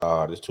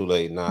It's too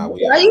late now.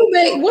 Why you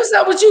been? What's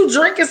up with you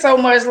drinking so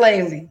much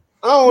lately?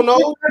 I don't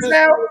know.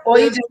 Or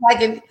you just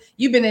like it?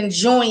 You've been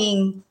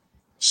enjoying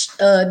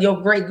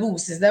your Grey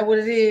Goose. Is that what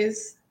it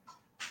is?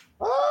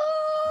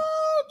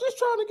 Just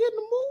trying to get in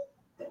the mood.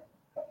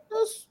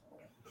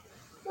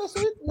 That's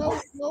it.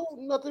 No,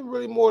 nothing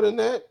really more than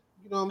that.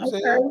 You know what I'm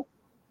saying?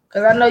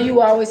 Because I know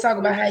you always talk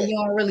about how you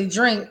don't really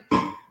drink,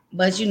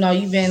 but you know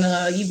you've been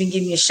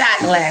getting your shot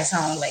glass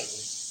on lately.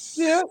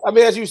 Yeah, I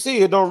mean, as you see,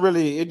 it don't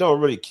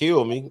really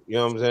kill me. You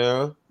know what I'm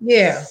saying?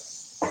 Yeah.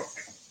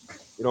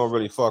 It don't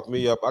really fuck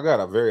me up. I got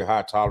a very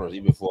high tolerance,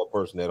 even for a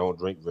person that don't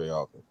drink very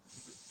often.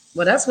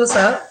 Well, that's what's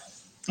up.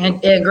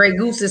 And Grey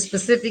Goose is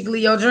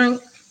specifically your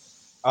drink. Since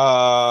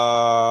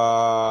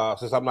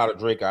I'm not a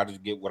drinker, I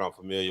just get what I'm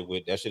familiar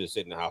with. That shit is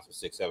sitting in the house for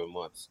 6-7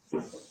 months. You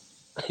know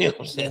what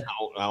I'm saying?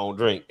 I don't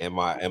drink, and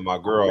my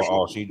girl,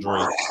 all she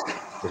drinks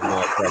is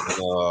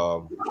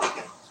motherfucking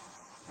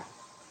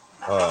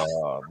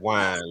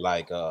wine.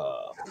 Like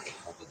what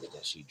is it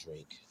that she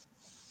drink?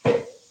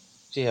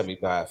 She had me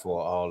buy it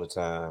for her all the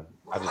time.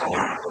 I just can't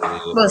remember what it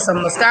is. But some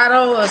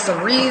Moscato or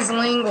some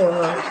Riesling or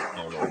I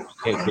don't know. I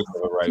can't think of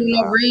it right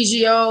Pinot now.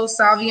 Grigio,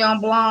 Sauvignon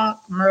Blanc,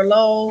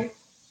 Merlot.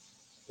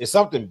 It's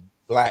something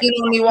black.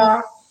 Pinot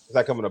Noir. It's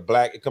like coming a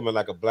black. It coming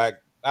like a black.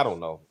 I don't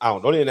know.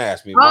 Don't even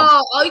ask me.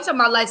 Oh, you talking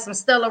about like some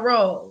Stella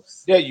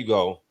Rose? There you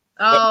go.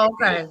 Oh,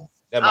 okay.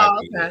 That might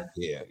be okay.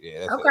 It. Yeah.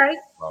 That's okay.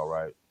 All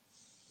right.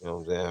 You know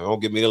what I'm saying? Don't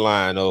give me the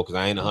line though, because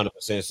I ain't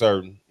 100%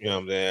 certain. You know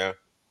what I'm saying?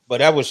 But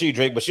that was she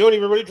drink, but she don't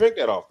even really drink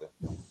that often.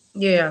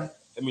 Yeah.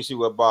 Let me see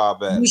what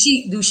Bob at.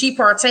 Do she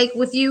partake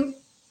with you?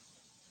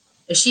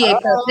 Is she a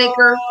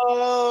partaker?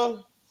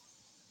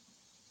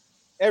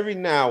 Every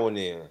now and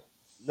then.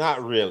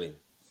 Not really.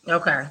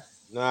 Okay.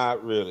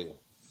 Not really.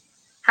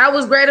 How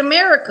was Great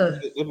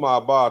America? This my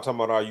Bob talking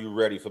about, are you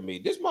ready for me?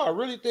 This my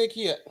really think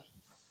he.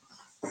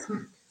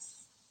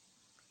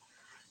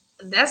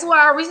 That's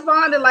why I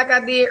responded like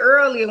I did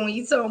earlier when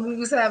you told me we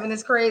was having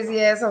this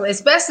crazy ass,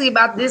 especially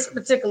about this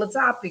particular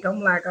topic. I'm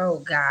like, oh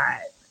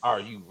God. Are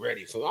you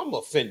ready for? I'm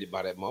offended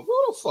by that motherfucker.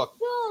 What the fuck?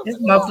 This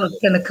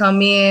motherfucker gonna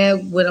come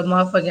in with a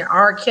motherfucking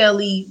R.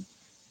 Kelly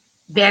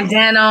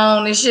bandana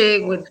on and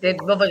shit with that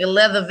motherfucking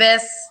leather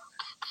vest,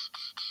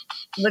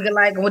 looking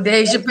like with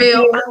Dave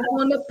Chappelle. I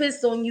want to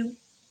piss on you.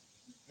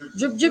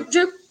 Drip, drip,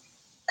 drip.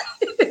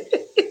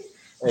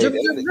 Drip,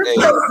 drip, drip.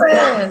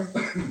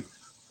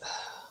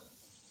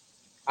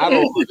 I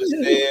don't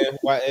understand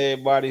why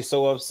everybody's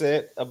so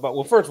upset about.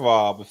 Well, first of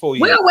all, before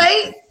you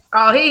wait.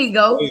 Oh, here you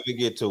go. Before we even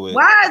get to it.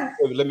 Why?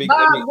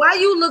 Bob, why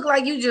you look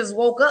like you just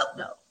woke up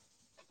though?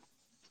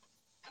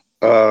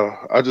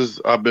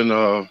 I've been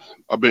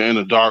in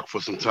the dark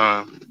for some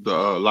time. The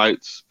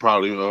lights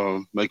probably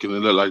making it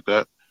look like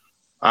that.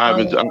 I've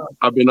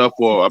been up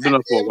for a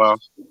while.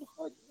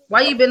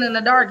 Why you been in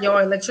the dark?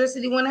 Your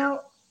electricity went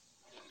out?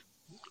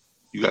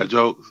 You got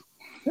jokes?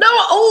 No,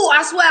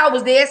 I swear I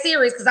was dead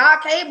serious because our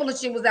cable and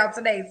shit was out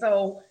today.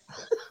 So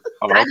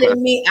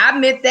I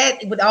meant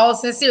that with all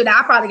sincerity.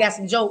 I probably got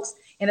some jokes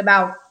in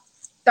about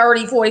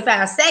 30,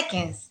 45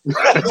 seconds.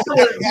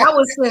 That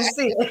was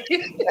sincere.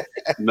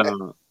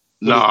 No,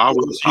 I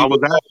was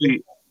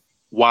actually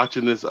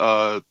watching this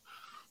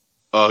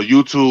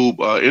YouTube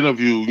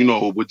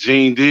interview, with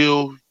Gene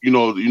Deal,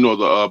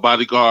 the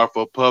bodyguard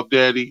for Puff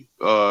Daddy,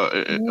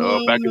 back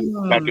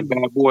in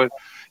Bad Boy.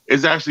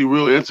 It's actually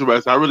real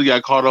interesting. I really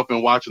got caught up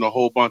in watching a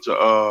whole bunch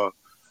of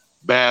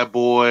Bad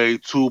Boy,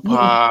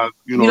 Tupac.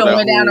 You know,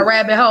 went down a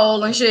rabbit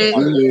hole and shit.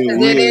 And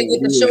then they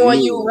get to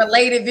showing you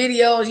related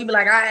videos. You be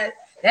like, that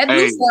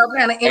do sound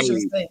kind of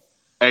interesting.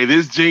 Hey,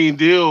 this Gene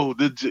Deal,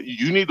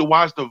 you need to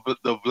watch the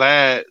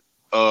Vlad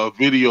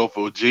video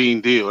for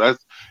Gene Deal.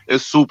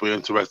 It's super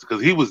interesting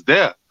because he was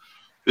there.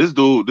 This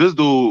dude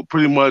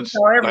pretty much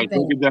like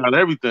breaking down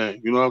everything.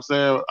 You know what I'm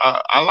saying?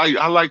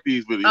 I like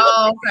these videos.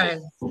 Oh, okay.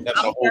 That's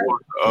a whole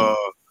bunch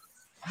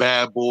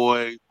Bad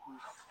Boy.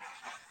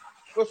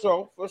 For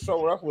sure.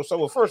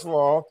 Well, first of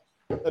all,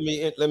 let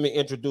me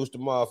introduce the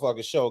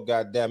motherfucking show.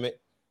 God damn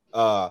it!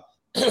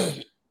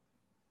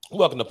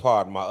 Welcome to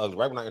Pardon My Ugly.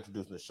 Right when I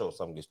introduce the show,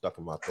 something gets stuck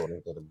in my throat.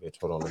 Ain't that a bitch?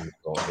 Hold on, let me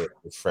go ahead and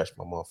refresh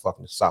my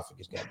motherfucking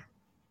esophagus.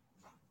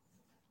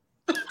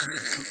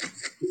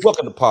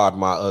 Welcome to Pardon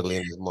My Ugly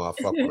in this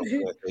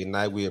motherfucking Wednesday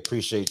night. We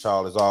appreciate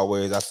y'all as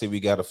always. I see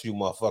we got a few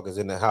motherfuckers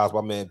in the house.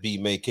 My man B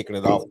May kicking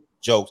it off with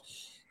jokes.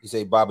 He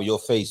say, Bobby, your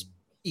face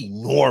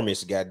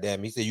enormous,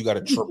 goddamn. He said you got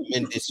a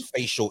tremendous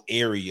facial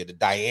area. The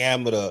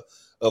diameter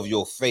of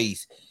your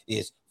face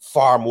is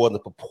far more than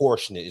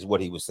proportionate, is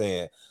what he was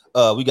saying.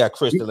 We got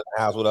Crystal in the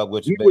house. What up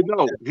with you?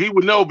 He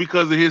would know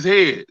because of his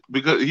head.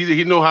 Because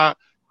he know how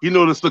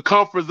the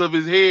circumference of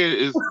his head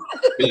is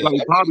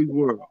like Bobby's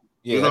world.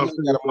 Yeah, you know he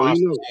got a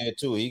monster head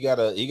too. He got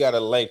a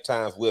length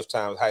times width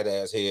times height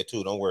ass head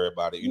too. Don't worry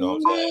about it. You know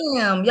what I'm saying?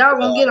 Damn, y'all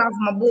gonna get off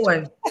my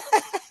boy.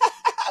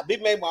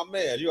 Big made my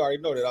man. You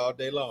already know that all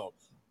day long.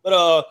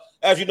 But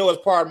as you know,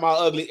 it's Part of My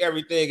Ugly.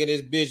 Everything in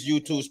this bitch,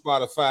 YouTube,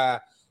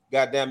 Spotify,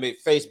 goddamn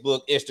it,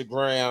 Facebook,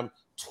 Instagram,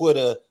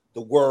 Twitter,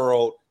 the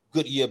world,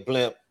 Goodyear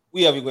Blimp.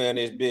 We everywhere in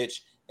this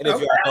bitch. And if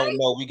y'all don't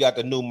know, we got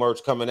the new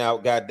merch coming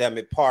out. God damn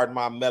it, pardon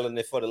my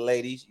melanin for the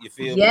ladies. You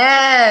feel me?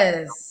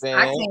 Yes.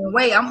 I can't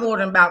wait. I'm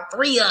ordering about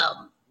 3 of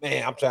them.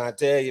 Man, I'm trying to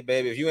tell you,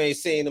 baby. If you ain't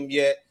seen them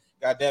yet,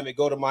 God damn it,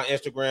 go to my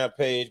Instagram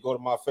page, go to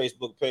my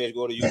Facebook page,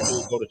 go to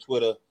YouTube, go to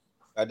Twitter.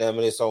 God damn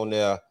it, it's on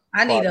there.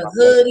 I need a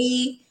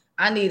hoodie.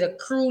 I need a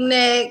crew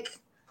neck.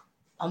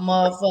 A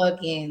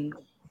motherfucking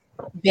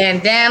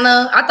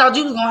bandana. I thought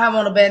you was gonna have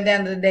on a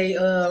bandana today,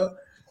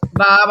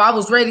 Bob. I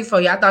was ready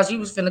for you. I thought you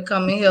was finna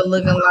come in here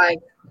looking like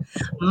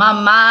my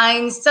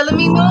mind's telling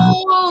me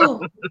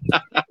no.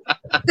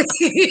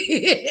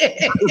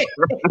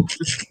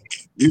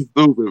 You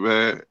stupid,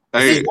 man.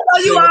 Hey,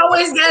 you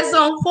always got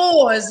some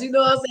force. You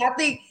know what I'm saying? I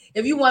think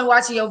if you weren't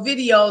watching your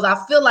videos,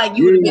 I feel like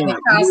you would have been in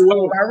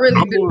costume. I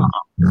really do.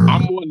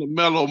 I'm more in the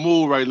mellow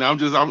mood right now. I'm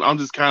just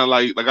kind of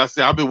like I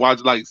said, I've been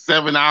watching like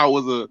 7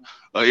 hours of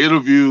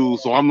interview,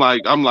 so I'm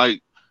like,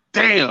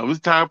 damn, it's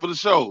time for the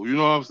show. You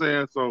know what I'm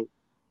saying? So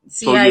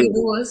see how you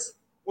do us.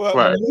 Well,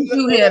 right.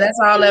 You here? That's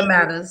all that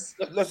matters.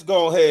 Let's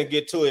go ahead and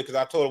get to it because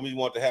I told him we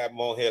want to have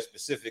him on here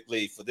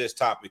specifically for this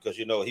topic because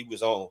he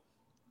was on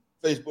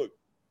Facebook.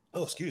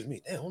 Oh, excuse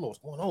me. Damn, I don't know what's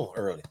going on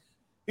early.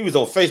 He was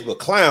on Facebook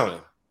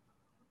clowning.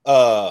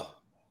 Clowning?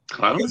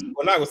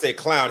 Well, not gonna say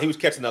clown. He was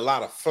catching a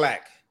lot of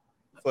flack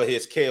for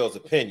his Kale's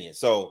opinion.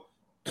 So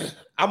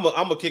I'm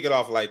gonna kick it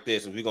off like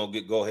this, and we're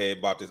gonna go ahead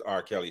about this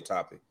R. Kelly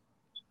topic.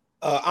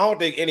 I don't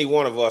think any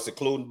one of us,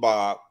 including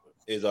Bob,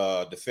 is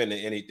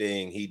defending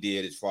anything he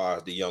did as far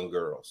as the young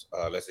girls.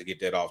 Let's get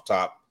that off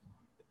top.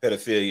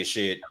 Pedophilia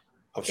shit.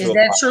 I'm sure is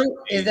that true?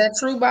 Is that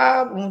true,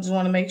 Bob? I just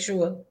want to make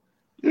sure.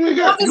 You ain't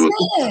gonna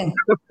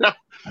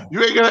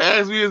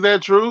ask me, is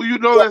that true? You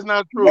know that's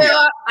not true.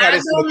 Well, I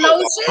don't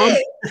know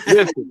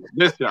shit.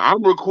 Listen,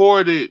 I'm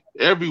recorded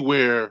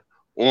everywhere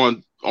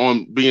on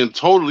being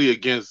totally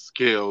against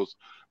Kales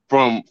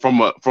from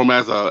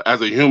as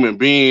a human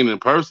being and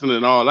person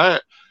and all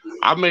that.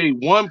 I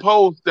made one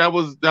post that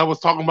was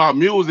talking about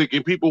music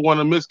and people want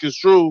to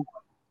misconstrue,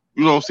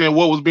 you know what I'm saying,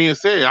 what was being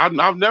said.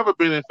 I've never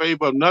been in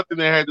favor of nothing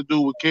that had to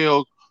do with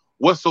Kales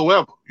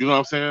whatsoever. You know what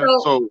I'm saying?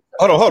 So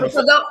hold on.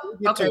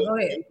 Okay, go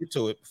ahead.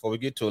 Before we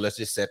get to it, let's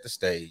just set the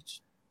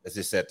stage.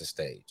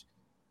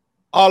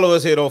 All of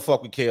us here don't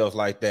fuck with Kales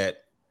like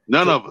that.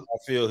 None of us. I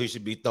feel he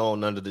should be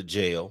thrown under the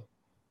jail.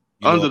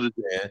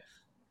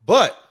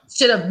 But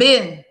should have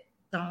been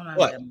thrown under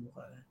the jail.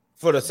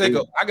 For the sake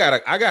of,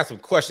 I got some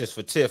questions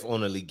for Tiff on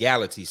the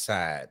legality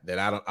side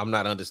that I'm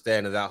not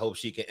understanding. I hope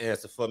she can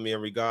answer for me in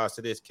regards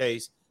to this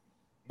case.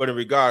 But in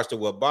regards to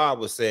what Bob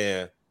was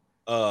saying,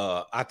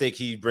 I think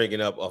he's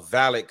bringing up a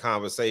valid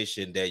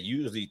conversation that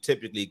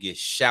typically gets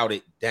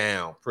shouted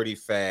down pretty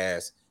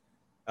fast.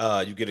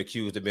 You get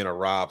accused of being a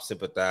Rob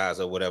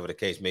sympathizer, whatever the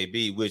case may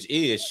be, which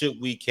is,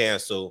 should we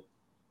cancel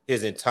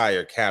his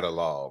entire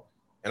catalog?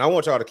 And I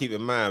want y'all to keep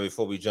in mind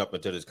before we jump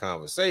into this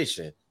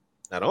conversation,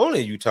 not only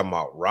are you talking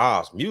about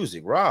Rob's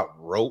music, Rob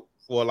wrote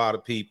for a lot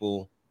of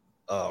people,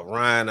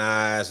 Ryan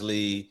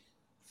Isley,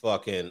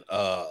 fucking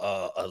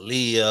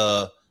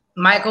Aaliyah,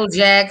 Michael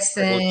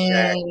Jackson.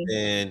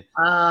 He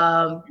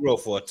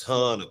wrote for a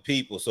ton of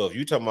people. So if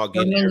you're talking about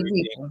getting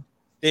everything,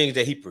 things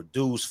that he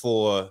produced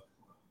for,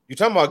 you're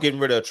talking about getting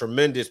rid of a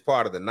tremendous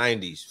part of the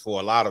 90s for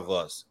a lot of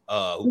us.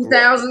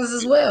 2000s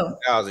as well.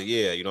 2000,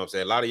 yeah, you know what I'm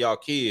saying? A lot of y'all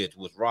kids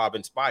was Rob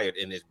inspired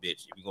in this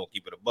bitch. If you're going to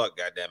keep it a buck,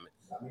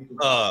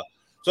 goddammit.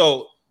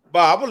 So,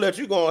 Bob, I'm going to let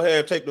you go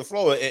ahead and take the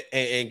floor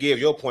and give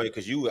your point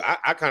because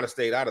I kind of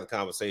stayed out of the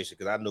conversation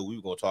because I knew we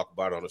were going to talk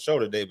about it on the show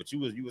today, but you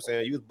were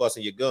saying you was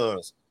busting your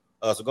guns.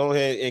 So go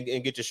ahead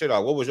and get your shit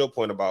out. What was your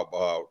point about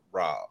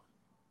Rob?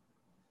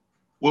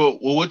 Well,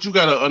 what you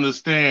got to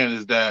understand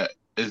is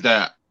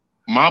that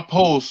my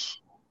post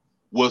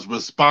was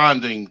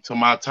responding to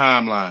my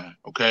timeline,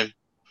 okay,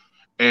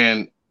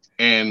 and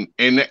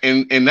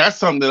that's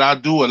something that I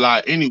do a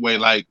lot anyway.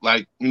 Like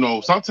you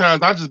know,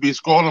 sometimes I just be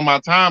scrolling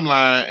my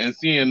timeline and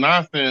seeing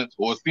nonsense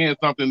or seeing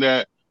something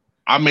that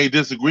I may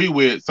disagree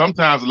with.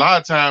 Sometimes, a lot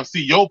of times,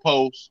 see your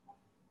post.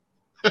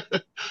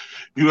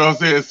 You know what I'm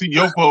saying? See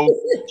your post,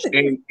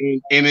 and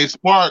it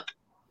sparked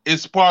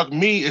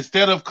me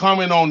instead of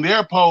coming on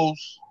their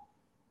post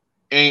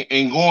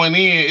and going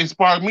in. It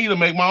sparked me to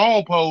make my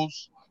own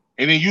post,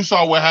 and then you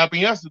saw what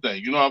happened yesterday.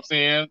 You know what I'm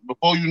saying?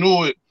 Before you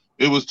knew it,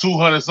 it was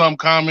 200 some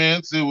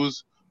comments. It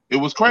was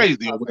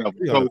crazy or whatever.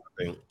 So,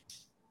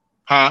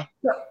 huh? I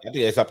think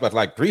it's up at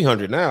like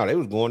 300 now. They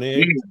was going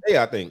in today,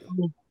 I think.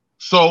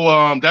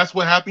 So that's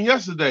what happened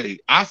yesterday.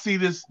 I see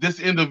this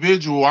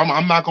individual.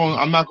 I'm not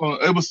gonna.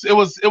 It was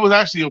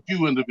actually a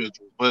few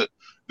individuals, but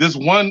this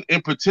one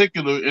in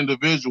particular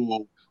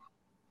individual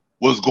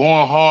was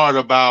going hard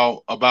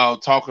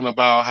about talking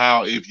about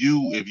how if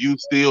you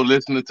still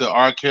listening to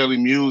R. Kelly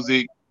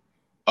music,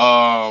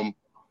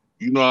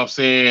 you know what I'm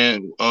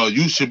saying,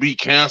 you should be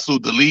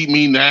canceled. Delete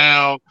me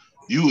now.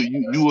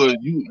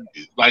 You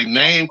like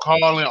name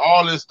calling,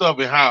 all this stuff,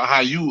 and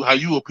how you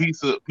a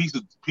piece of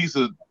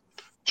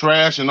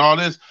trash and all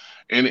this,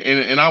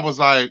 and I was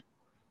like,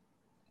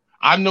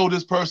 I know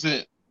this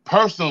person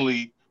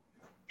personally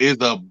is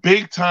a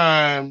big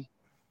time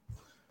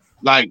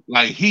like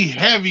he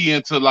heavy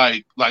into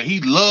like he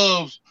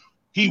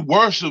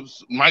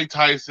worships Mike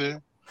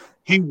Tyson.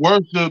 He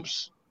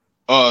worships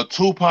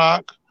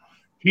Tupac.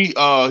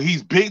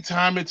 He's big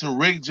time into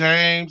Rick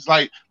James.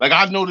 Like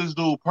I know this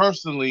dude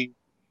personally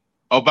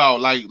about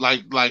like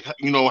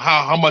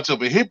how much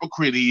of a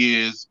hypocrite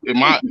he is in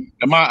my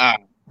eye.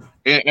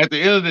 And at the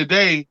end of the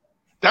day,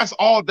 that's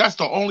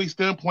the only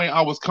standpoint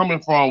I was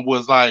coming from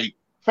was like,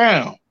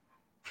 fam.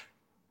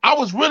 I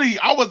was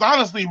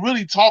honestly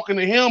really talking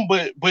to him,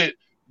 but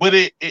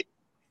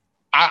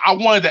I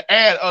wanted to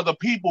add other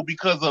people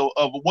because of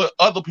what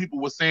other people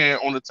were saying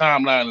on the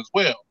timeline as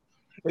well.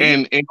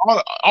 And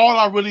all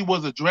I really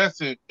was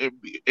addressing,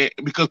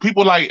 because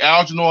people like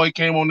Algernoid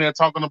came on there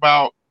talking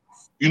about,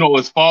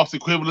 it's false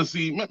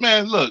equivalency.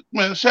 Man, look,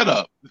 man, shut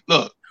up.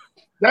 Look,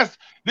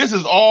 this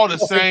is all the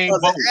same.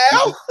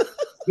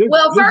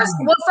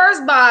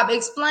 First, Bob,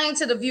 explain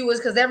to the viewers,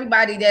 because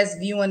everybody that's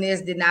viewing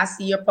this did not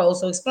see your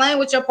post. So explain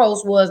what your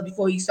post was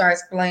before you start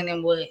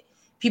explaining what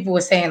people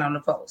were saying on the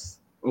post.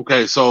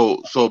 Okay,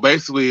 so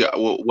basically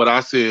what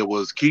I said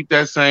was keep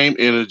that same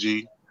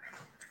energy.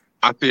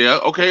 I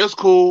said, okay, it's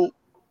cool,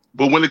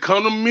 but when it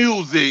comes to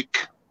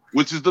music,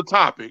 which is the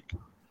topic,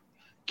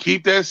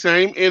 keep that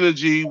same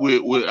energy.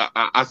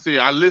 I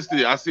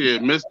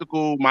said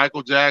Mystical,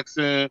 Michael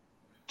Jackson,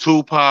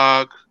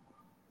 Tupac.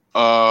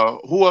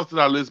 Who else did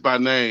I list by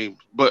name?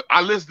 But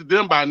I listed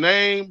them by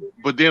name,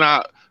 but then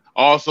I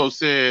also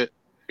said,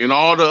 in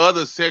all the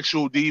other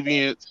sexual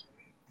deviants,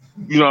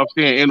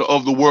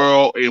 of the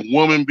world, and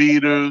woman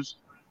beaters,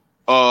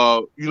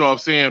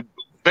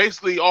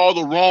 basically all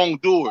the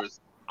wrongdoers.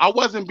 I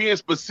wasn't being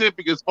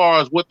specific as far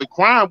as what the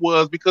crime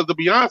was, because to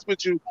be honest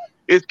with you,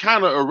 it's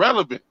kind of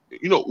irrelevant.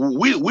 We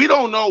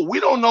don't know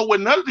what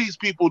none of these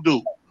people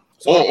do.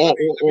 So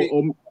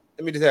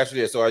let me just ask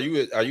you this. So are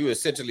you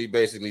essentially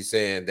basically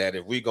saying that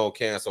if we gonna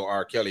cancel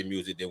R. Kelly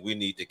music, then we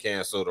need to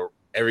cancel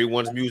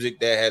everyone's music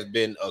that has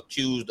been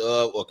accused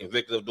of or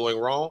convicted of doing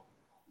wrong?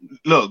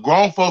 Look,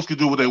 grown folks can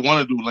do what they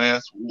want to do,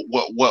 Lance.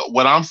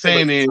 What I'm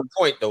saying is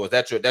point though.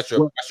 That's your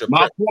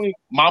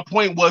my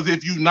point was,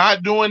 if you're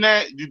not doing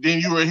that,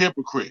 then you're a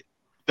hypocrite.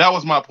 That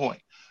was my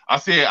point. I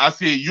said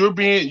you're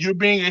being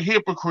a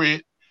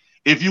hypocrite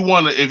if you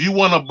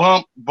wanna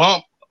bump,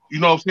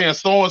 so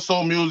and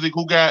so music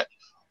who got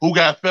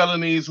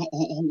felonies,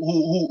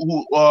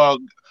 who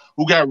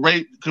got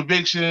rape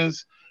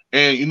convictions,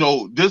 and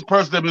this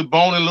person that been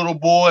boning little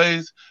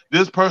boys,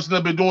 this person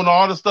that been doing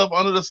all the stuff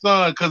under the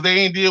sun because they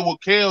ain't did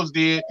what Kels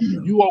did.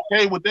 You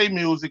okay with their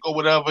music or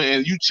whatever,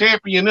 and you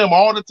champion them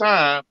all the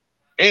time.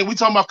 And we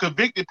talking about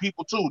convicted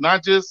people too,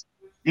 not just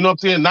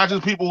not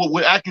just people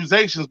with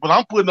accusations, but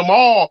I'm putting them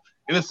all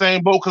in the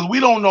same boat, because we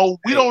don't know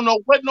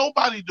what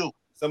nobody do.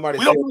 Somebody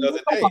said the other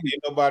day,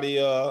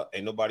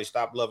 ain't nobody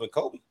stopped loving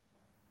Kobe.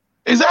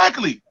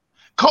 Exactly.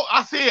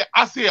 I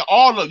said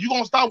all of you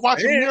gonna stop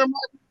watching Miramax.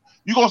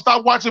 You gonna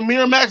stop watching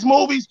Miramax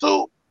movies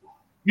too?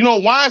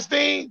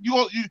 Weinstein.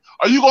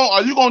 Are you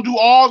gonna do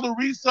all the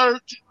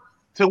research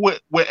to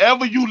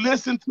whatever you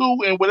listen to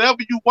and whatever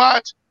you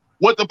watch?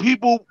 What the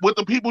people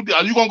do?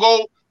 Are you gonna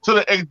go to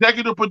the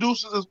executive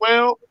producers as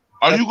well?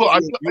 Are you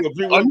gonna really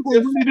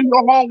do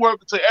your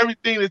homework to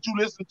everything that you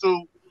listen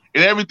to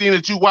and everything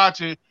that you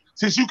watching?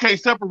 Since you can't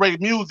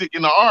separate music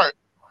and the art,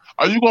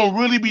 are you gonna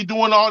really be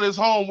doing all this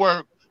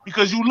homework?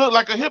 Because you look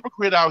like a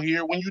hypocrite out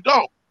here when you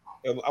don't.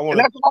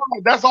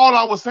 That's all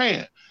I was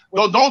saying.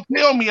 Don't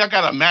tell me I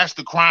gotta match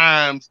the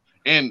crimes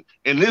and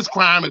this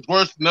crime is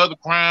worse than other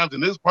crimes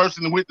and this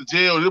person went to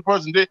jail and this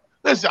person did.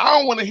 Listen, I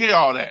don't want to hear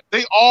all that.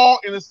 They all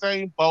in the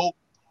same boat.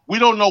 We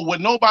don't know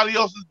what nobody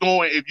else is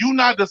doing. If you're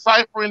not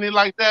deciphering it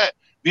like that,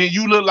 then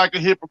you look like a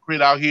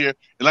hypocrite out here.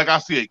 And like I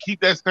said,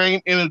 keep that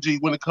same energy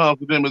when it comes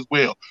to them as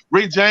well.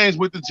 Rick James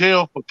went to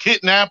jail for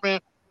kidnapping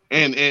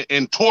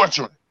and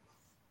torturing.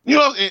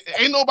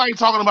 Ain't nobody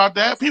talking about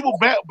that. People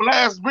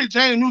blast Rick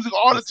James music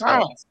all the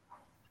time.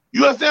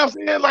 You understand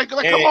what I'm saying? Like come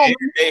on.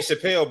 Dave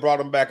Chappelle brought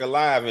him back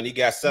alive, and he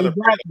got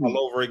celebrated all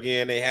over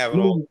again. They have it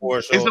on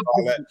board shows and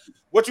all that.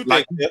 What you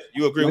think, Jeff?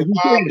 You agree with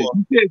Bob?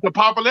 You said the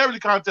popularity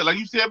contest, like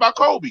you said about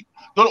Kobe.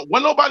 Wasn't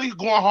nobody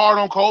going hard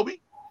on Kobe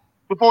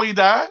before he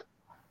died?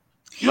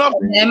 As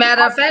a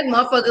matter of fact,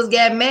 motherfuckers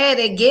got mad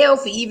at Gail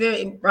for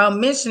even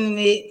mentioning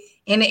it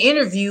in the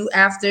interview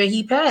after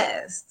he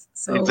passed.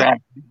 So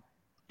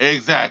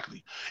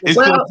Exactly.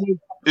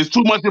 It's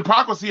too much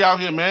hypocrisy out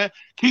here, man.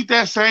 Keep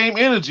that same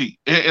energy.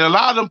 And a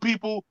lot of them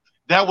people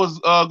that was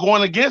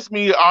going against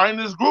me are in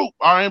this group,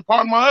 are in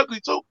Pardon My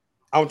Ugly too.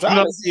 I'm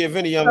trying to see if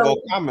any of them go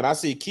comment. I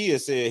see Kia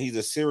said he's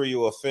a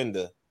serial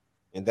offender,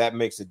 and that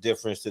makes a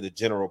difference to the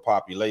general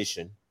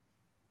population.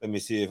 Let me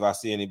see if I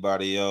see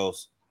anybody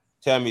else.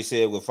 Tammy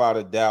said, without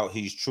a doubt,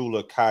 he's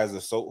Trula Kaiser.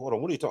 So hold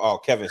on, what are you talking? Oh,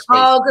 Kevin Spacey.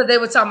 Oh, because they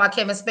were talking about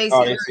Kevin Spacey.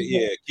 Oh,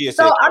 yeah. Kia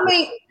so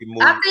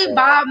I think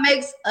Bob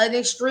makes an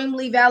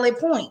extremely valid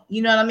point.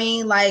 You know what I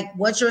mean? Like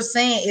what you're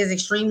saying is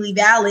extremely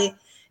valid,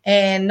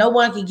 and no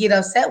one can get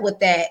upset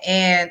with that.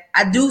 And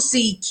I do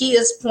see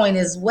Kia's point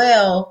as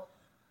well,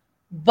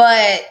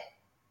 but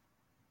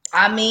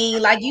I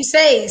mean, like you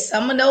say,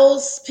 some of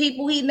those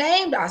people he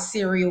named are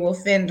serial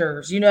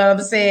offenders. You know what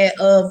I'm saying?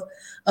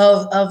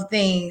 Of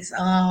things.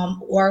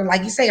 Or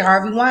like you say,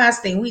 Harvey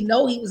Weinstein. We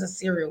know he was a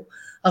serial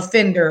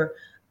offender.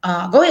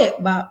 Go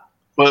ahead, Bob.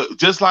 But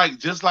just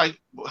like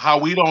how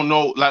we don't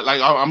know,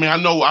 I mean, I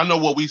know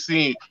what we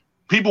seen.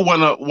 People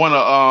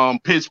wanna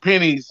pitch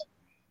pennies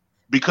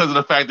because of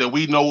the fact that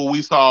we know what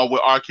we saw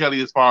with R.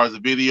 Kelly as far as the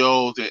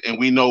videos, and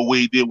we know what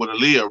he did with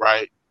Aaliyah,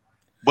 right?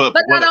 But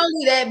not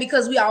only that,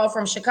 because we all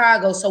from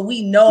Chicago, so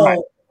we know right.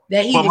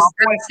 that he was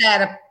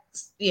outside of.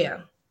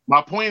 Yeah.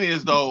 My point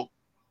is though,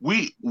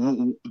 we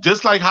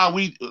just like how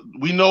we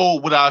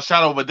know without a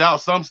shadow of a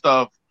doubt some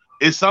stuff.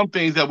 It's some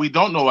things that we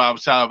don't know without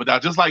a shadow of a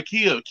doubt. Just like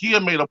Kia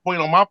made a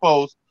point on my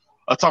post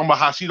talking about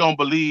how she don't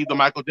believe the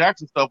Michael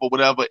Jackson stuff or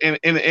whatever.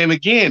 And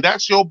again,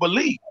 that's your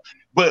belief.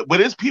 But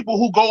it's people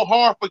who go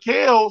hard for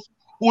Kels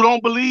who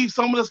don't believe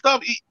some of the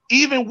stuff,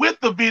 even with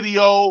the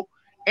video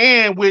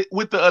and with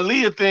the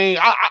Aaliyah thing.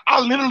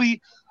 I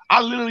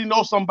literally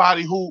know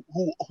somebody who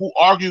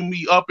argued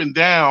me up and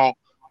down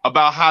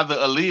about how the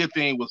Aaliyah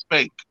thing was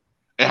fake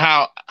and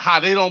how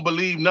they don't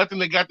believe nothing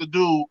that got to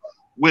do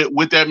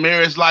with that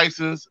marriage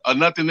license or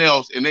nothing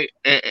else. And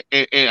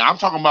I'm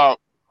talking about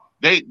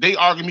they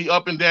argued me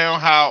up and down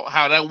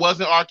how that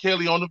wasn't R.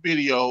 Kelly on the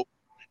video,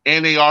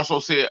 and they also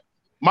said.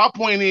 My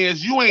point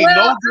is, you ain't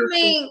I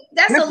mean,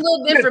 that's a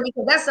little different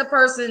because that's a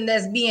person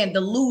that's being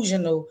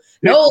delusional.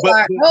 Those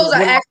are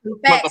actually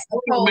facts.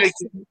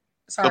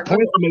 The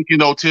point I'm making,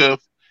 though,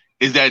 Tiff,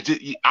 is that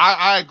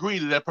I agree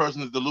that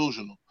person is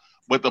delusional.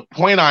 But the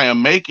point I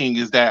am making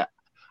is that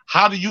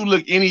how do you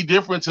look any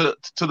different to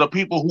the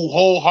people who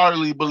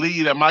wholeheartedly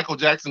believe that Michael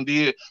Jackson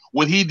did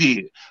what he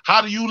did?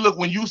 How do you look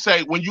when you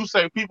say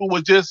people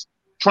were just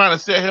trying to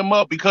set him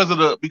up because of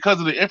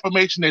the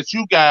information that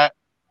you got?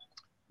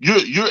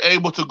 You're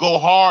able to go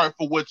hard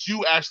for what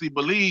you actually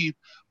believe,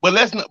 but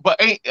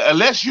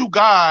unless you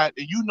God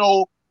and you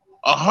know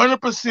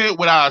 100%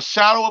 without a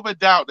shadow of a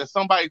doubt that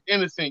somebody's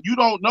innocent, you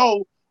don't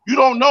know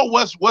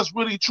what's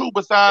really true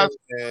besides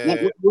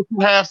what you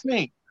have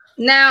seen.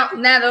 Now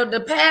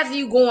the path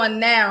you going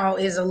now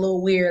is a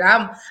little weird.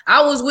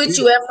 I was with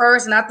you at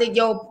first, and I think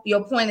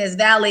your point is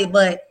valid,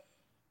 but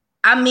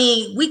I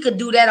mean, we could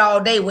do that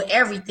all day with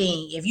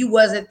everything. If you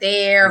wasn't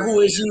there, who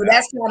is you?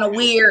 That's kind of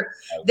weird.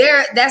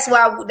 That's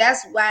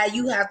why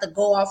you have to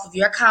go off of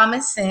your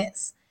common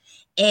sense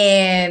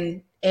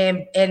and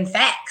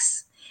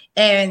facts.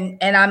 And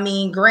I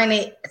mean,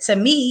 granted, to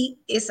me,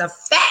 it's a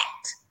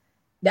fact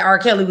that R.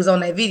 Kelly was on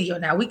that video.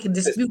 Now we could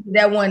dispute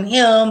that wasn't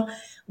him.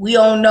 We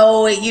don't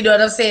know it. You know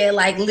what I'm saying?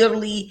 Like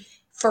literally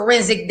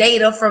forensic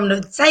data from the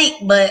tape,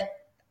 but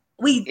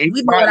we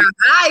know what our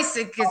eyes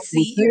could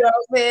see. You know what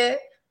I'm saying?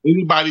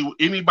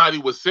 Anybody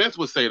with sense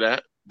would say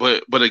that,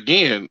 but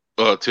again,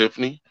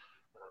 Tiffany,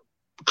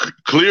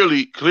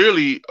 clearly,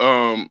 you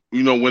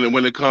know,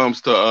 when it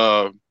comes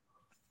to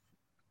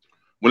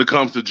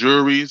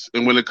juries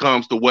and when it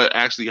comes to what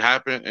actually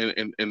happened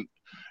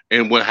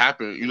and what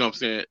happened, you know what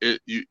I'm saying?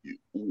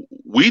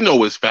 We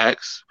know it's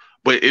facts,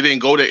 but it didn't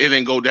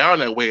go down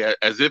that way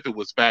as if it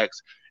was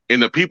facts.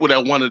 And the people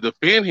that want to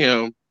defend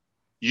him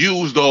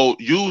use those,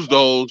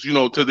 you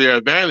know, to their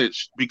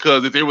advantage,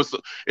 because if it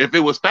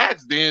was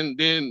facts, then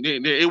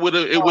it would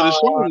have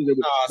shown.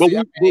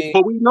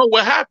 But we know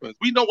what happens.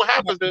 We know what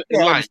happens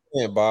in life.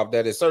 Bob,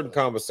 that in certain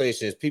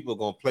conversations, people are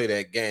gonna play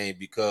that game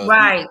because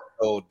right.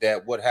 know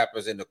that what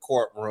happens in the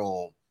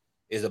courtroom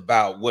is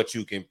about what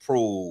you can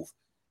prove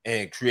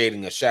and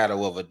creating a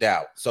shadow of a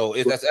doubt. So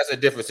that's a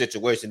different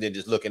situation than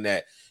just looking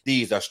at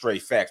these are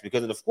straight facts,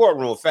 because in the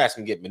courtroom, facts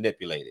can get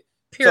manipulated.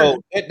 Period.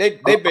 So they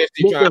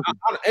basically trying.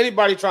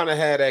 Anybody trying to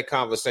have that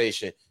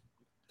conversation,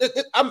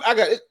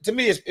 to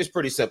me, it's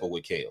pretty simple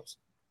with Kels.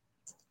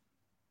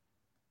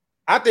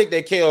 I think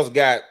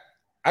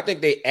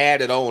they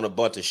added on a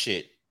bunch of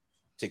shit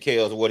to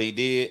Kels what he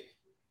did.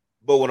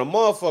 But when a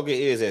motherfucker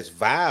is as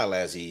vile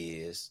as he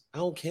is, I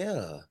don't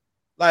care.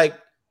 Like,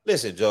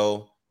 listen,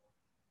 Joe,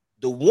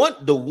 the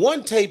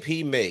one tape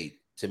he made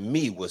to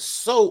me was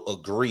so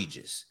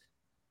egregious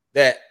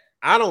that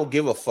I don't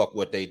give a fuck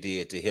what they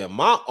did to him.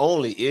 My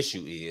only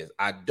issue is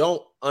I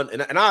don't,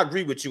 and I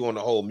agree with you on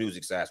the whole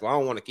music side, so I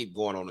don't want to keep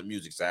going on the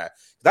music side.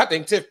 I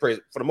think Tiff, for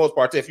the most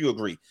part, Tiff, you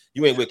agree.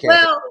 You ain't with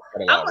Well,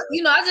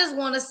 I just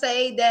want to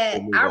say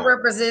that I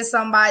represent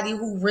somebody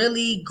who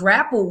really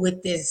grappled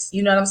with this.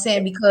 You know what I'm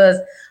saying? Because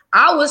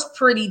I was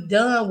pretty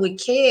done with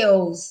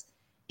Kels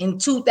in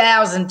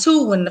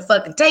 2002 when the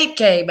fucking tape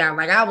came out.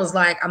 Like, I was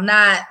like, I'm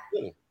not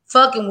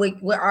fucking with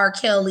R.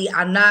 Kelly.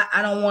 I'm not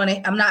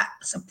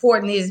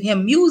supporting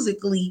him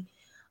musically.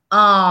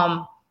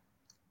 But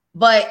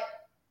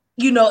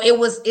you know, it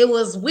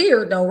was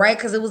weird though, right?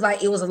 Because it was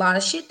a lot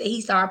of shit that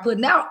he started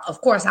putting out.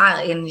 Of course,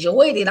 I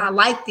enjoyed it. I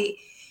liked it.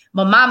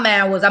 But my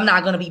man was, I'm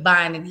not gonna be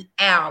buying any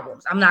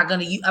albums. I'm not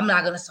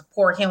gonna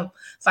support him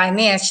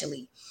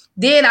financially.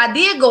 Then I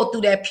did go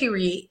through that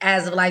period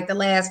as of like the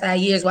last 5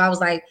 years where I was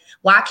like,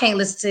 well, I can't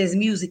listen to his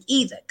music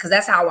either, because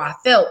that's how I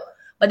felt.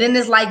 But then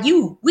it's like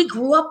we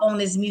grew up on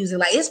this music.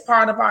 Like, it's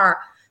part of our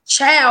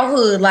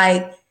childhood.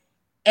 Like,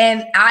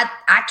 And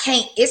I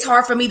can't, it's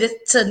hard for me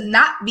to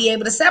not be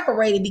able to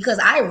separate it because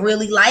I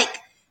really like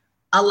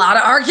a lot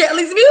of R.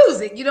 Kelly's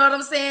music. You know what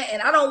I'm saying?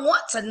 And I don't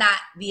want to not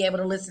be able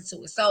to listen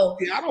to it. So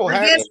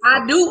I guess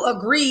I do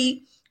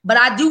agree, but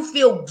I do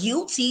feel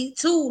guilty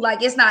too.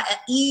 Like it's not an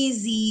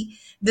easy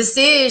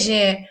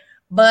decision,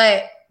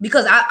 but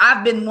because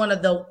I've been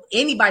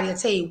anybody will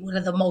tell you, one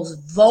of the most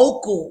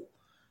vocal,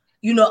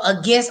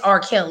 against R.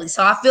 Kelly.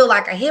 So I feel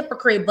like a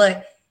hypocrite,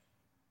 but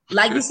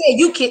like you said,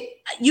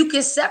 you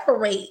can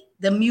separate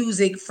the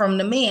music from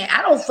the man.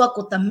 I don't fuck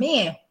with the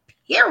man,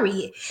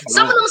 period.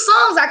 Some of them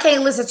songs I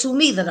can't listen to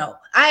neither, though.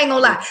 I ain't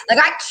gonna lie. Like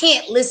I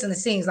can't listen to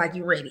Sings Like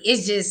You Ready.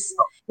 It's a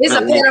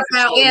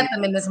pedophile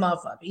anthem in this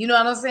motherfucker. You know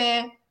what I'm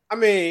saying? I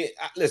mean,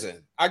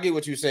 listen, I get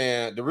what you're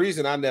saying. The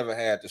reason I never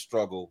had to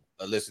struggle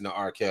listening to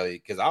R.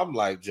 Kelly, because I'm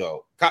like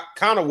Joe,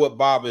 kind of what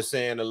Bob is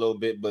saying a little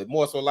bit, but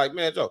more so like,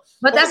 man, Joe.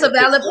 But that's a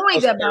valid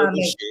point that Bob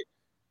made.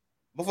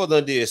 Before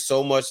they did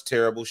so much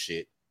terrible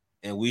shit,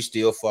 and we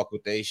still fuck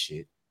with they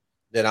shit,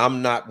 that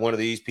I'm not one of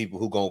these people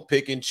who gonna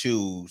pick and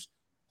choose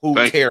who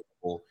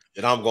terrible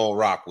that I'm gonna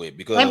rock with,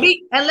 because I'm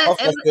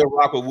still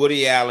rock with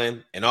Woody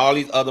Allen and all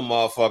these other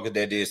motherfuckers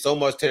that did so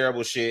much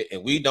terrible shit,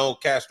 and we don't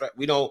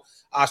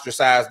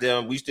ostracize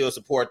them. We still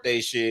support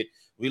their shit.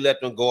 We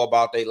let them go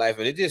about their life,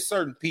 and it's just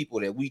certain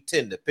people that we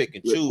tend to pick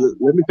and choose.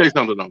 Let me say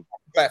something though.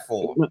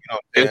 Platform.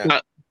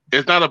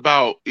 It's not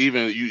about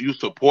even you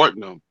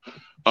supporting them.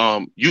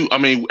 I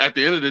mean, at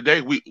the end of the day,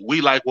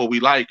 we like what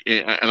we like,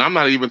 and I'm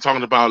not even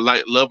talking about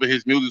like loving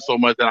his music so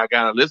much that I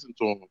gotta listen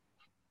to him.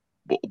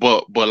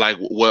 But like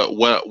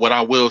what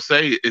I will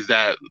say is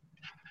that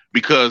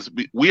because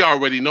we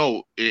already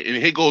know, and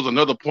here goes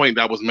another point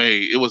that was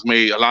made. It was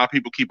made. A lot of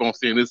people keep on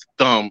saying this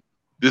dumbass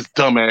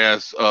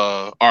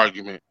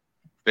argument.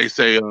 They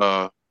say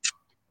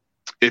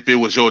if it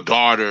was your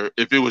daughter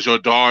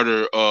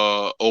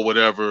or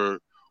whatever,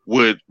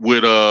 would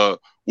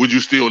you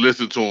still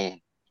listen to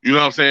him? You know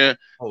what I'm saying?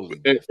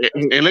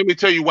 And let me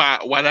tell you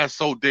why that's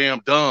so damn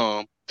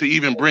dumb to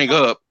even bring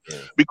up,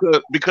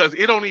 because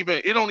it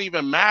don't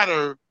even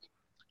matter.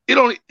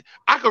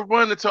 I could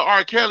run into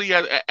R. Kelly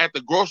at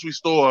the grocery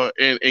store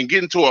and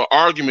get into an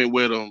argument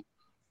with him,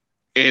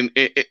 and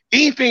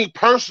anything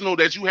personal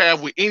that you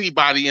have with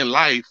anybody in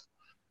life,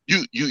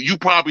 you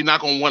probably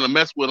not gonna want to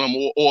mess with them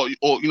or you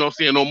know what I'm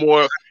saying, no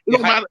more. It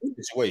don't matter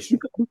situation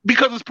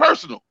because it's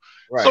personal.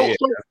 Right,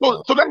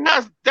 so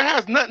that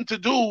has nothing to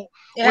do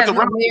with the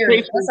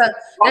merit.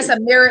 That's a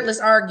meritless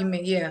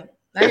argument. Yeah,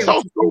 it's so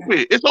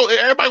stupid. It's so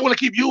everybody want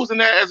to keep using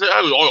that as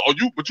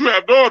but you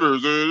have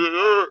daughters.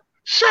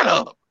 Shut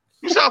up.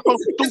 You sound so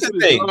stupid. This is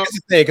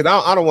the thing, because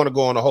I don't want to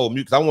go on the whole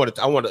music. I want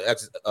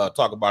to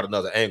talk about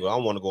another angle. I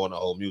don't want to go on the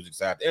whole music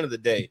side. At the end of the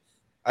day,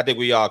 I think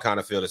we all kind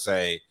of feel the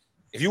same.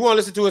 If you want to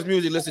listen to his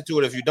music, listen to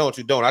it. If you don't,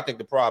 you don't. I think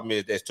the problem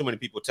is there's too many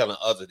people telling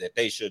others that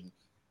they shouldn't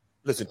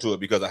listen to it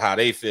because of how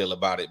they feel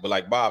about it. But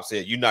like Bob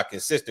said, you're not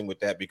consistent with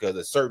that, because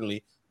there's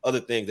certainly other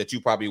things that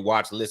you probably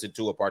watch, listen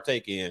to, or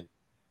partake in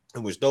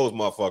which those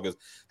motherfuckers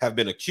have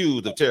been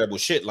accused of terrible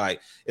shit.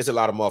 Like, it's a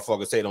lot of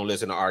motherfuckers say don't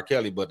listen to R.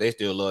 Kelly, but they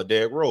still love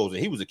Derrick Rose,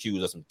 and he was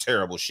accused of some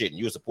terrible shit, and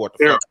you support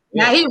the fuck.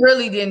 Now he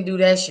really didn't do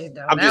that shit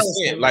though. I'm just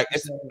saying, like,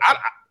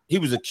 he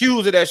was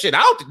accused of that shit.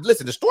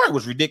 Listen, the story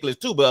was ridiculous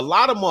too, but a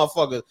lot of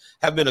motherfuckers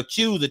have been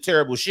accused of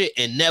terrible shit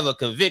and never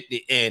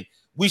convicted, and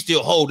we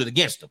still hold it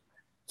against them.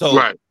 So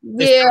right,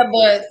 yeah,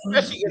 but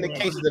especially in the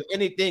cases of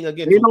anything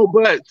against ain't no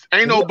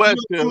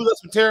buts. Accused of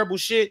some terrible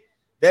shit,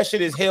 that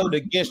shit is held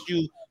against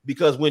you,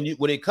 because when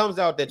it comes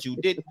out that you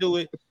didn't do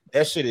it,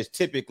 that shit is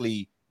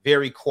typically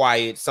very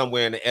quiet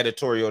somewhere in the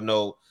editorial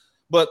note.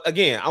 But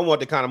again, I want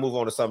to kind of move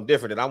on to something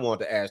different, and I want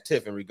to ask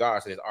Tiff in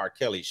regards to this R.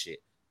 Kelly shit.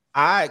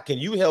 Can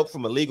you help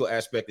from a legal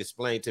aspect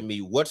explain to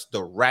me what's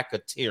the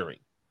racketeering?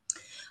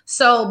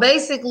 So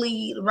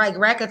basically, like,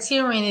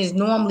 racketeering is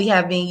normally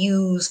have been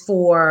used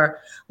for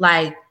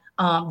like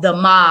the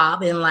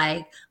mob and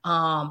like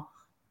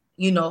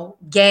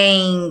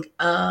gang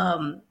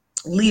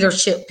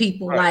leadership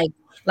people, right.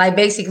 Like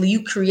basically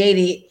you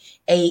created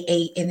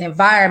an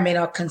environment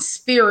or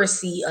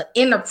conspiracy, an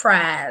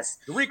enterprise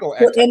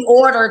in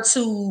order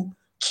to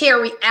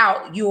carry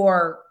out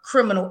your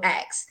criminal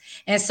acts.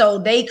 And so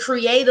they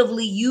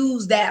creatively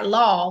use that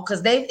law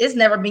because it's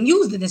never been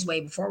used in this way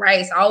before, right?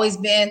 It's always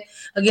been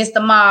against the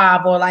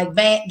mob or like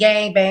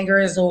gang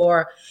bangers,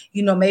 or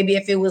maybe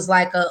if it was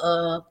like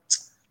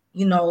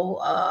maybe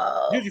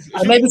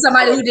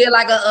somebody who did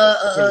like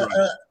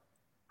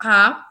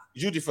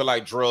usually for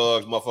like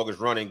drugs, motherfuckers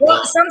running.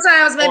 Well,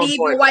 sometimes maybe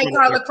even white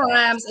collar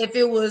crimes, if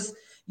it was,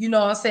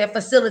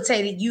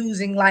 facilitated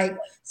using like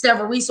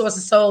several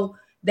resources. So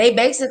they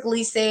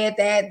basically said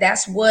that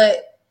that's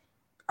what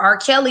R.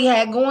 Kelly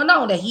had going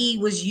on, that he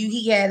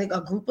had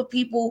a group of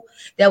people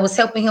that was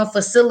helping him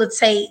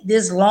facilitate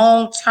this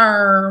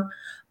long-term.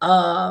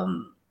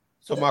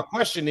 So my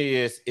question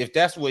is, if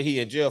that's what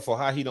he in jail for,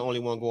 how he the only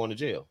one going to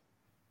jail?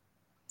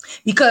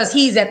 Because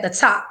he's at the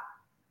top.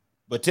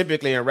 But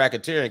typically in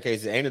racketeering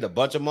cases, ain't it a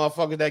bunch of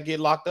motherfuckers that get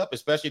locked up,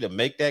 especially to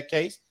make that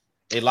case?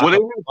 They lock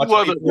up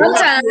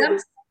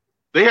sometimes.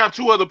 They have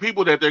 2 other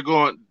people that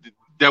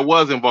that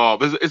was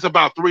involved. It's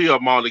about 3 of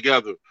them all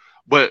together.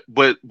 But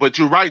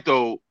you're right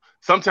though.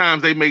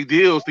 Sometimes they make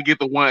deals to get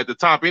the one at the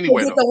top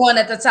anyway. Get the one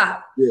at the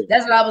top. Yeah.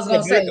 That's what I was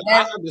gonna say.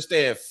 I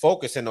understand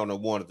focusing on the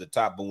one at the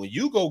top, but when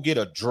you go get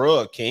a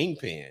drug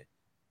kingpin,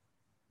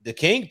 the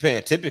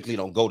kingpin typically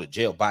don't go to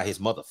jail by his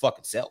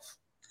motherfucking self.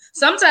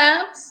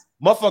 Sometimes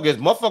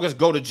motherfuckers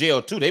go to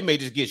jail too. They may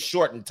just get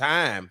short in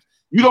time.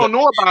 You don't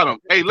know about them.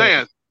 Hey,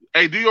 Lance.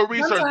 Hey, do your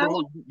research,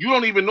 bro. You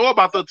don't even know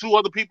about the 2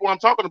 other people I'm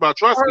talking about.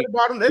 Trust me.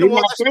 About them. They're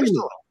not famous.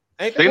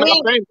 They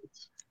not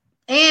famous.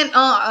 And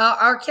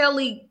R.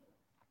 Kelly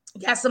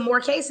got some more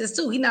cases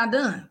too. He not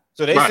done.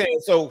 So they say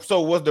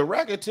so was the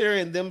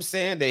racketeering them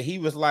saying that he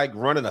was like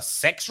running a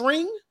sex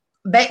ring?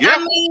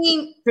 I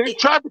mean, he's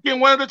trafficking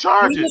one of the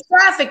charges. He was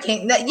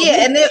trafficking.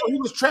 Yeah, and he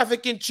was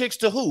trafficking chicks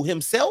to who?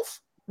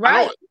 Himself?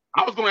 Right.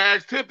 I was going to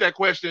ask Tip that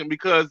question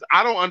because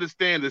I don't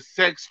understand the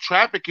sex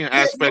trafficking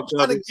aspect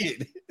of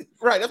it.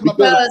 Right. That's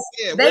because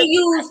they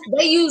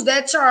use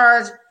that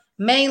charge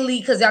mainly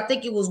because I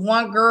think it was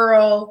one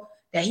girl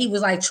that he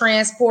was like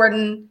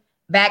transporting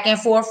back and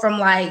forth from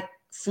like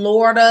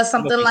Florida,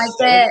 something like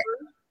that.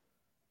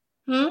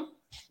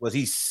 Was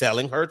he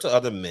selling her to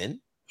other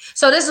men?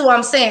 So this is what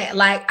I'm saying.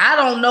 Like, I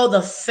don't know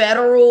the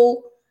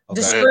federal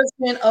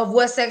description of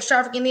what sex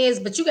trafficking is,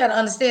 but you got to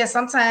understand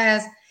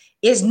sometimes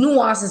it's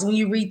nuances when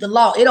you read the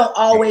law. It don't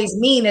always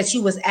mean that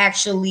you was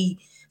actually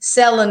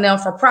selling them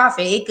for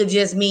profit. It could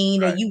just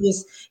mean that you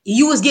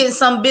was getting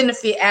some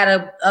benefit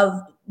out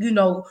of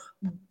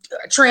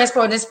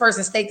transporting this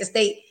person state to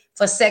state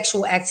for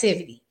sexual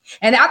activity.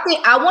 And I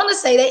think I want to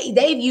say that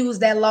they've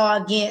used that law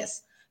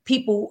against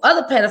people,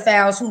 other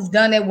pedophiles who've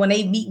done it when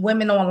they meet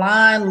women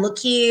online, little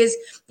kids,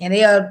 and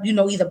they'll,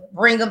 either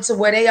bring them to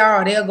where they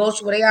are or they'll go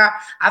to where they are.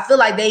 I feel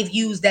like they've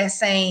used that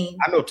same.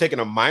 I know taking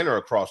a minor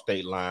across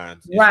state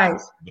lines, right?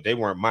 But they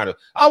weren't minor.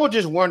 I was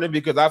just wondering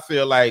because I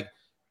feel like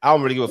I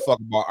don't really give a fuck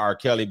about R.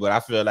 Kelly, but I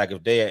feel like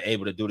if they are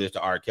able to do this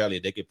to R. Kelly,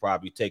 they could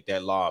probably take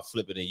that law,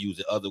 flip it, and use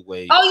it other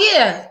ways. Oh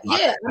yeah.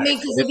 I mean,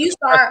 because if you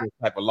start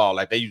type of law,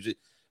 like they use it.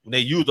 When they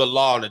use the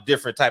law in a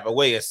different type of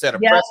way and set a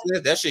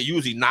precedent, that shit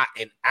usually not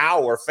in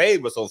our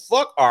favor. So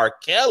fuck R.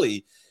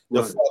 Kelly.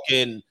 The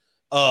fucking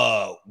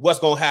what's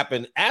gonna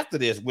happen after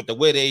this with the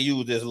way they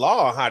use this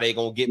law and how they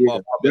gonna get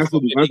that's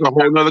a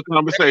whole nother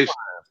conversation.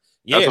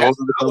 Yeah,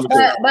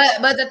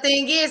 but the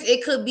thing is,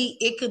 it could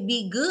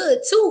be good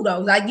too, though.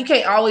 Like you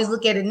can't always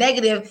look at it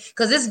negative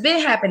because it's been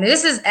happening.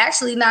 This is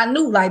actually not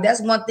new. Like that's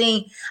one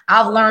thing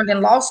I've learned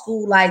in law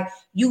school. Like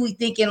you be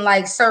thinking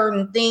like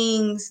certain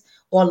things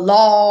or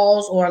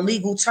laws or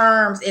legal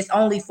terms, it's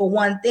only for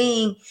one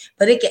thing,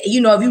 but it can,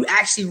 if you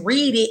actually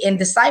read it and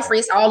decipher,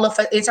 it's all of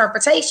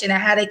interpretation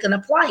and how they can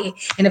apply it.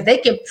 And if they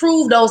can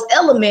prove those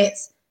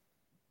elements,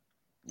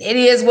 it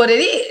is what it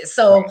is.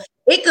 So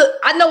it could,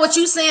 I know what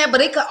you're saying, but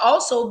it could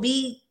also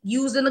be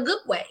used in a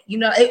good way.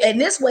 In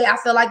this way, I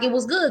feel like it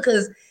was good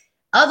because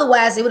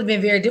otherwise it would have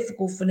been very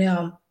difficult for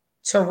them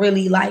to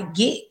really like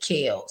get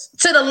Kells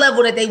to the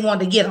level that they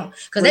wanted to get them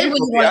because they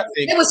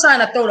was trying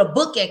to throw the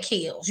book at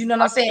Kells. You know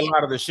what I'm saying? A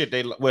lot of the shit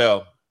let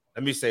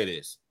me say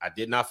this. I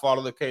did not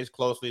follow the case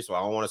closely, so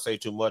I don't want to say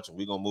too much. And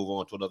we're gonna move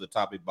on to another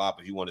topic, Bob.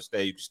 If you want to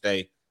stay, you can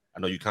stay. I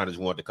know you kind of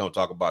just wanted to come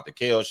talk about the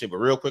Kells shit, but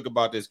real quick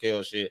about this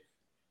Kells shit.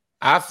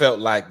 I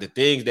felt like the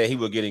things that he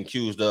was getting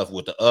accused of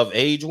with the of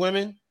age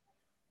women,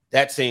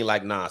 that seemed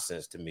like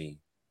nonsense to me.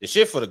 The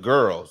shit for the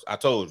girls, I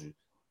told you.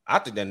 I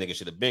think that nigga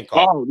should have been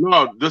caught. Oh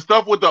no, the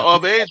stuff with the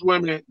of age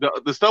women,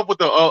 the stuff with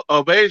the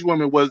of age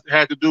women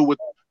had to do with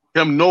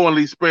him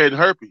knowingly spreading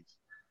herpes.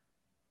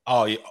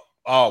 Oh yeah.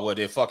 Oh well,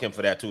 then fuck him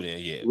for that too. Then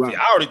yeah, right. See,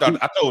 I already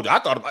thought. I told you. I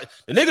thought about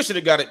the nigga should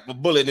have got a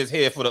bullet in his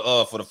head for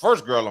the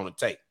first girl on the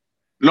tape.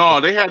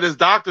 No, they had his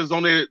doctors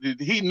on there.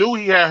 He knew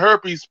he had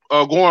herpes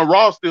going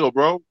raw still,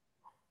 bro.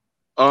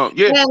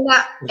 Yeah.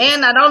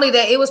 And not only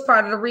that, it was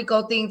part of the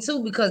RICO thing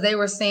too because they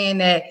were saying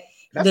that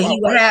he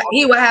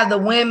would have the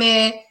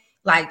women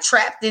like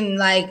trapped in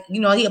like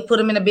he'll put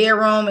them in a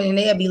bedroom and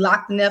they'll be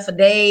locked in there for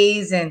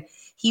days and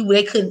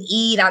they couldn't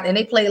eat out and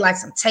they played like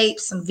some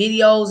tapes, some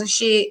videos and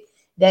shit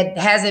that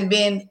hasn't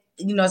been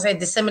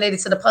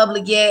disseminated to the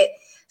public yet.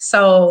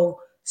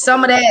 So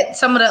some of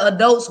the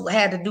adults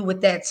had to do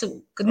with that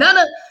too. Cause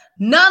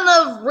none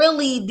of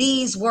really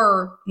these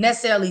were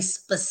necessarily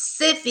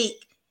specific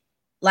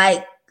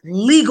like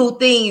legal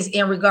things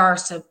in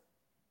regards to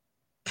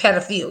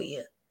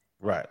pedophilia.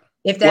 Right.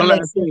 If that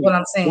makes sense what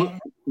I'm saying.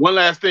 One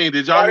last thing.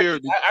 Did y'all hear?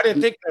 I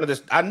didn't think none of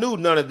this. I knew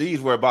none of these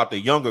were about the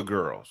younger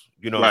girls.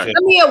 You know what I'm saying?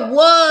 I mean, it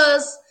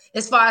was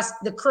as far as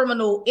the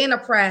criminal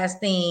enterprise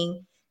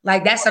thing.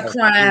 Like that's a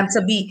crime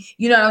to be,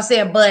 you know what I'm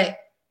saying? But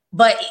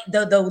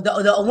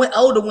the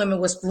older women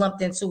was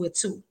lumped into it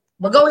too.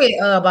 But go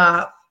ahead,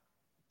 Bob.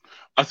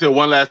 I said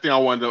one last thing I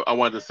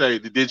wanted to say.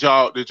 Did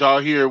y'all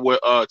hear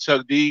what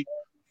Chuck D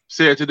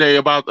said today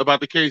about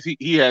the case?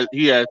 He had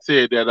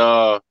said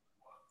that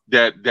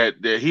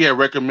that he had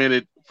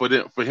recommended for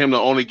him to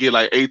only get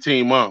like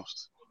 18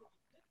 months.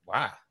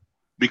 Wow.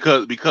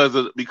 Because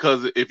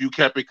if you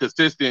kept it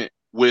consistent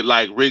with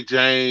like Rick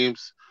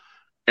James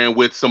and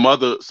with some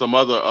other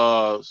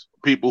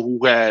people who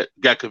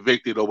got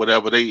convicted or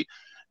whatever,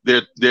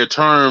 their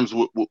terms,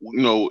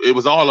 it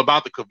was all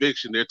about the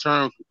conviction. Their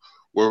terms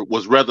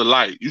was rather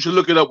light. You should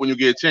look it up when you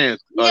get a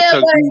chance. Yeah,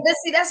 but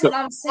see, that's what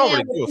I'm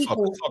saying. With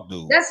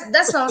people.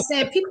 That's what I'm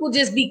saying. People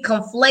just be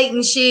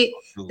conflating shit.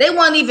 They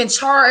weren't even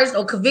charged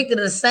or convicted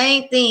of the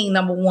same thing.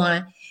 Number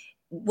one,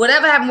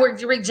 whatever happened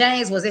with Rick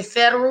James, was it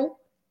federal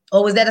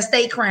or was that a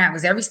state crime?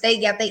 Because every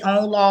state got their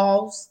own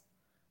laws.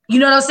 You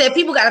know what I'm saying?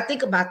 People got to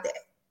think about that.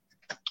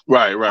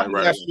 Right.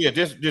 Yeah,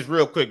 just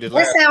real quick. That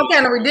sounds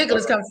kind of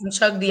ridiculous coming from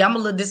Chuck D. I'm a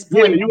little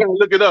disappointed. Yeah, you gotta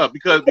look it up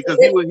because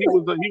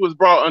he was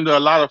brought under a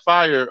lot of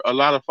fire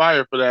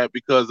for that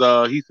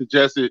because he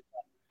suggested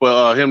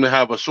for him to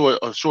have a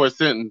short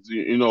sentence,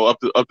 up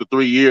to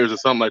 3 years or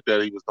something like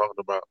that. He was talking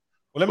about.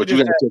 Well, let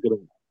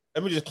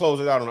me just close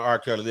it out on the R.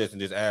 Kelly list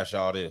and just ask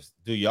y'all this: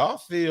 do y'all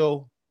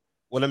feel?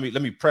 Well, let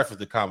me preface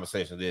the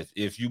conversation with this: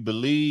 if you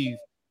believe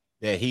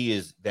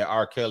that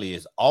R. Kelly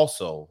is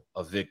also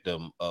a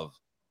victim of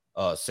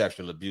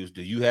sexual abuse,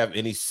 do you have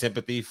any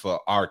sympathy for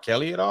R.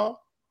 Kelly at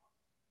all?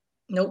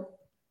 Nope.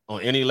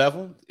 On any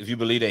level? If you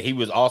believe that he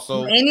was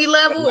also on any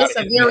level, it's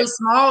a very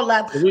small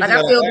level. Like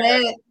I feel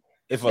bad.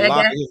 If a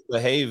lot of his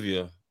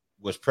behavior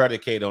was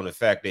predicated on the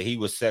fact that he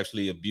was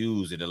sexually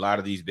abused, and a lot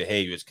of these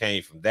behaviors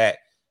came from that,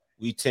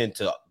 we tend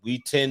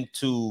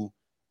to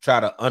try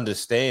to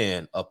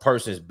understand a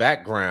person's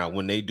background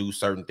when they do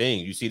certain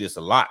things. You see this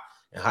a lot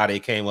and how they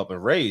came up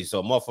and raised. So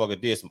a motherfucker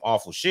did some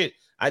awful shit.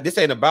 This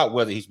ain't about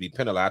whether he should be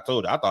penalized. I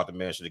told you, I thought the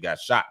man should have got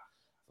shot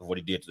for what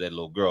he did to that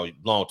little girl a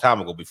long time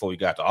ago before we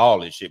got to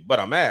all this shit. But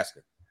I'm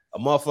asking, a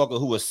motherfucker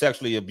who was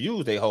sexually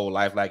abused their whole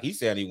life, like he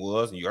said he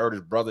was, and you heard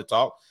his brother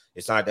talk,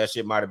 it's like that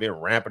shit might have been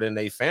rampant in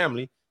their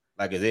family.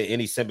 Like, is there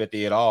any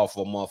sympathy at all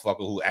for a motherfucker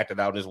who acted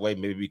out this way,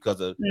 maybe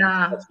because of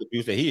the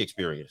abuse that he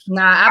experienced?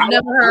 I've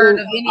never heard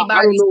of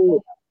anybody.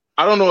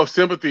 I don't know if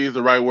sympathy is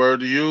the right word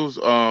to use,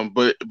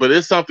 but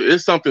it's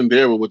something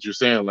there with what you're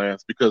saying,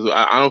 Lance, because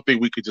I don't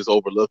think we could just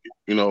overlook it.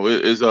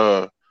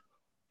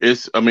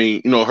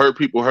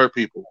 Hurt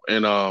people,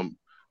 and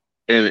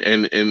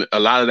a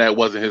lot of that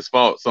wasn't his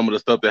fault. Some of the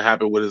stuff that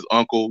happened with his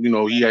uncle,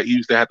 he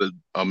used to have to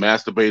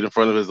masturbate in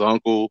front of his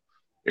uncle,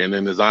 and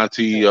then his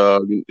auntie,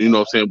 was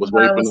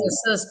raping him.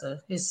 His sister.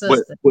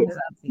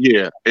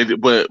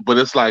 But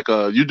it's like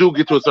you do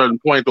get to a certain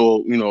point,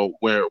 though,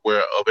 where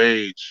of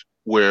age,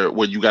 where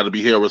you got to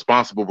be held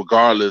responsible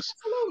regardless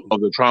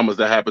of the traumas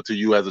that happened to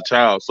you as a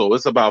child. So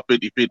it's about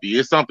 50-50.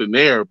 It's something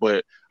there,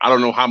 but I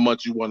don't know how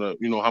much you want to,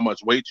 how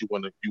much weight you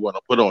want to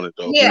put on it,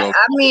 though. Yeah,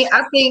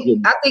 I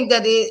think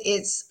that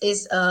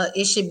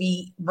it should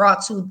be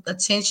brought to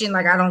attention.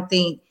 Like, I don't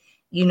think,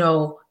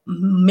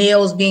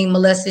 males being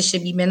molested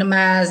should be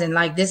minimized, and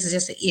like this is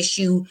just an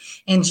issue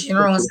in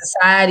general in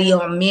society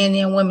on men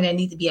and women that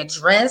need to be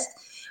addressed.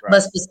 Right.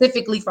 But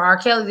specifically for R.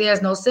 Kelly,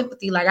 there's no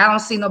sympathy. Like, I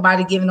don't see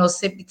nobody giving no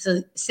sympathy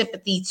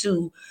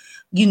to,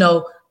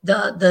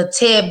 the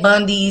Ted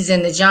Bundys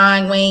and the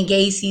John Wayne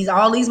Gacy's.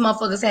 All these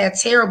motherfuckers had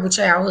terrible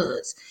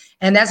childhoods,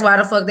 and that's why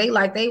the fuck they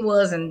like they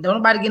was, and don't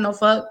nobody get no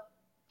fuck.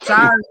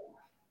 Sorry.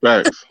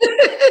 Right.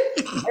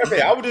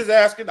 Okay, I was just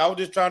asking. I was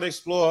just trying to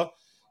explore.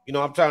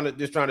 I'm trying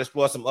to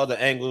explore some other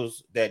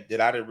angles that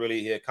I didn't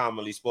really hear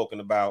commonly spoken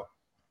about.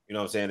 You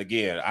know what I'm saying?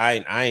 Again, I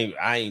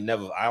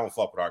don't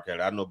fuck with R. Kelly.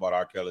 I know about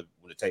R. Kelly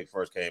when the tape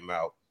first came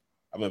out.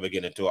 I remember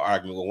getting into an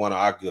argument with one of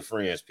our good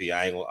friends, Tiff,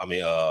 I ain't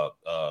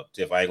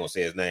gonna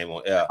say his name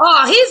on air.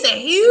 Oh, he's a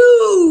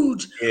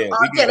huge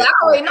R. Kelly. I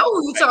already know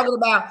who you're talking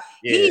about.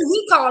 Yeah.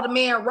 He called the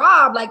man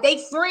Rob, like they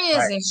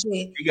friends and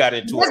shit. He got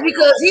into That's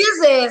because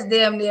his ass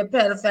damn near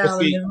pedophile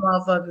in this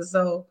motherfucker.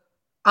 So,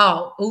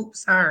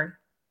 sorry.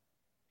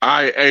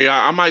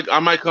 I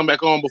might come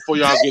back on before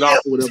y'all get off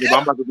or whatever, but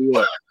I'm about to do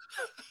what?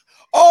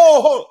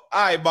 All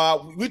right,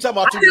 Bob. We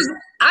talking about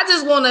I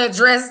just want to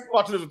address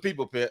to the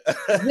people, Pit.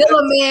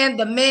 Man,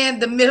 the man,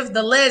 the myth,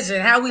 the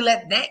legend. How we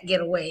let that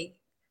get away?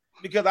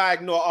 Because I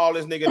ignore all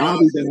this nigga. I'll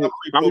be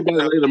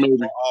back later, maybe.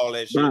 All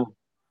that shit. All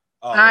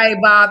right,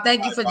 Bob.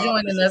 Thank you for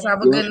joining us.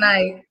 Have a good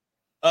night.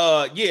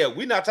 Yeah,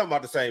 we're not talking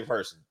about the same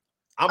person.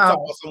 I'm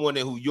talking about someone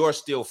who you're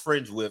still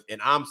friends with,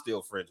 and I'm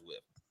still friends with.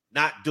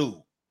 Not dude.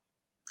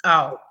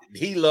 Oh,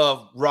 he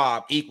loved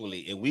Rob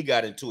equally, and we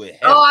got into it.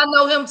 Heavy. Oh, I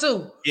know him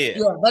too. Yeah,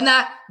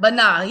 but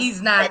nah,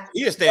 he's not.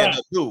 He a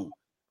stand-up dude,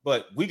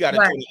 but we got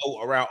into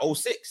it around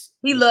 06.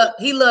 He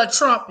loved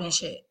Trump and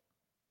shit.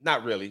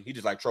 Not really. He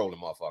just like trolling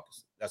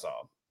motherfuckers. That's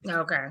all.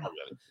 Okay. Not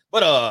really.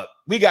 But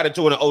we got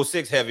into it in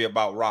 06 heavy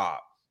about Rob,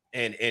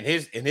 and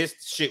his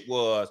shit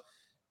was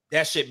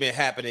that shit been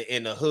happening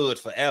in the hood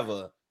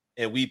forever,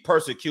 and we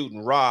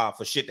persecuting Rob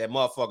for shit that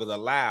motherfuckers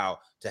allow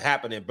to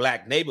happen in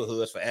black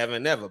neighborhoods forever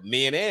and ever,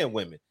 men and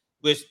women,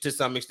 which to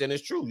some extent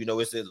is true.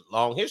 It's a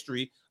long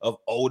history of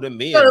older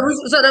men.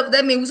 So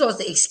that means we're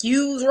supposed to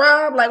excuse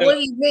Rob? Like, what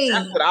do you mean?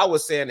 That's what I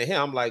was saying to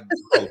him. I'm like,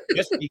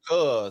 just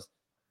because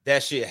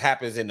that shit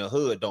happens in the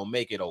hood don't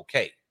make it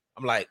okay.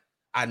 I'm like,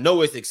 I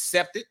know it's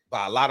accepted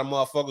by a lot of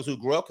motherfuckers who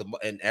grew up,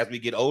 and as we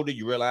get older,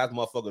 you realize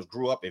motherfuckers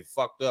grew up in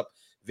fucked up,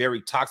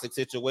 very toxic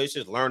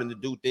situations, learning to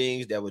do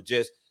things that were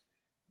just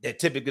that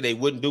typically they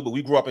wouldn't do, but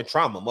we grew up in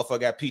trauma.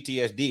 Motherfucker got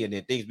PTSD, and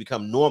then things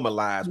become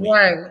normalized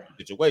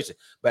situation.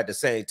 But at the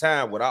same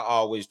time, what I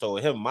always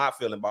told him, my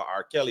feeling about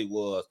R. Kelly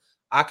was,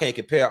 I can't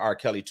compare R.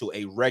 Kelly to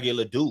a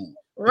regular dude.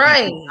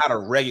 Right. He's not a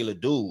regular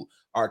dude.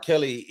 R.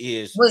 Kelly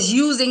was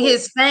using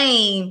his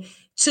fame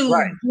to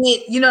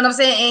get, you know what I'm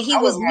saying? And he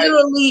was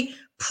literally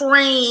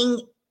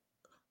preying,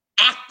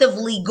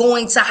 actively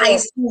going to high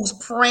schools,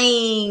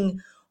 preying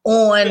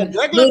on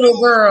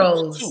little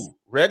girls.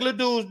 Regular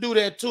dudes do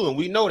that too, and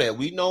we know that.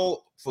 We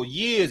know for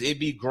years it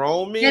be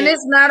grown men, and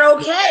it's not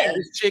okay.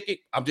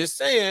 I'm just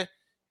saying,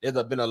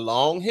 there's been a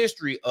long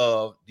history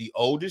of the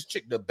oldest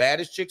chick, the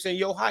baddest chicks in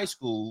your high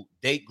school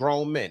date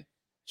grown men.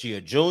 She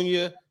a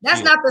junior.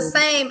 That's not the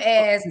same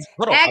as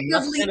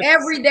actively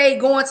every day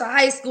going to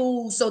high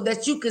school so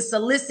that you could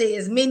solicit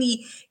as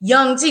many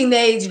young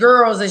teenage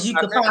girls as you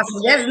could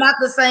possibly. That's not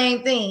the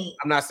same thing.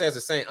 I'm not saying it's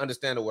the same.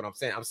 Understand what I'm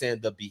saying? I'm saying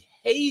the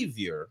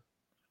behavior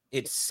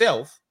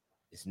itself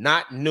is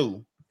not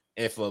new,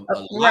 and for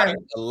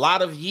a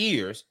lot of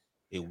years,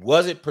 it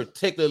wasn't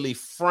particularly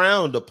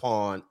frowned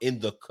upon in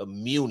the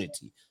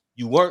community.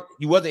 You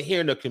wasn't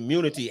hearing the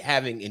community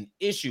having an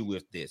issue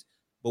with this.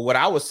 But what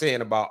I was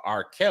saying about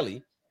R.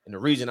 Kelly, and the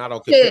reason I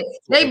don't,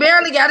 they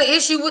barely got an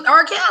issue with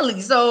R. Kelly,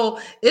 so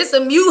it's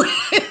a mute.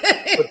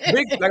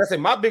 Like I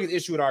said, my biggest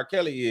issue with R.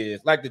 Kelly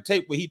is like the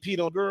tape where he peed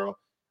on a girl.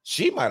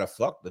 She might have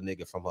fucked the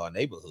nigga from her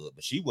neighborhood,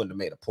 but she wouldn't have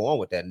made a porn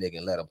with that nigga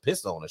and let him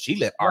piss on her. She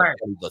let R.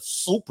 Kelly, the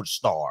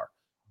superstar,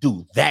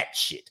 do that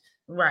shit.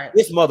 Right.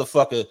 This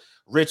motherfucker,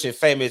 rich and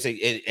famous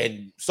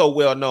and so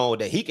well known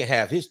that he can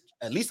have his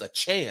at least a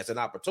chance, an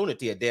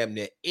opportunity at damn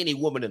near any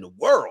woman in the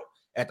world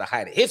at the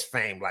height of his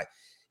fame. Like,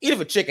 even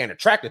if a chick ain't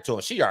attracted to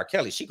him, she R.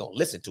 Kelly, she gonna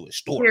listen to his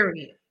story.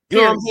 Period. You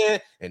know what I'm saying?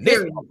 And this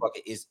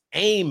motherfucker is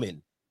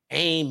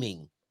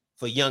aiming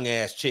for young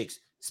ass chicks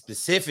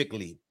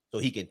specifically so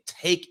he can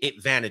take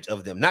advantage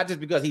of them. Not just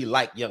because he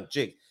like young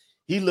chicks.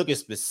 He looking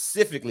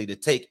specifically to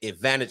take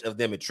advantage of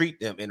them and treat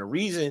them. And the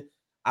reason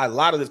a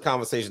lot of this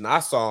conversation I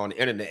saw on the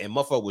internet and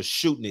motherfucker was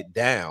shooting it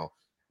down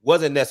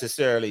wasn't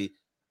necessarily,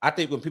 I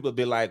think when people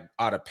be like,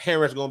 are the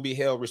parents going to be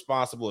held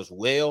responsible as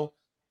well?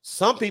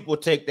 Some people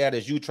take that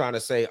as you trying to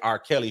say R.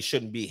 Kelly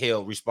shouldn't be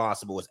held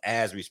responsible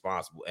as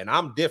responsible. And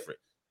I'm different.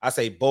 I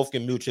say both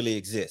can mutually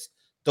exist.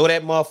 Throw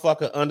that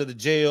motherfucker under the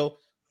jail.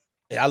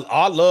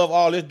 I love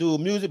all this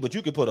dude music, but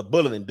you can put a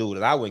bullet in dude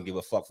and I wouldn't give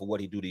a fuck for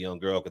what he do to young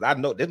girl, because I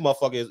know this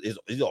motherfucker is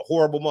a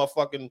horrible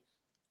motherfucking,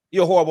 he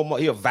a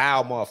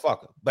vile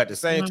motherfucker. But at the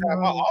same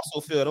time, I also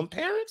feel them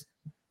parents,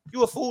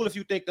 you a fool if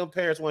you think them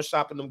parents weren't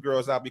shopping them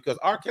girls out, because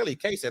R. Kelly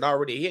case had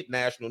already hit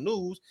national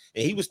news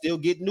and he was still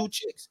getting new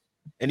chicks.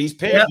 And these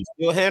parents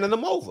were still handing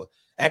them over,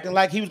 acting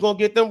like he was going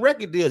to get them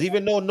record deals,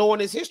 even though knowing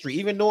his history,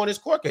 even knowing his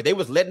court case. They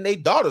was letting their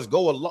daughters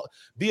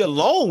be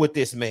alone with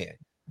this man.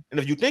 And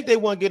if you think they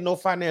won't get no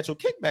financial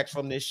kickbacks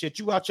from this shit,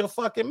 you out your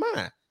fucking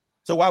mind.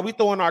 So while we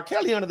throwing R.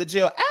 Kelly under the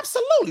jail,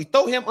 absolutely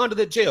throw him under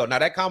the jail. Now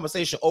that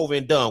conversation over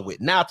and done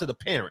with. Now to the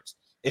parents,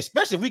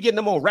 especially if we getting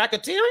them on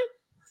racketeering,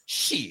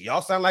 shit,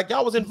 y'all sound like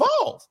y'all was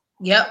involved.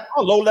 Yep.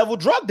 A low-level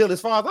drug deal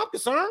as far as I'm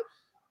concerned.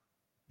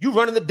 You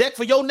running the deck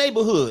for your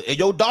neighborhood and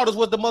your daughters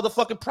was the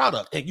motherfucking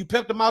product, and you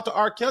pimped them out to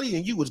R. Kelly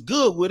and you was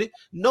good with it,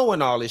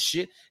 knowing all this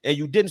shit, and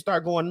you didn't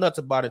start going nuts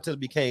about it until it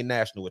became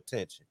national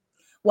attention.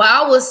 Well,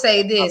 I will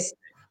say this.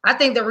 I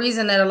think the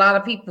reason that a lot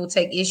of people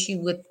take issue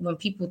with when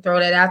people throw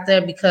that out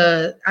there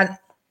because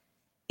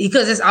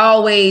it's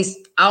always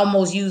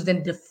almost used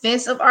in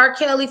defense of R.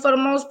 Kelly for the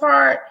most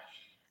part.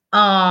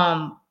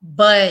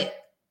 But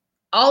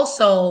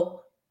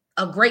also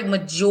a great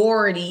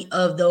majority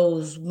of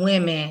those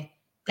women,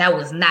 that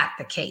was not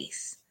the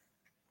case.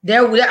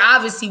 There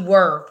obviously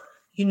were,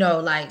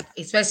 like,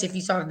 especially if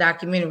you saw the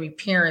documentary,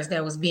 parents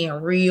that was being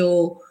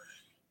real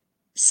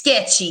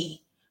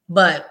sketchy.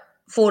 But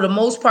for the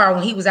most part,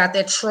 when he was out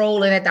there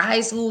trolling at the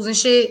high schools and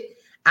shit,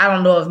 I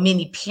don't know if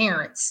many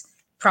parents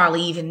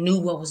probably even knew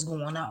what was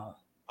going on.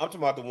 I'm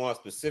talking about the ones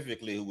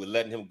specifically who were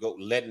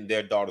letting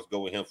their daughters go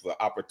with him for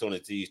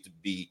opportunities to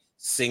be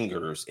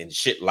singers and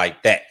shit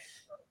like that.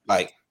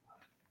 Like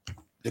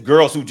the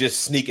girls who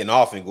just sneaking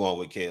off and going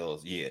with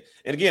Kels, yeah.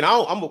 And again,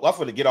 I'm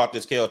going to get off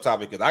this Kels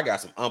topic because I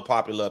got some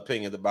unpopular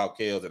opinions about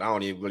Kels that I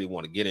don't even really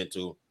want to get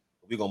into.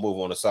 We're going to move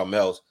on to something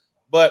else.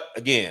 But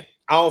again,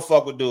 I don't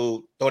fuck with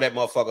dude. Throw that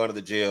motherfucker under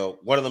the jail.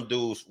 One of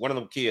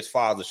them kids'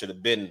 father should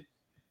have been.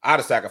 I'd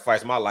have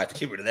sacrificed my life to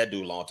get rid of that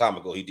dude a long time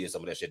ago. He did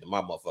some of that shit to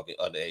my motherfucking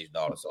underage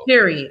daughter. So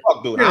period.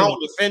 Fuck dude. Period. I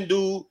don't defend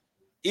dude.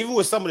 Even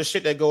with some of the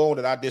shit that go on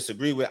that I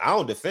disagree with, I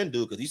don't defend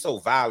dude because he's so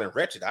vile and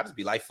wretched. I just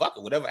be like, fuck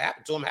it. Whatever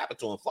happened to him,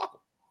 fuck him.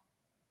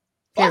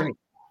 Period.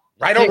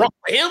 Right or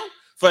wrong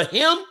for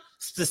him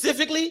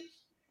specifically,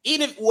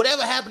 even if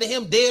whatever happened to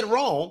him dead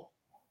wrong,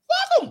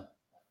 fuck him.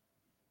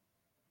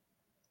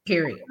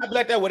 Period. I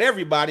like that with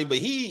everybody, but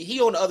he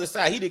on the other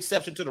side, he the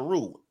exception to the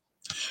rule.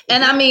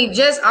 And I mean,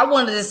 I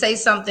wanted to say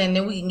something,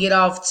 then we can get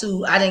off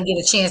to. I didn't get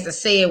a chance to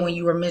say it when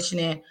you were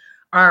mentioning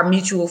our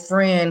mutual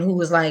friend who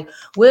was like,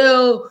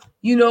 well,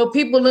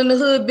 people in the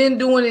hood been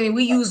doing it, and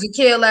we use the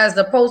Kel as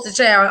the poster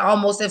child,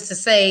 almost as to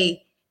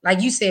say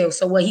Like you said,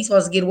 so what, he's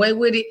supposed to get away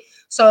with it?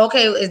 So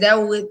okay, is that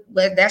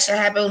what that should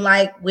happen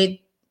like with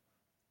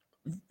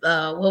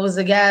what was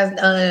the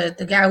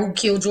guy who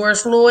killed George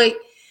Floyd?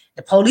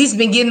 The police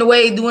been getting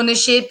away doing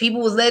this shit.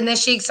 People was letting that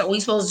shit, so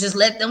we supposed to just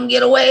let them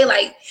get away?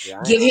 Like,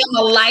 give him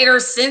a lighter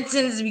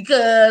sentence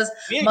because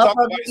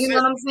motherfucker, you know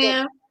what I'm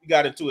saying? We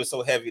got into it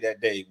so heavy that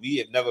day. We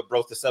have never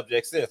broached the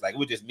subject since. Like, it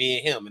was just me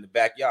and him in the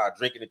backyard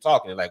drinking and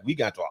talking. And like, we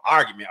got into an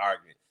argument.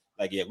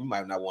 Like, yeah, we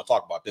might not want to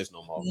talk about this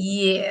no more.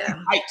 Yeah.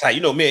 Tight.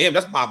 You know, me and him,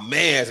 that's my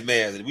man's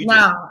man.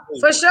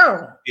 For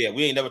sure. Yeah,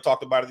 we ain't never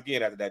talked about it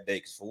again after that day.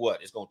 Because for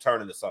what? It's going to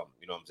turn into something.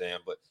 You know what I'm saying?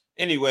 But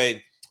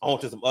anyway, on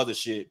to some other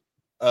shit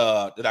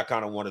that I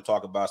kind of want to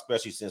talk about,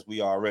 especially since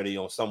we are already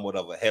on somewhat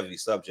of a heavy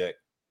subject.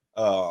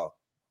 Let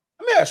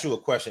me ask you a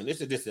question.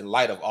 This is just in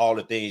light of all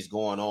the things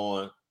going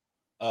on,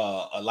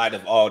 in light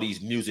of all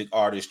these music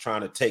artists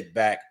trying to take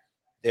back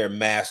their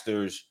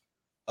masters,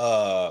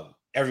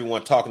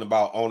 everyone talking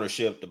about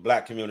ownership, the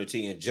Black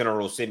community in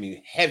general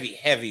seeming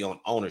heavy on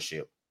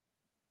ownership.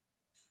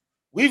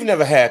 We've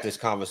never had this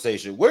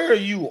conversation. Where are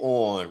you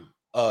on?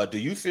 Do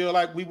you feel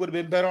like we would have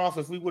been better off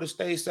if we would have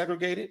stayed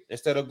segregated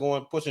instead of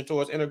pushing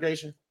towards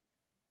integration?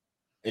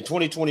 In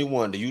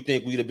 2021, do you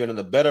think we'd have been in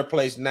a better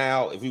place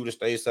now if we would have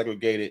stayed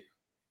segregated,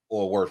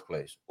 or a worse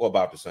place, or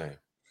about the same?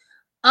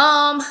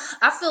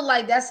 I feel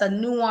like that's a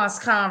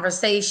nuanced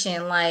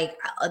conversation. Like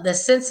the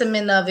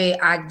sentiment of it,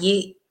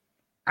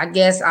 I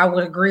guess I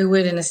would agree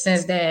with in the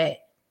sense that,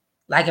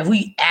 like, if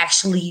we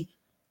actually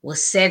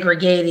was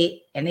segregated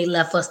and they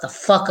left us the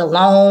fuck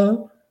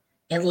alone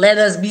and let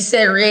us be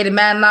segregated,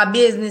 minding our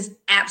business,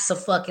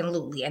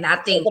 abso-fucking-lutely. And I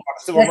think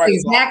that's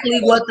exactly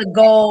what the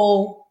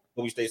goal.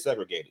 When we stay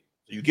segregated,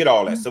 so you get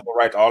all that civil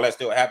rights, all that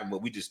still happened,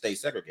 but we just stay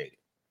segregated.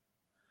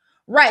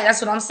 Right,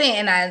 that's what I'm saying.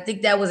 And I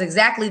think that was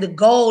exactly the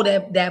goal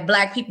that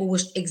Black people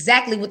was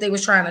exactly what they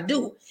was trying to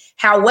do.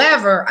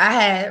 However, I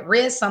had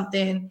read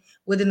something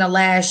within the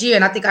last year,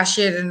 and I think I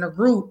shared it in a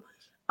group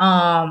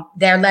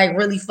that like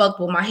really fucked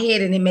with my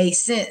head, and it made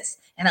sense.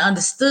 And I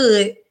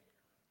understood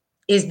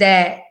is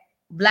that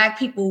Black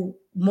people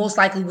most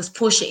likely was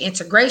pushing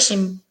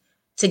integration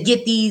to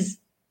get these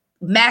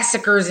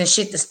massacres and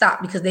shit to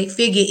stop, because they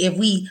figure if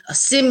we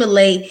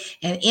assimilate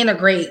and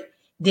integrate,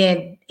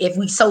 then if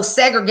we so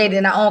segregated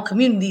in our own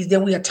communities,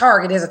 then we a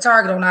target. There's a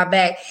target on our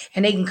back,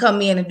 and they can come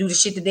in and do the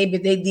shit that they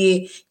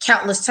did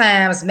countless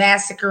times,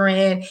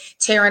 massacring,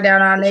 tearing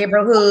down our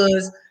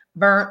neighborhoods,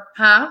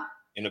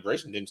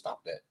 Integration didn't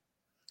stop that.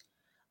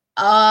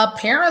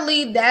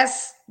 Apparently,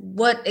 that's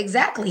what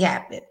exactly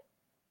happened.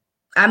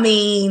 I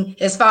mean,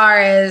 as far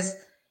as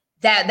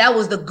that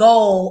was the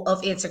goal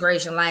of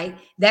integration. Like,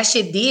 that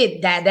shit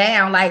did die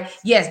down. Like,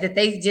 yes, that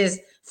they just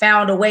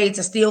found a way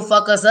to still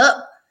fuck us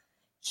up.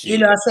 You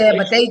know what I'm saying?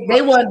 But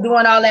they weren't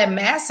doing all that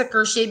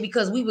massacre shit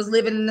because we was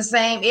living in the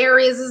same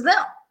areas as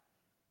them.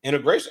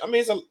 Integration, I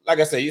mean, like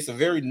I say, it's a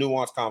very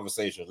nuanced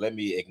conversation. Let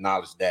me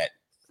acknowledge that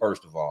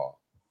first of all.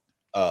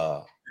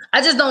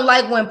 I just don't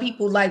like when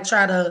people like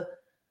try to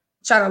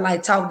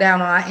like talk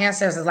down on our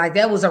ancestors. Like,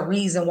 that was a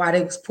reason why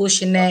they was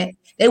pushing that.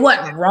 They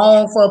wasn't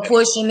wrong for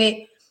pushing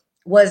it,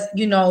 was,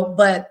 you know,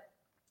 but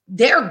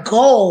their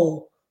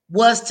goal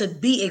was to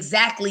be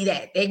exactly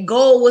that. Their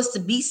goal was to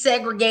be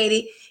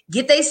segregated,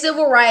 get their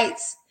civil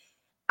rights.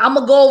 I'm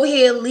gonna go over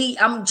here, Lee.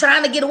 I'm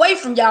trying to get away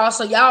from y'all,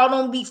 so y'all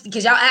don't be,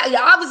 because y'all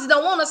obviously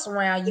don't want us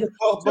around you.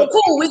 So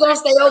cool, we're gonna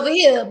stay over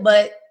here.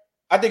 But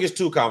I think it's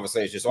two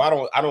conversations. So I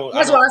don't.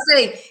 That's what I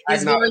say.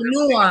 It's very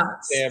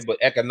nuanced. But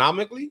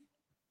economically,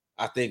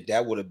 I think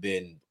that would have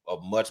been a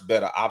much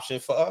better option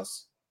for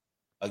us.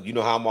 You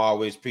know how I'm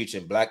always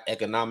preaching Black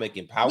economic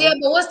empowerment. Yeah,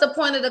 but what's the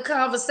point of the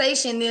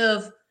conversation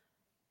if?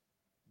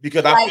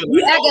 Because like, I feel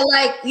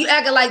you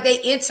acting like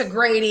they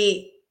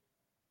integrated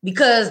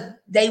because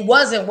they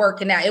wasn't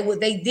working out.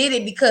 They did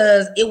it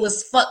because it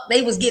was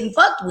they was getting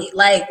fucked with.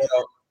 Like,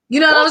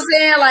 you know what I'm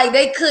saying? Like,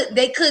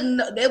 they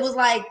couldn't. It was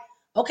like,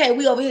 okay,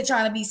 we over here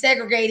trying to be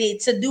segregated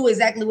to do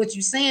exactly what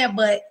you're saying.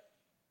 But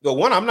the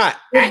one, I'm not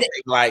acting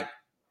like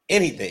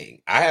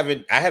anything. I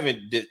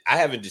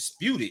haven't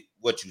disputed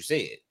what you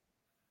said.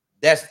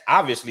 That's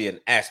obviously an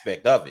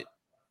aspect of it.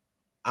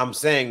 I'm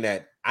saying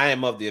that I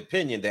am of the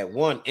opinion that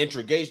one,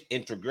 integration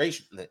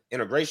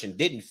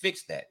didn't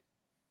fix that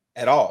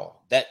at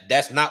all.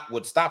 That's not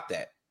what stopped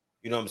that.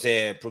 You know what I'm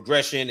saying?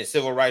 Progression and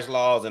civil rights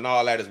laws and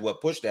all that is what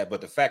pushed that.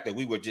 But the fact that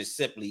we were just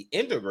simply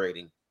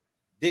integrating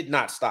did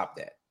not stop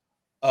that.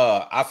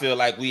 I feel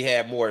like we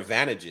had more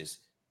advantages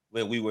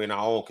when we were in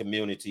our own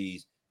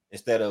communities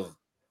instead of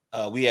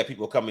we had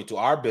people coming to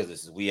our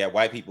businesses. We had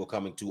white people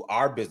coming to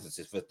our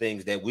businesses for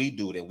things that we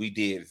do that we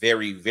did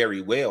very,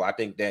 very well. I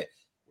think that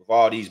with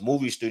all these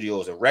movie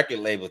studios and record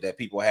labels that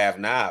people have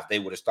now, if they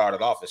would have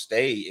started off and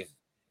stayed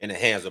in the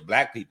hands of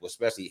Black people,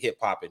 especially hip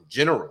hop in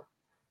general,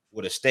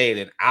 would have stayed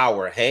in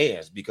our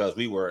hands, because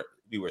we were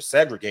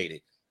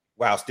segregated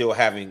while still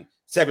having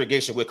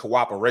segregation with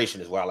cooperation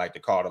is what I like to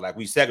call it. Like,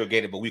 we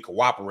segregated, but we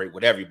cooperate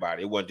with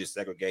everybody. It wasn't just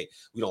segregate.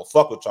 We don't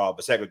fuck with y'all,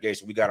 but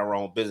segregation. We got our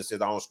own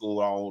businesses, our own school,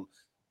 our own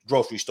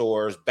grocery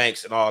stores,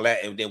 banks, and all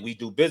that, and then we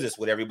do business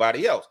with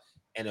everybody else.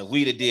 And if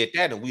we'd have did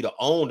that, and we'd have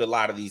owned a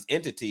lot of these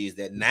entities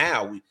that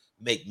now we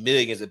make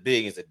millions and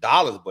billions of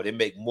dollars, but it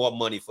make more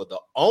money for the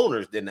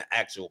owners than the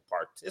actual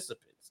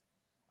participants.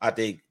 I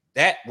think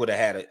that would have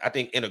had I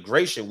think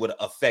integration would have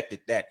affected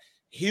that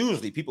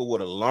hugely. People would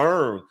have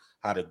learned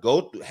how to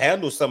go through,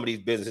 handle some of these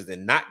businesses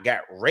and not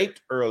got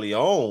raped early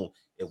on.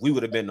 If we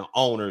would have been the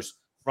owners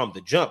from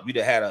the jump, we'd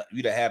have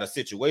had a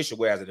situation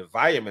where, as an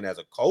environment, as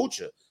a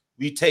culture,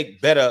 we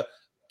take better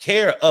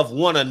care of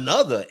one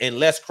another and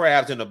less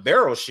crabs in a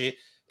barrel shit.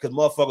 Because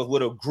motherfuckers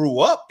would have grew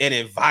up in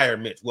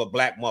environments where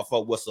black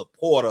motherfuckers were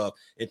supportive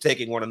and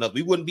taking one another.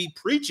 We wouldn't be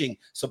preaching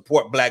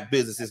support black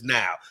businesses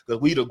now because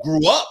we'd have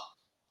grew up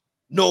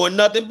knowing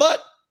nothing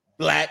but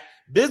black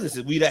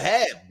businesses. We'd have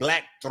had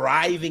black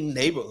thriving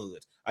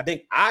neighborhoods. I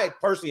think I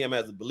personally am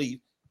as a belief,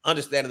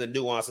 understanding the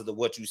nuances of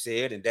what you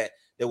said and that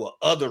there were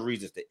other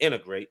reasons to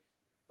integrate.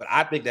 But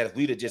I think that if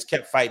we'd have just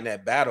kept fighting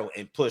that battle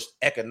and pushed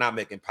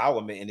economic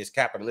empowerment in this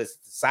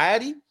capitalist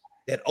society,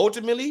 that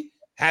ultimately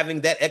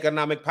having that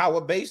economic power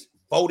base,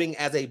 voting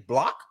as a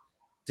block,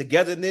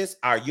 togetherness,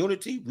 our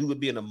unity, we would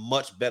be in a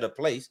much better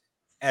place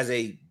as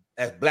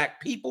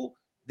black people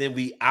than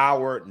we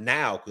are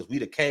now, because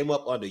we'd have came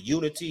up under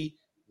unity,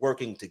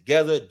 working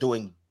together,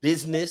 doing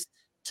business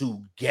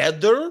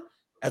together,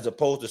 as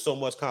opposed to so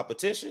much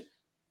competition.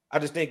 I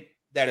just think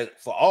that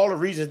for all the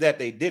reasons that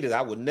they did it,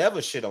 I would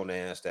never shit on the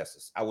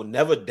ancestors. I would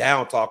never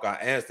down talk our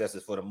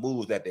ancestors for the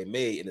moves that they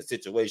made in a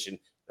situation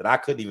that I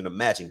couldn't even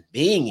imagine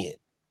being in.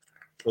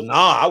 So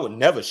I would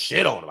never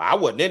shit on them. I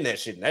wasn't in that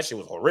shit, and that shit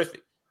was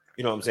horrific.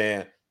 You know what I'm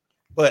saying?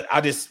 But I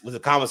just was a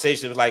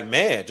conversation. It was like,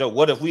 man, Joe,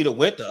 what if we'd have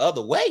went the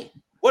other way?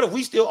 What if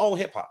we still own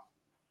hip hop?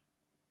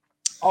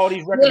 All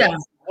these records. Yeah.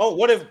 Oh,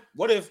 what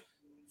if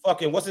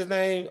fucking what's his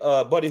name?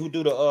 Buddy who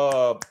do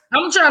the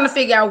I'm trying to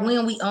figure out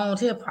when we owned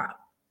hip hop.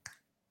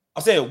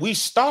 I'm saying we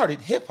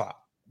started hip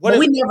hop. But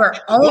we never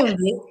owned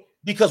it.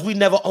 Because we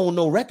never owned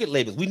no record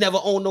labels. We never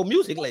owned no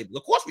music labels.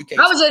 Of course we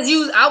can't. I'm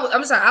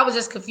sorry. I was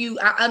just confused.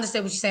 I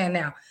understand what you're saying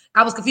now.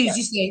 I was confused.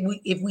 Yeah. You said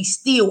if we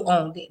still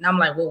owned it. And I'm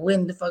like, well,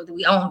 when the fuck did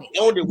we own it?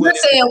 You're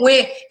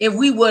saying if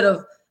we would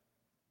have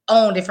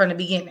owned it from the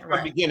beginning,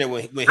 right? From the beginning,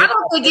 when I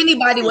don't think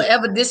anybody would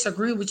ever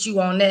disagree with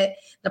you on that.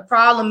 The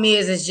problem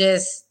is it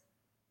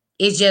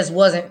just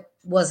wasn't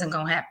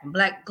gonna happen.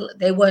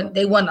 They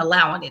weren't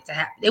allowing it to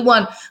happen. They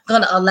weren't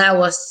gonna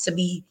allow us to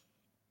be.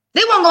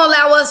 They weren't gonna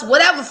allow us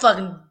whatever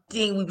fucking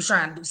thing we were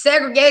trying to do.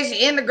 Segregation,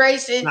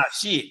 integration. Nah,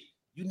 shit.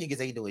 You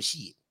niggas ain't doing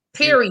shit.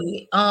 Period.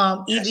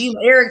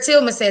 Even Eric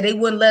Tillman said they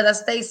wouldn't let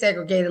us stay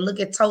segregated. Look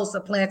at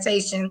Tulsa,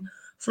 Plantation,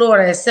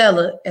 Florida,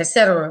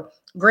 etc.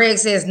 Greg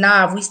says,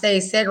 nah, if we stayed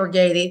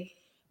segregated,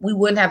 we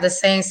wouldn't have the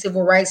same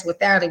civil rights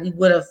without it. We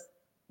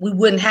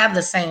wouldn't have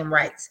the same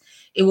rights.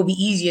 It would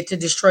be easier to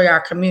destroy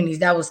our communities.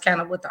 That was kind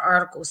of what the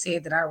article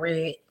said that I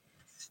read.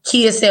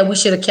 Kia said we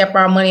should have kept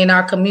our money in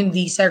our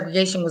community.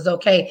 Segregation was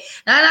okay.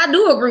 And I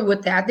do agree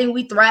with that. I think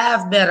we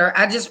thrive better.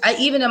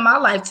 Even in my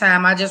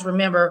lifetime, I just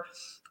remember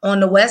on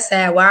the west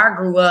side where I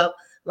grew up,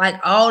 like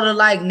all the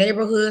like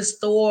neighborhood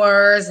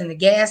stores and the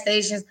gas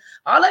stations,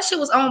 all that shit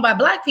was owned by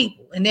black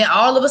people. And then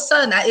all of a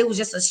sudden, it was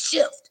just a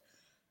shift.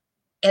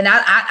 And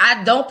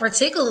I don't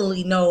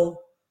particularly know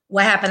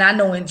what happened. I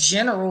know in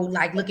general,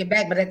 like looking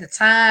back, but at the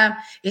time,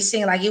 it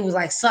seemed like it was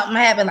like something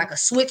happened, like a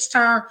switch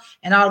turn,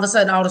 and all of a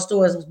sudden, all the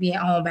stores was being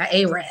owned by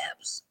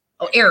Arabs.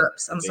 Oh,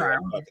 Arabs. I'm sorry.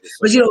 But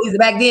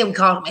back then we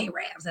called them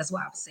Arabs. That's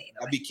why I was saying.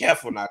 I'll be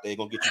careful now. They're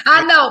gonna get you.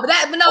 I know,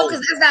 but no,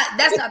 because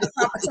that's not the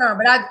proper term.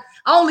 But I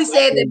only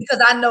said that because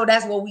I know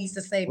that's what we used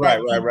to say. Right.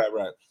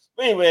 But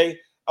anyway,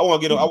 I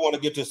want to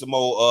get to some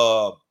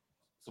more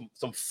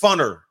some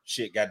funner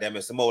shit. Goddamn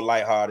it, some more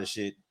lighthearted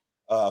shit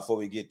before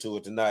we get to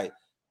it tonight.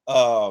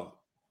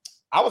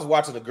 I was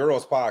watching the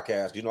girls'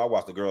 podcast. I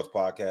watch the girls'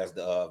 podcast,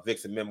 the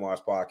Vixen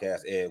Memoirs podcast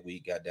every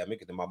week. Goddamn it,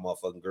 because my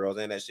motherfucking girls,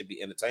 and that should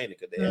be entertaining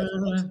because they have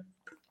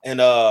and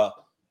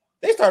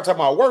they start talking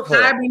about work.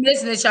 I be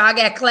missing it, y'all. I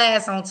got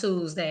class on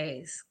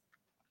Tuesdays.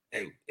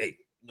 Hey,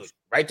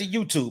 right to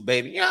YouTube,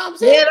 baby. You know what I'm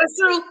saying? Yeah, that's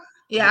true.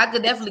 Yeah, I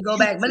could definitely go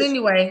back. But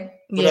anyway,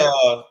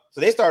 so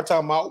they start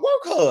talking about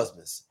work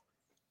husbands.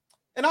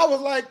 And I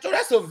was like, Joe,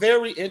 that's a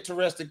very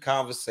interesting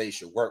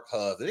conversation, work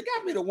husband. It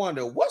got me to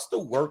wonder, what's the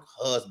work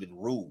husband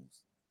rules?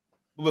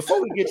 But before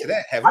we get to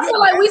that, I feel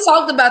like we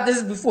talked about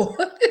this before.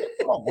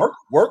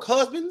 work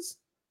husbands?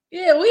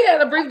 Yeah, we had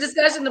a brief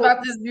discussion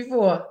about this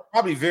before.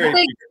 Probably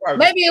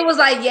maybe it was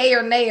like yay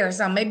or nay or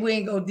something. Maybe we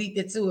ain't go deep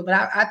into it,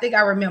 but I think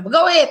I remember.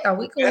 Go ahead, though.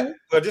 We cool. Yeah,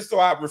 but just so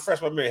I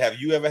refresh my memory, have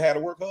you ever had a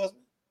work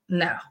husband?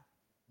 No.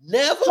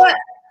 Never? But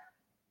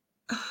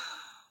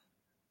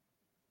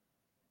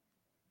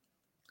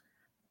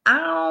I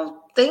don't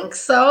think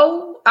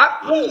so.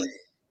 I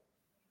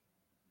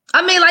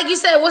mean, like you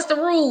said, what's the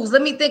rules?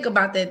 Let me think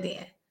about that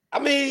then. I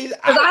mean,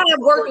 because I have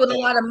worked with a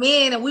lot of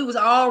men, and we was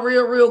all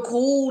real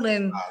cool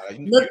and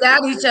looked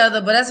at each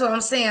other. But that's what I'm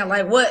saying.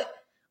 Like, what?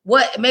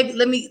 Maybe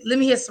let me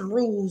hear some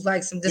rules,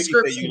 like some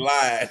descriptions. You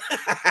lied.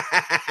 That's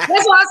why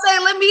I say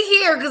let me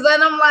hear, because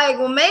then I'm like,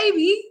 well,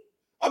 maybe.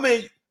 I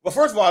mean, well,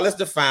 first of all, let's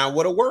define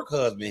what a work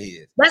husband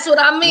is. That's what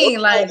I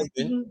mean. Like,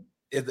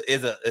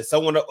 is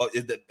someone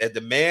is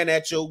the man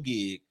at your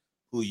gig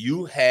who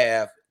you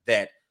have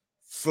that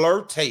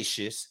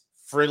flirtatious,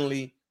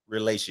 friendly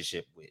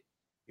relationship with.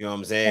 You know what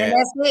I'm saying? And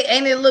that's it.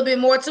 Ain't it a little bit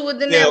more to it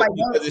than that? Like,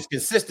 because it's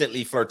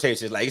consistently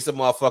flirtatious. Like, he's a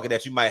motherfucker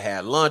that you might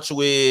have lunch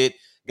with.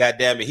 God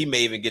damn it, he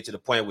may even get to the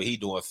point where he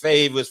doing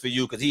favors for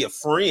you because he a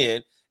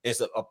friend.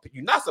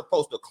 You're not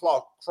supposed to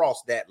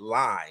cross that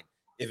line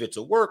if it's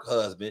a work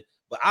husband,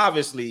 but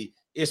obviously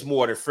it's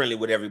more than friendly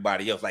with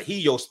everybody else. Like,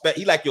 he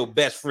like your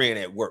best friend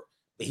at work,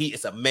 but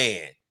it's a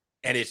man,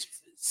 and it's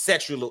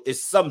sexual.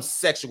 It's some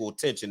sexual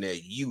tension there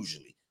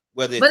usually.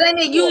 But then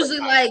it usually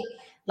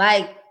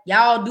like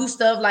y'all do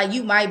stuff like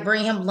you might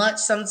bring him lunch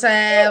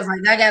sometimes.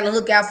 Like, I gotta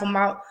look out for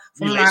my husband.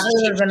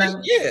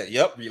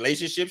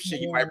 Relationship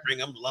shit. You might bring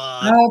him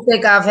lunch. I don't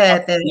think I've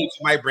had that. You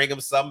might bring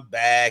him something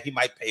back. He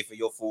might pay for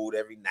your food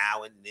every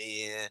now and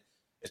then.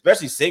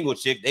 Especially single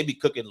chick, they be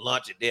cooking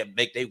lunch and they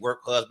make their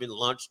work husband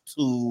lunch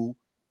too.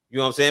 You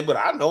know what I'm saying? But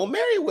I know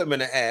married women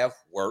that have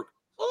work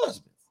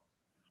husbands.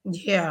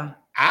 Yeah.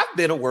 I've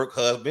been a work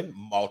husband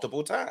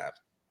multiple times.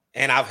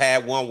 And I've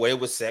had one where it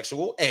was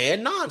sexual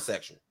and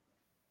non-sexual.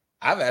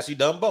 I've actually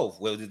done both.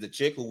 Where it was the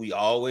chick who we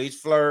always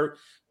flirt,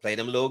 play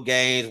them little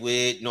games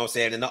with, you know what I'm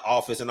saying, in the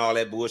office and all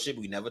that bullshit.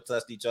 We never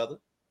touched each other.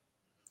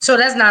 So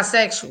that's not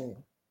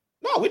sexual?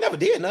 No, we never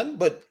did nothing.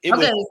 But it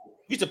was,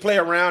 we used to play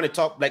around and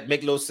talk, like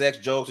make little sex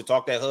jokes and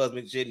talk that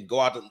husband shit and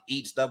go out to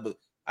eat stuff. But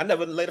I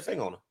never laid a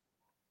finger on her.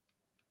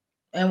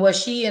 And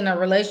was she in a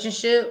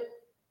relationship?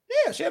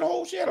 Yeah, she had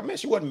a man.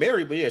 She wasn't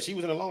married, but yeah, she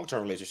was in a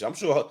long-term relationship.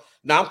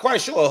 I'm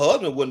quite sure her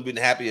husband wouldn't have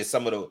been happy at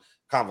some of the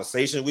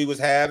conversations we was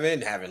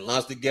having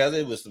lunch together.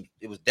 It was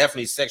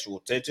definitely sexual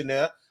tension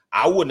there.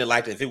 I wouldn't have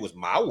liked it if it was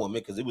my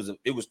woman because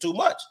it was too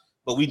much.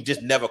 But we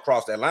just never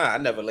crossed that line. I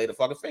never laid a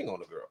fucking finger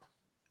on the girl.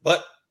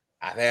 But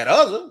I've had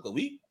others, but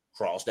we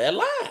crossed that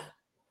line.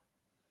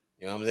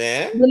 You know what I'm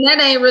saying? But that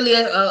ain't really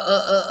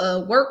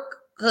a work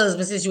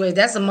husband situation.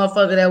 That's a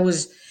motherfucker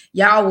that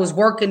y'all was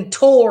working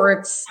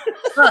towards.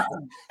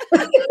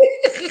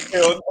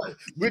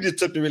 We just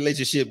took the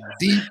relationship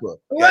deeper.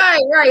 Right.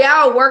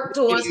 Y'all work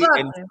towards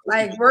something.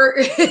 Like work.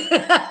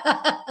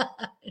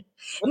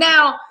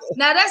 Now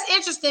that's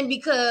interesting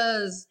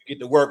because you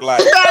get to work like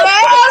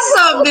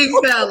that big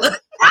fella.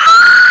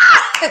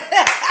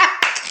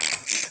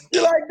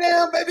 You're like,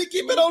 damn, baby,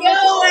 keep it on the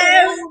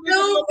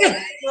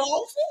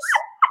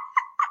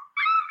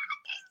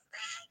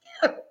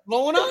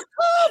blowing up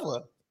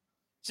cover.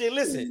 Shit,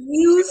 listen.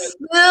 You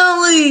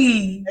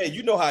silly. Hey,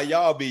 you know how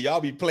y'all be. Y'all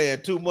be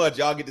playing too much.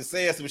 Y'all get to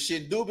saying some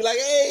shit. Dude be like,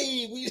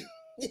 hey, we.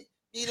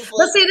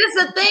 But see, this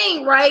is the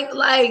thing, right?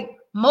 Like,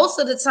 most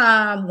of the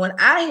time when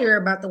I hear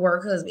about the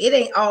work husband, it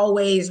ain't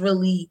always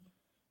really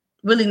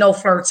no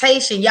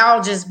flirtation.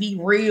 Y'all just be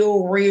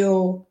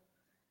real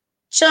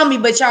chummy,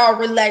 but y'all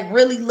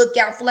really look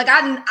out for, like,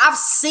 I've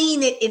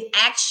seen it in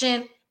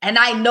action, and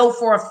I know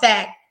for a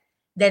fact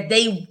that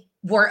they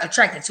were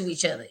attracted to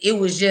each other. It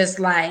was just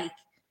like,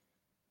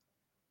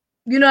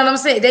 you know what I'm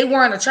saying? They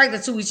weren't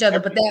attracted to each other,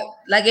 but that,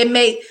 like, it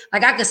made,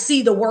 like, I could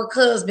see the work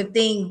husband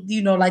thing,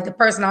 you know, like the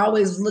person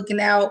always was looking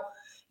out,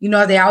 you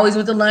know, they always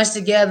went to lunch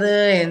together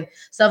and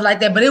stuff like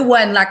that, but it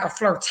wasn't like a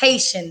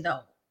flirtation though.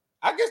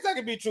 I guess that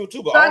could be true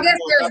too, but so I guess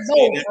there's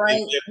both,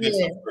 right?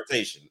 Yeah.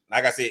 Flirtation.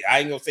 Like I said, I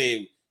ain't gonna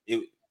say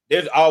it,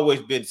 there's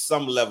always been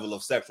some level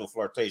of sexual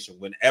flirtation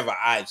whenever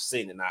I've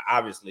seen it. Now,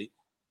 obviously,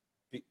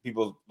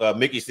 people,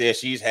 Mickey says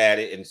she's had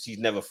it and she's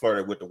never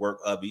flirted with the work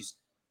hubbies.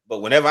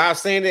 But whenever I've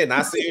seen it and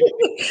I see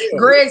it,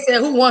 Greg said,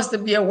 "Who wants to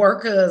be a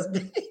work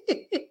husband?"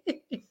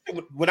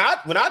 when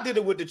I did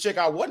it with the chick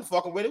I wasn't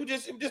fucking with, it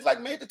was just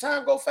like made the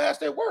time go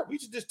fast at work. We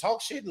just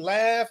talk shit and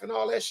laugh and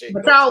all that shit.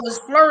 But y'all was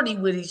flirty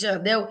with each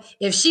other.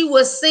 If she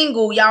was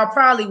single, y'all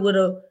probably would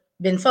have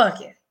been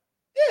fucking.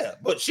 Yeah,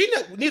 but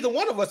neither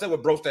one of us ever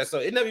broached that, so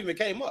it never even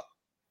came up.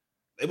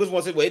 It was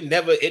once it was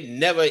never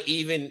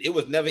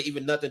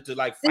even nothing to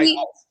like fight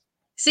off.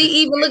 See,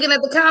 even looking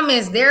at the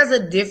comments, there's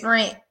a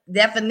different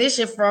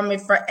definition from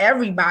it for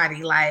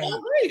everybody. Like, I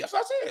agree. That's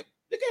what I said.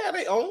 They can have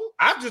their own.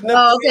 I've just never.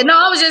 Oh, okay. No,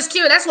 I was just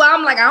curious. That's why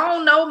I'm like, I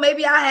don't know.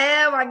 Maybe I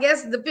have. I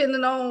guess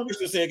depending on. You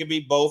should say it could be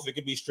both. It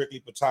could be strictly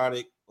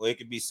platonic, or it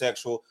could be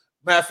sexual.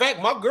 Matter of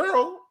fact,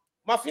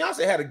 my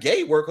fiance had a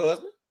gay work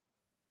husband.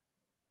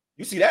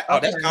 You see that? Okay. Oh,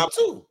 that's common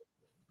too.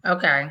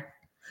 Okay.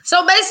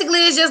 So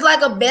basically, it's just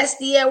like a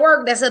bestie at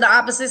work that's of the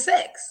opposite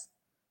sex.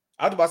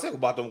 I was about to say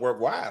about them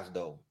work wives,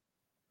 though.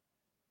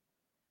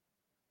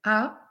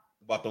 Huh?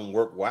 About them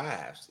work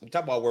wives. We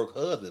talk about work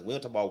husbands. We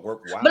don't talk about work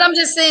wives. But I'm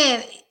just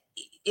saying,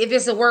 if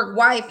it's a work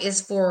wife,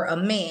 it's for a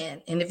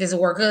man, and if it's a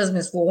work husband,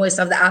 it's for one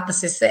of the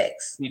opposite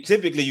sex.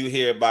 Typically, you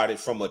hear about it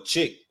from a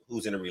chick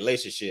who's in a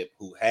relationship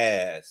who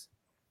has,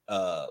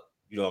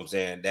 you know what I'm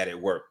saying, that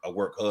at work, a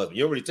work husband.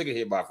 You already took it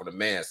here by from the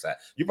man's side.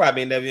 You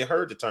probably never even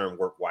heard the term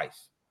work wife.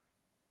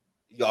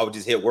 You always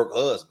just hear work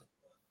husband.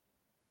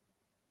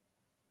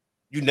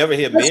 You never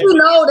hear men. You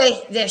know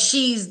that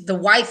she's the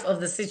wife of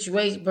the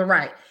situation, but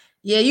right.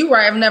 Yeah, you're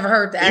right. I've never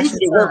heard the actual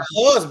term. Work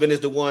husband is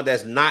the one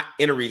that's not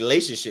in a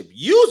relationship.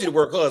 Usually the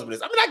work husband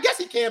is. I mean, I guess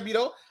he can be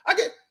though.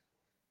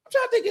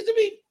 trying to think it to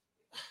be.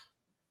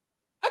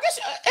 I guess.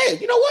 Hey,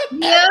 you know what?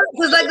 Yeah,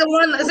 because like the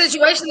one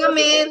situation I'm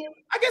in,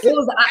 I guess it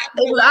was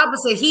the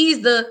opposite.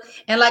 He's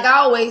and like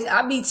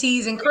I be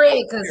teasing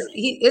Craig because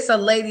it's a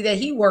lady that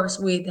he works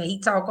with that he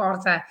talk all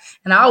the time,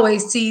 and I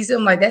always tease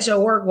him like that's your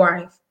work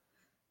wife.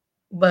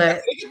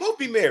 But they can both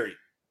be married.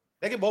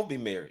 They can both be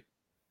married.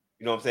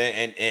 You know what I'm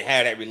saying? And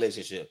have that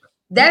relationship.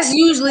 That's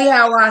usually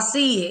how I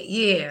see it.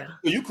 Yeah.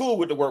 So you cool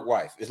with the work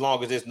wife as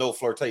long as there's no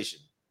flirtation.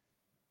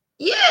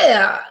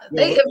 Yeah,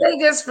 if they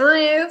just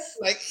friends.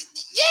 Like,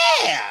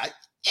 yeah.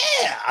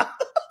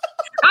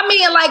 I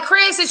mean, like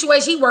Craig's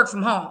situation, he worked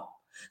from home,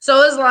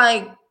 so it's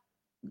like,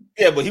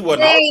 yeah, but he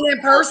wasn't in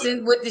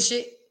person with the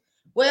shit.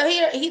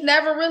 Well, he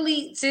never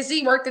really since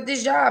he worked at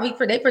this job. They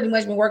pretty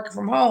much been working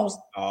from home.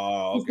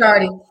 Oh, okay. He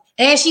started,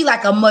 and she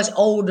like a much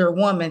older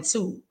woman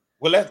too.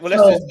 Well, let's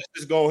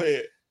just go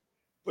ahead.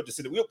 Put this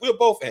in. We'll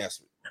both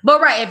answer. But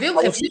right, if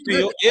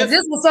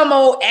this was some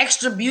old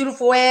extra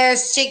beautiful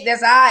ass chick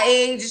that's our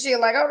age and shit,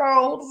 like, hold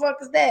on, who the fuck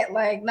is that?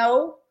 Like,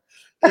 no.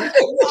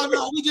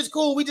 No, we just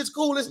cool.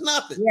 It's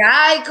nothing. Yeah,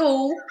 I ain't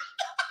cool.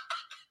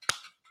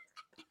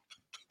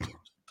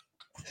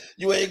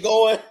 You ain't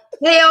going?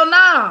 Hell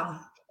no.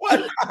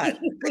 Why not?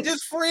 We're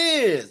just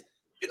friends.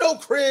 You know,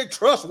 Craig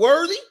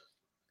trustworthy.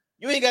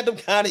 You ain't got them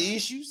kind of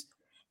issues.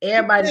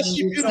 Everybody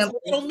she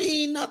beautiful. It don't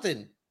mean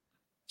nothing.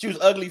 She was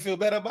ugly. Feel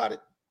better about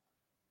it?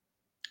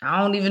 I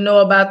don't even know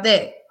about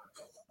that.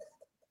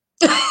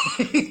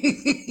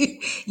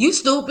 You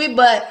stupid,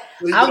 but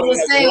I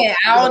was saying,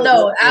 I don't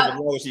know.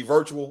 Was she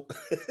virtual?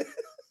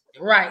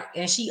 Right,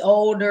 and she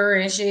older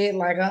and shit.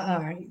 Like,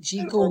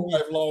 she cool.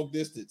 Long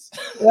distance.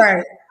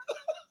 Right.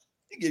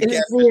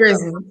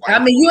 I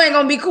mean, you ain't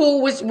gonna be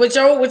cool with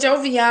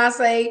your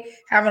fiance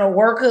having a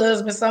work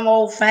husband, some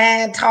old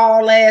fine,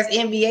 tall ass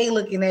NBA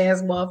looking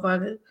ass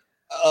motherfucker.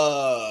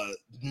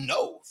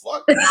 No,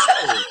 fuck.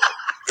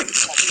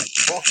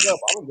 Fucked up.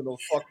 I don't give no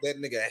fuck that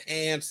nigga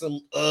handsome,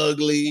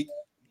 ugly,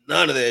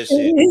 none of that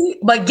shit.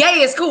 But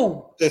gay is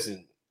cool.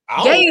 Listen,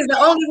 gay is the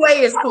only way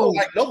it's cool.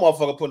 I don't like no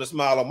motherfucker putting a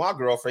smile on my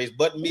girl face,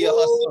 but me or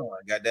her son.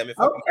 God damn it.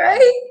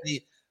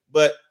 Okay.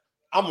 But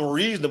I'm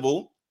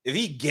reasonable. If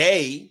he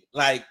gay,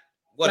 like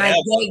whatever.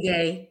 Like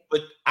gay.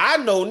 But I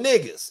know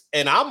niggas,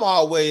 and I'm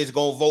always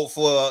gonna vote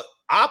for.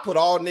 I put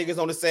all niggas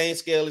on the same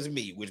scale as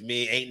me, which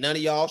means ain't none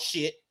of y'all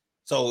shit.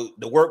 So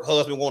the work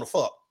husband want to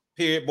fuck.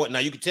 Period. But now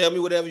you can tell me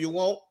whatever you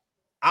want.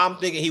 I'm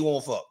thinking he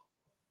won't fuck.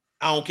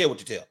 I don't care what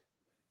you tell.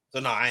 So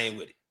no, I ain't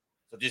with it.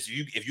 So just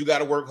if you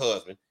got a work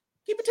husband,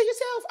 keep it to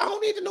yourself. I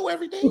don't need to know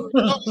everything.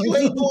 You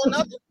ain't doing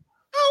nothing.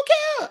 I don't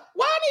care.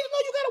 Why I need to know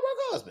you got a work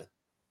husband?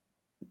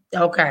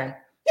 Okay.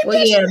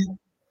 Well, yeah.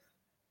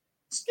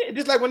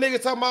 Just like when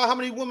niggas talking about how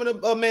many women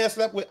a man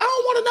slept with. I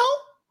don't want to know.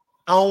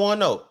 I don't want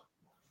to know.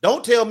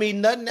 Don't tell me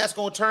nothing that's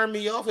gonna turn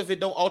me off if it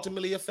don't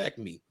ultimately affect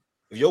me.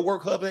 If your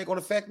work husband ain't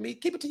gonna affect me,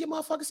 keep it to your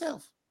motherfucking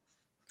self.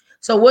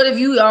 So what if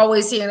you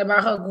always hearing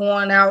about her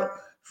going out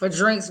for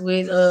drinks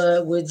with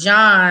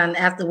John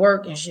after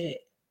work and shit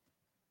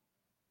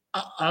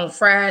on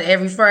Friday,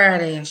 every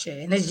Friday and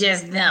shit, and it's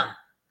just them.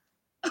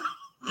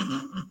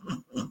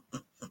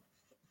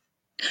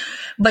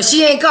 But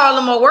she ain't call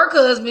him a work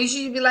husband.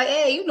 She'd be like,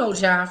 "Hey, you know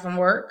John from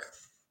work."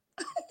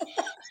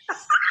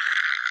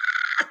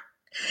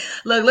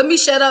 Look, let me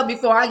shut up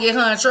before I get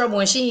her in trouble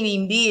and she ain't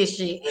even did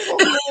shit.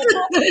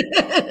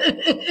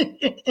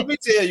 Let me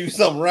tell you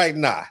something right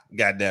now.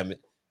 God damn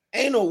it.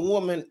 Ain't no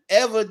woman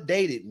ever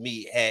dated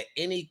me had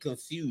any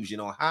confusion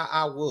on how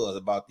I was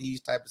about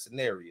these type of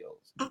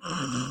scenarios.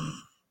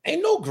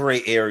 Ain't no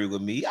gray area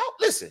with me.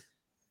 Listen,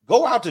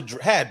 go out to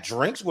have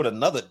drinks with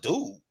another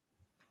dude.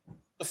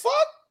 The fuck?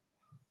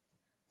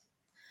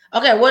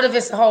 Okay, what if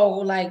it's a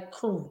whole like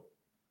crew?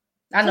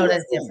 I know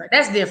that's different.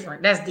 That's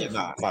different.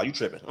 Nah, you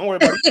tripping. Don't worry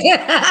about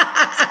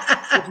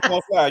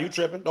it. You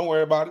tripping. Don't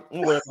worry about it.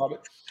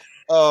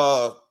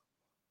 Oh,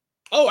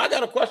 I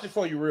got a question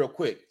for you real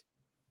quick.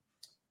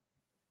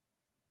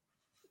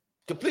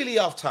 Completely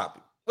off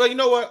topic. Well, you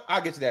know what? I'll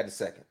get to that in a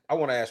second. I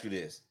want to ask you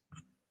this.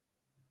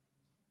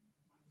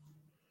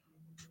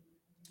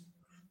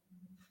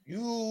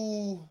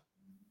 How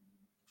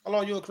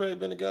long you and Craig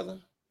been together?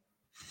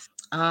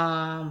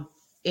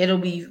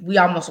 We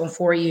almost on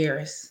 4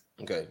 years.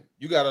 Okay.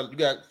 You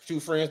got two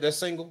friends that's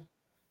single?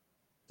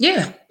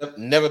 Yeah.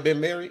 Never been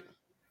married?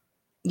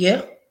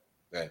 Yeah.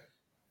 Okay.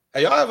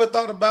 Have y'all ever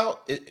thought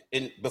about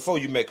it before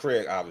you met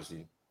Craig,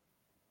 obviously?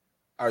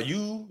 Are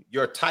you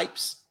your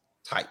type's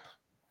type?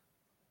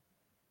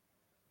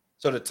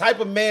 So the type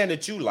of man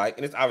that you like,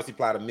 and it's obviously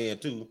apply to men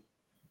too,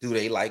 do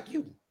they like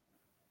you?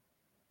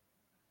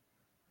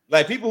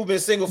 Like people who've been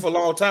single for a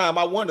long time,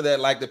 I wonder that,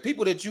 like the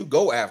people that you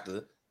go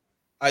after,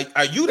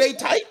 are you they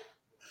type?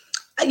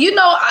 You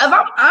know, if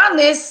I'm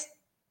honest,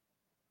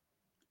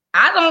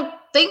 I don't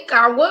think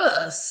I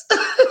was.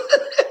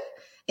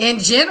 In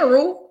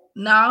general,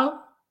 no.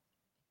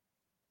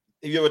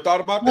 Have you ever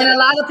thought about that? And a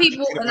lot of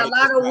people, and a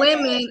lot of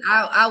women,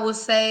 I would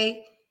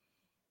say,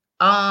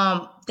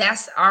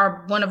 that's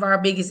one of our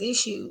biggest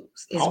issues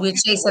is we're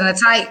chasing a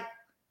type.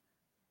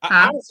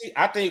 Honestly,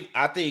 I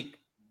think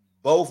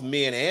both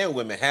men and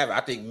women have.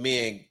 I think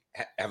men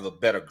have a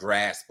better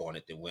grasp on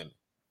it than women.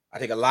 I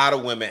think a lot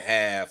of women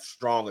have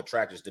strong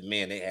attractions to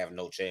men they have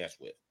no chance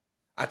with.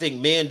 I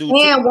think men do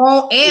and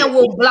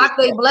will block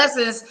their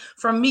blessings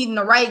from meeting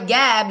the right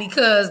guy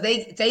because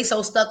they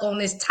so stuck on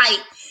this type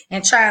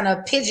and trying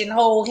to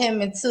pigeonhole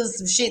him into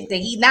some shit that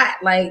he not.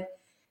 Like,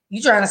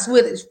 you trying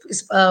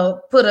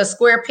to put a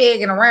square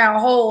peg in a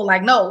round hole.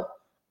 Like, no.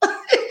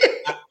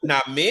 Now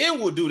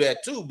men will do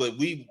that too, but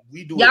we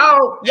do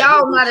y'all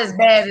not as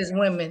bad as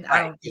women.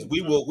 Right.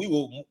 We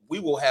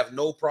will have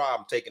no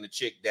problem taking a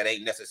chick that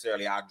ain't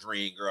necessarily our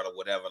dream girl or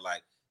whatever.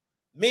 Like,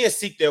 men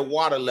seek their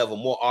water level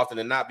more often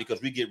than not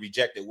because we get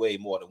rejected way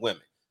more than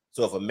women.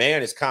 So if a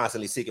man is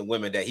constantly seeking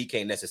women that he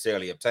can't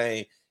necessarily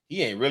obtain,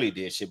 he ain't really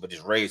did shit but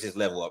just raise his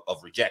level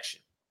of rejection.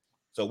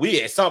 So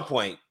we at some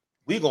point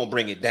we gonna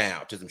bring it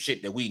down to some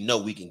shit that we know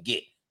we can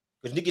get,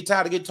 because you get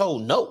tired of getting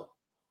told no.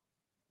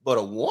 But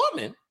a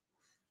woman,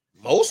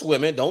 most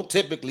women don't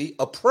typically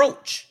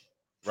approach,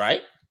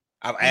 right?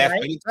 I've asked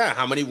many times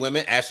how many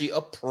women actually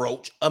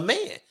approach a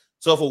man.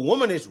 So if a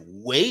woman is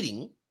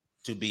waiting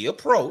to be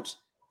approached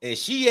and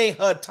she ain't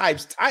her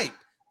type's type,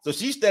 so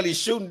she's steadily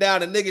shooting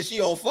down the nigga she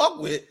don't fuck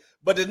with,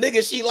 but the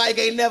nigga she like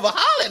ain't never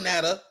hollering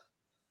at her.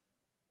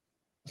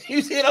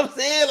 You see what I'm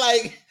saying?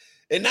 Like,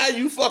 and now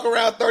you fuck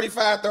around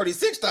 35,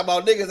 36 talking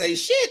about niggas ain't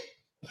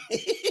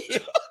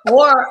shit.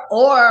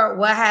 Or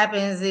what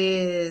happens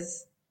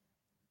is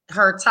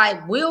her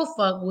type will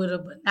fuck with her,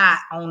 but not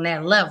on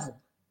that level.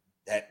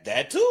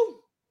 That too.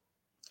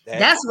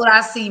 That's what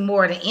I see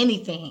more than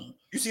anything.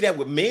 You see that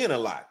with men a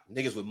lot.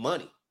 Niggas with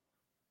money.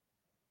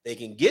 They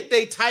can get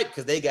their type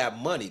because they got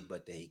money,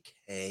 but they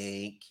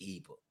can't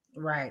keep them.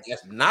 Right.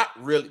 That's not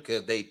really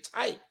because they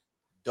type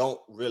don't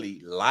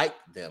really like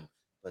them,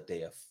 but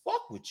they'll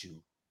fuck with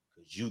you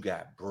because you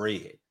got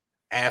bread.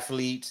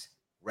 Athletes,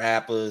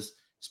 rappers,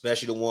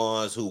 especially the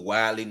ones who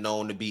widely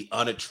known to be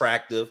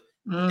unattractive.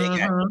 They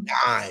got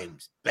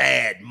dimes,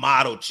 bad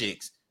model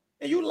chicks.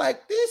 And you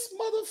like, this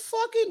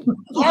motherfucking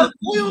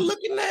gargoyle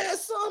looking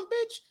ass son,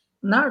 bitch.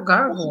 Not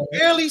gargoyle.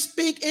 Barely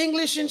speak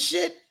English and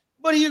shit,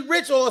 but he's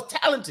rich or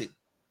talented.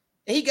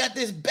 And he got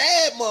this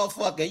bad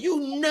motherfucker.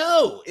 You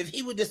know, if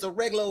he was just a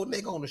regular old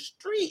nigga on the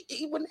street,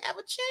 he wouldn't have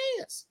a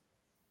chance.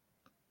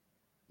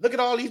 Look at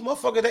all these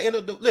motherfuckers that end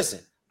up. Listen,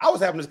 I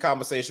was having this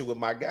conversation with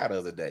my guy the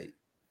other day.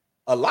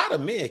 A lot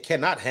of men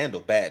cannot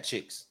handle bad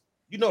chicks.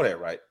 You know that,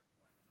 right?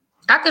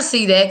 I could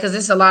see that because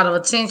it's a lot of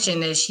attention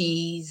that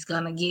she's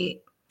gonna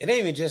get. It ain't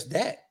even just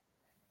that.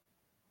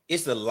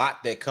 It's a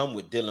lot that come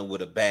with dealing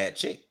with a bad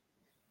chick.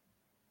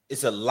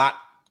 It's a lot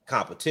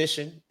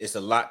competition. It's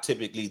a lot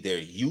typically they're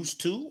used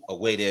to, a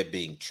way they're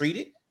being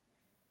treated.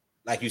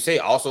 Like you say,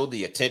 also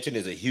the attention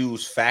is a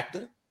huge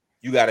factor.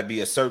 You got to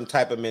be a certain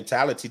type of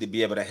mentality to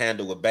be able to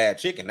handle a bad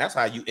chick, and that's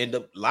how you end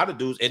up. A lot of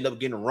dudes end up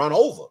getting run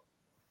over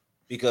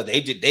because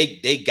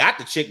they got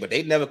the chick, but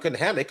they never couldn't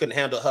handle. They couldn't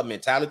handle her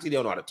mentality. They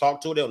don't know how to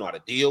talk to her. They don't know how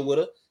to deal with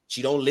her.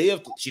 She don't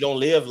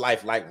live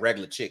life like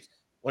regular chicks.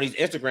 One of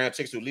these Instagram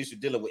chicks who at least you're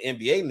dealing with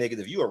NBA niggas,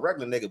 if you're a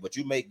regular nigga, but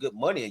you make good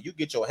money and you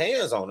get your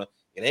hands on her,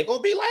 it ain't gonna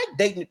be like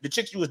dating the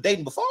chicks you was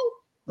dating before.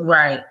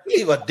 Right.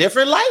 You live a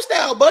different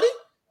lifestyle, buddy.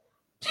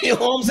 You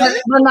know what I'm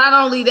saying? But not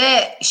only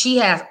that,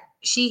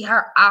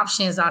 her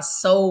options are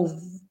so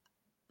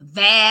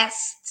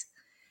vast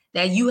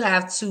that you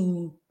have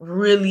to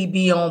really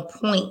be on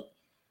point.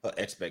 Her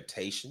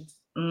expectations.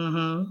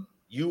 Mm-hmm.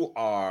 You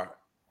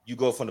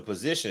go from the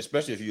position,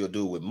 especially if you're a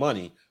dude with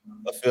money,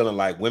 of feeling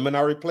like women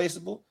are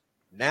replaceable.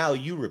 Now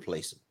you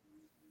replace them.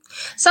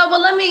 So, but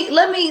let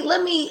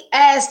me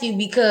ask you,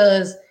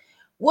 because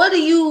when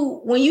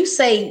you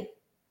say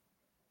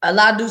a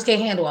lot of dudes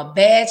can't handle a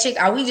bad chick,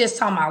 are we just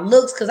talking about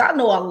looks? Because I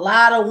know a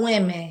lot of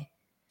women,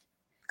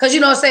 because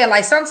you know what I'm saying,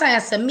 like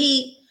sometimes to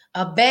me,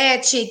 a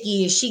bad chick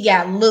is she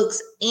got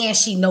looks and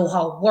she know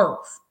her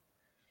worth.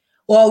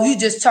 Or you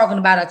just talking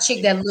about a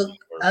chick that look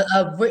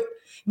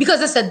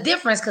because it's a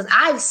difference, because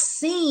I've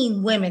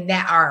seen women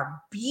that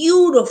are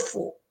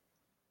beautiful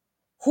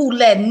who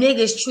let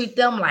niggas treat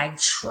them like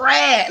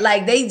trash.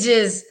 Like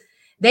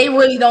they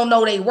really don't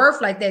know their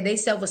worth like that. Their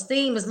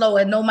self-esteem is low,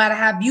 and no matter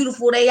how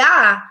beautiful they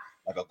are,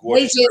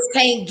 they just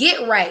can't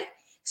get right.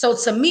 So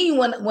to me,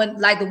 when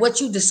like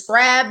what you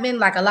describing,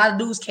 like a lot of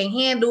dudes can't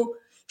handle,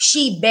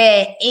 she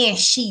bad and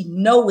she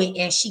know it,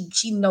 and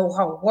she know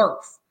her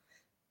worth.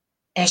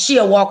 And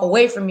she'll walk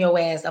away from your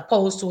ass,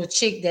 opposed to a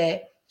chick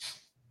that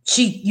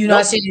you know what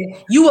I'm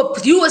saying?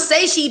 You would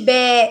say she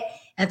bad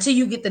until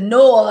you get to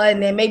know her,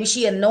 and then maybe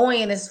she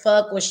annoying as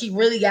fuck, or she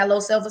really got low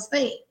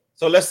self-esteem.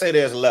 So let's say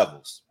there's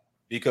levels,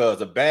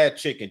 because a bad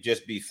chick can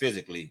just be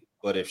physically,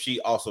 but if she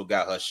also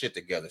got her shit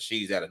together,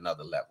 she's at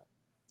another level.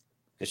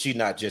 Because she's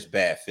not just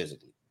bad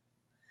physically.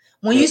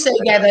 When you say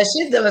got that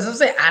shit together, I'm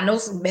saying I know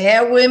some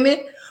bad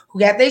women who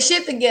got their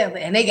shit together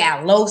and they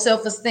got low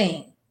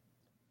self-esteem.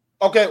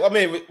 Okay, I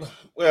mean,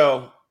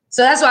 well.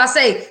 So that's why I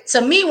say,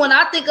 to me, when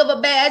I think of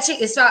a bad chick,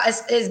 it's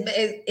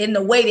in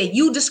the way that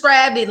you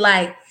described it,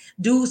 like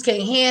dudes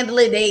can't handle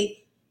it.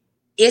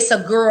 It's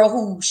a girl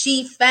who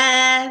she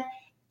fine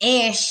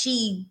and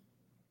she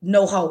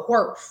know her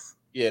worth.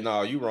 Yeah,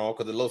 no, you wrong,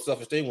 because the low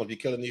self-esteem ones be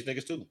killing these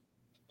niggas too.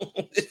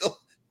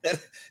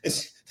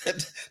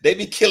 They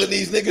be killing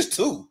these niggas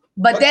too.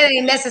 But that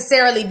ain't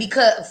necessarily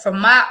because, from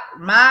my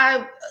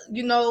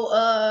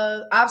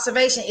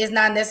observation, it's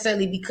not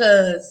necessarily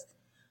because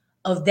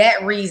of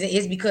that reason.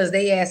 It's because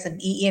they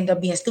end up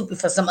being stupid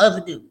for some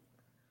other dude.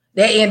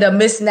 They end up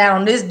missing out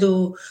on this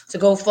dude to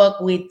go fuck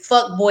with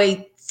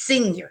fuckboy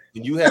senior.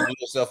 When you have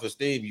low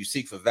self-esteem, you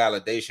seek for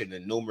validation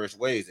in numerous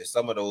ways, and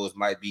some of those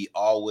might be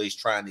always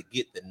trying to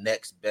get the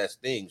next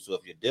best thing. So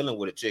if you're dealing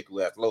with a chick who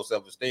has low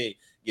self-esteem,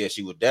 yeah,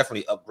 she would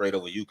definitely upgrade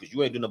over you, because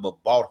you ain't doing nothing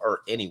but bought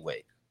her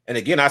anyway. And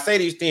again, I say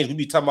these things, we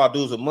be talking about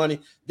dudes with money.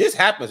 This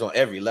happens on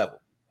every level.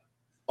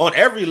 On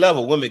every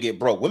level, women get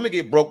broke. Women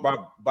get broke by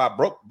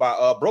broke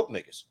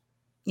niggas.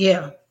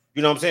 Yeah.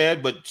 You know what I'm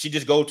saying? But she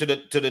just go to the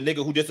nigga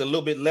who just a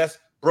little bit less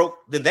broke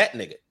than that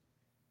nigga.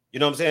 You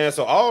know what I'm saying?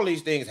 So all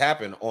these things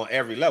happen on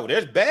every level.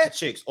 There's bad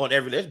chicks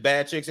there's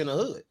bad chicks in the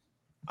hood.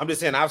 I'm just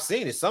saying, I've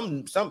seen it.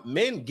 Some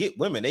men get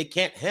women they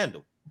can't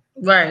handle.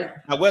 Right.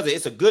 Now, whether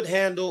it's a good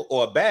handle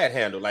or a bad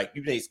handle, like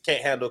you just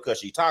can't handle because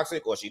she's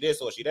toxic, or she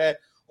this or she that,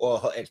 or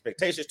her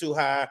expectations too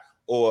high,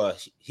 or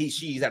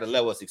she's at a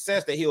level of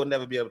success that he'll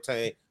never be able to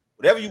attain.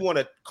 Whatever you want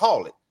to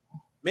call it.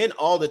 Men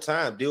all the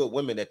time deal with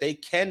women that they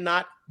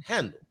cannot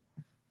handle.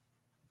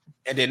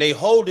 And then they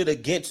hold it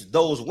against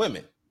those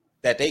women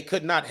that they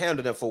could not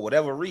handle them for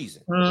whatever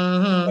reason.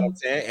 Mm-hmm. You know what I'm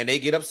saying? And they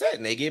get upset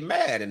and they get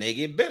mad and they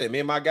get bitter. Me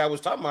and my guy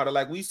was talking about it,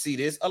 like we see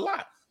this a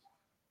lot.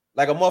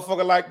 Like a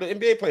motherfucker like the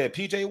NBA player,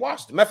 PJ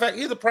Washington. Matter of fact,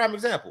 here's a prime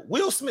example.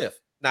 Will Smith.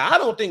 Now, I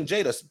don't think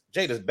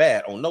Jada's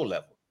bad on no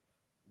level.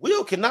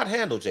 Will cannot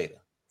handle Jada.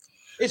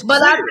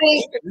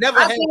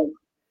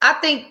 I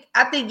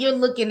think you're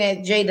looking at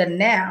Jada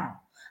now.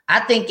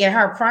 I think in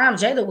her prime,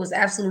 Jada was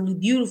absolutely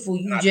beautiful.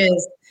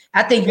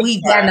 I think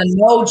we've gotten to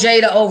know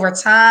Jada over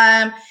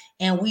time,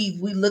 and we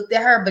looked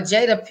at her, but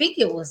Jada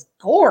Pinkett was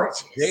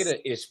gorgeous. Jada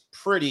is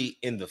pretty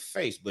in the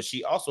face, but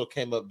she also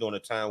came up during a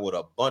time with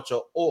a bunch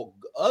of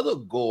other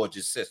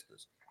gorgeous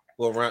sisters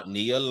who were around.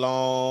 Nia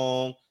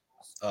Long,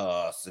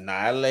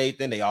 Sanaa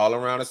Lathan, they all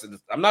around us.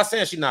 I'm not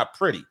saying she's not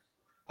pretty.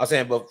 I'm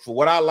saying, but for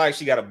what I like,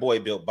 she got a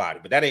boy-built body,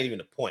 but that ain't even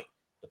the point.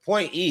 The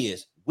point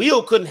is,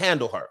 Will couldn't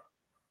handle her.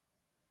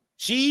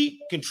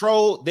 She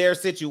controlled their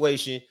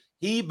situation.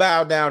 He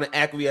bowed down and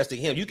acquiesced to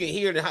him. You can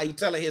hear how he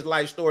telling his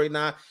life story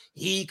now.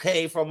 He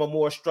came from a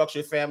more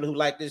structured family who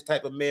liked this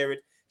type of marriage.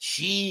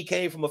 She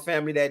came from a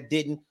family that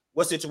didn't.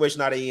 What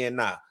situation are they in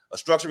now? A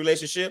structured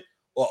relationship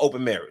or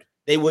open marriage?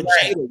 They would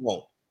Jada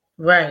won't.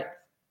 Right.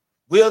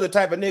 Will the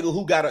type of nigga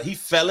who he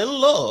fell in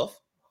love,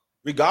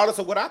 regardless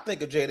of what I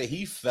think of Jada,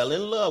 he fell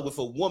in love with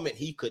a woman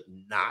he could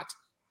not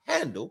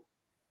handle.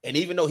 And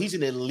even though he's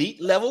an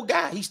elite level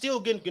guy, he's still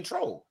getting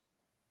control.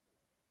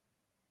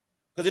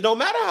 Because it don't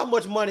matter how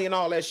much money and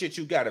all that shit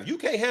you got. If you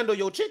can't handle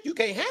your chick, you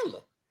can't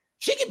handle her.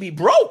 She can be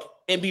broke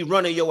and be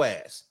running your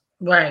ass.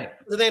 Right.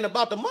 It ain't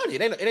about the money.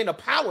 It ain't a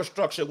power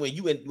structure when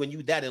you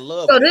that in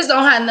love. So this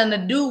don't have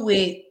nothing to do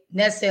with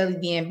necessarily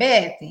being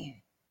bad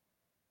then.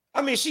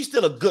 I mean, she's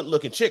still a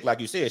good-looking chick, like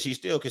you said. She's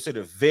still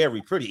considered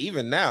very pretty.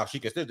 Even now, she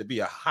considered to be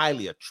a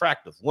highly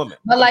attractive woman.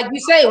 But like you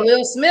say,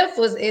 Will Smith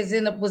was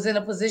in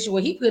a position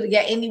where he could have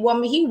got any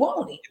woman he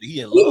wanted.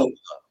 He in love with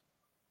her.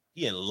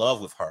 He in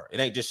love with her. It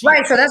ain't just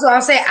right. So that's what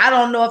I'm saying. I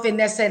don't know if it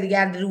necessarily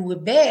got to do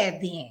with bad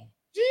then.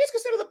 She is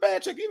considered a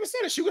bad chick. You even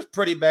said it. She was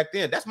pretty back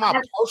then. That's my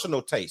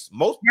personal taste.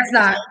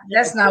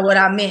 That's not what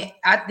I meant.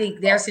 I think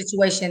their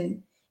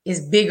situation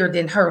is bigger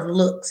than her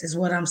looks, is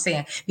what I'm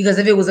saying. Because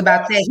if it was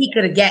about that, he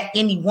could have got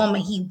any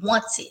woman he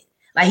wanted.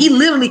 Like he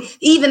literally,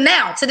 even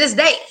now, to this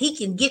day, he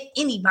can get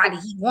anybody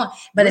he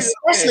wants, but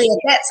especially at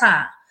that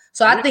time.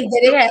 So I think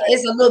that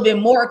it's a little bit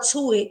more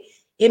to it.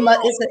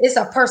 It's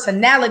a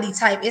personality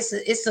type. It's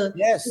a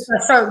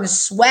certain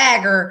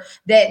swagger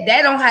that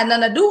don't have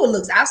nothing to do with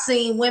looks. I've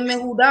seen women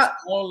who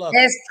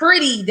that's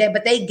pretty,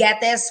 but they got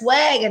that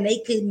swag and they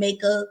could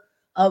make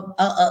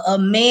a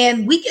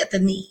man weak at the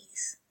knees.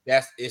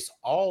 It's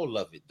all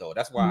of it though.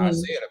 That's why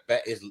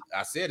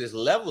I said there's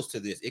levels to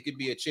this. It could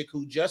be a chick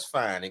who just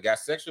fine and got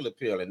sexual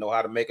appeal and know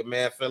how to make a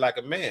man feel like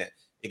a man.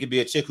 It could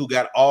be a chick who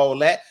got all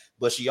that,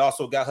 but she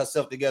also got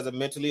herself together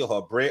mentally or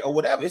her brain or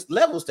whatever. It's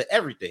levels to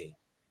everything.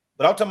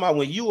 But I'm talking about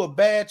when you a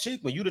bad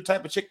chick, when you the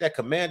type of chick that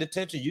command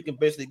attention, you can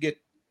basically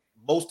get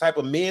most type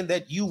of men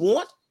that you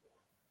want.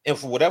 And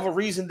for whatever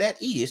reason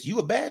that is, you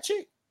a bad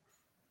chick.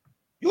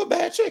 You a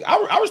bad chick.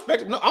 I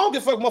respect it. No, I don't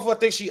give a fuck motherfucker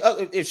think she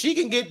if she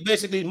can get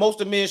basically most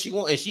of the men she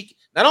wants, and she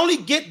not only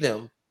get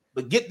them,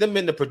 but get them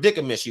in the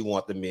predicament she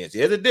want them in.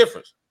 There's a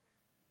difference.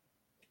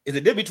 It's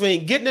a difference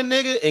between getting a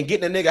nigga and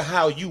getting a nigga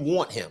how you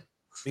want him.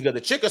 Because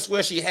the chick will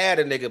swear she had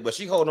a nigga, but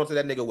she holding on to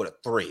that nigga with a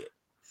thread.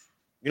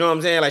 You know what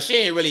I'm saying? Like she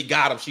ain't really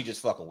got him, she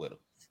just fucking with him.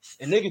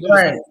 And niggas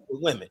with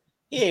women,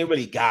 he ain't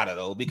really got her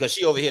though, because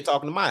she over here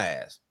talking to my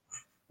ass.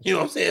 You know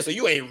what I'm saying? So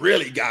you ain't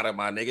really got her,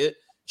 my nigga.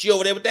 She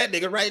over there with that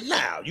nigga right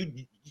now.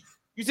 You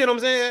see what I'm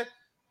saying?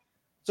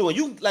 So when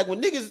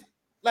niggas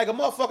like a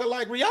motherfucker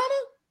like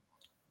Rihanna,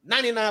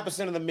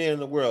 99% of the men in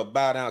the world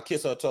bow down,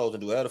 kiss her toes,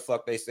 and do whatever the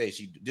fuck they say.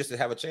 She just to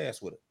have a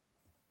chance with her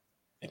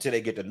until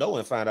they get to know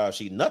and find out if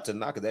she nuts or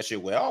not, because that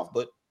shit wear off.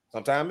 But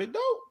sometimes it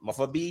don't.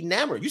 Motherfucker be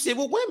enamored. You see it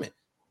with women.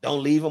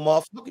 Don't leave a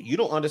motherfucker. You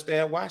don't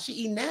understand why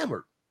she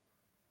enamored.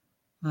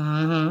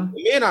 Mm-hmm.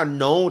 Men are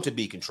known to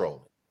be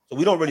controlling, so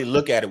we don't really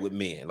look at it with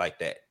men like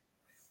that.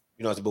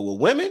 You know what I'm saying? But with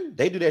women,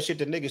 they do that shit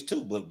to niggas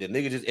too. But the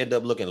niggas just end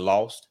up looking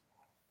lost.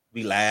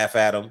 We laugh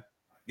at them.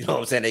 You know what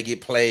I'm saying? They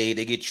get played,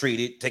 they get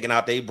treated, taking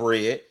out their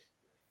bread,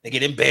 they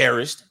get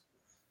embarrassed.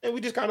 And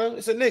we just kind of,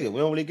 it's a nigga. We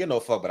don't really get no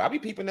fuck. But I be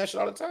peeping that shit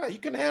all the time. You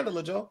can handle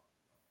it, Joe.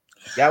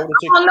 I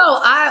don't know.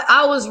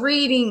 I was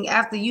reading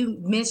after you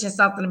mentioned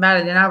something about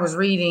it, and I was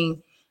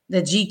reading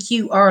the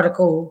GQ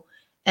article.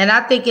 And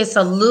I think it's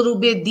a little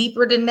bit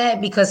deeper than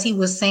that, because he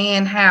was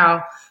saying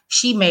how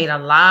she made a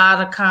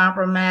lot of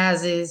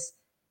compromises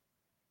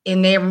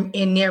in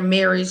their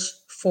marriage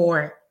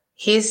for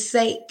his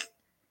sake.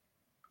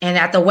 And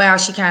after a while,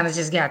 she kind of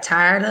just got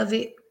tired of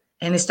it,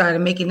 and it started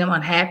making them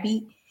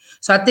unhappy.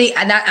 So I think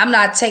I'm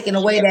not taking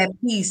away that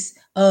piece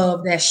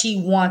of that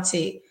she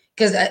wanted,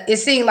 because it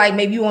seemed like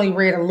maybe you only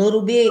read a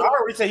little bit. I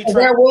already say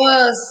there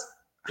was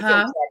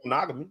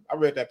monogamy. I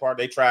read that part.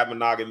 They tried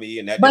monogamy,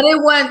 and that. But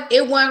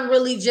it wasn't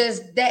really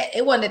just that.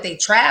 It wasn't that they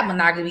tried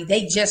monogamy.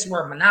 They just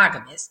were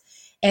monogamous.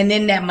 And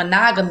in that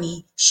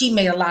monogamy, she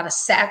made a lot of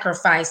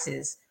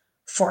sacrifices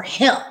for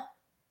him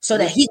so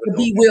that he could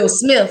be Will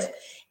Smith.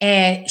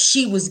 And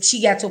she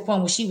got to a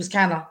point where she was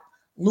kind of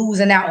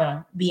losing out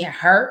on being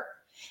hurt.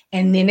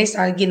 And then they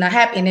started getting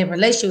unhappy, and their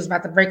relationship was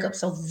about to break up.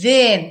 So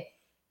then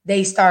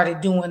they started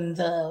doing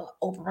the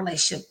open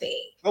relationship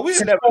thing. But we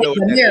never know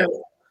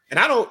that. And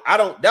I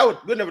don't, that would,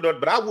 we'll never know it,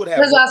 but I would have.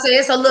 That's why I say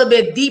it's a little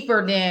bit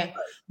deeper than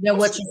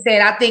what you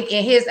said. I think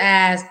in his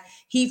eyes,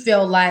 he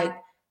felt like,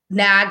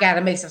 now I got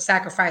to make some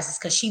sacrifices,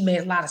 because she made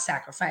a lot of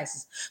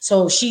sacrifices.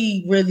 So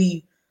she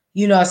really,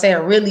 you know what I'm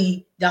saying,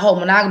 really the whole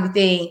monogamy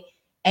thing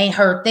ain't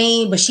her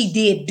thing, but she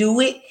did do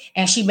it.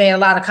 And she made a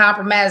lot of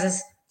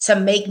compromises to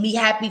make me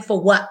happy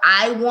for what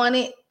I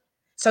wanted.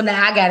 So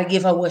now I got to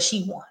give her what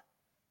she wants.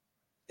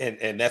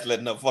 And that's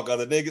letting her fuck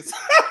other niggas.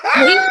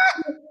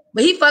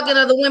 But he fucking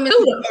other women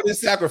too.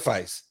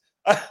 Sacrifice.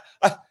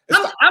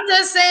 I'm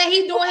just saying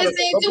he doing his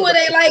thing too.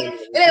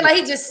 It ain't like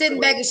he just sitting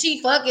back and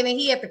she fucking and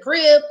he at the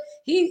crib.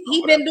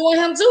 He been doing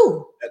him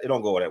too. It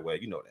don't go that way.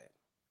 You know that.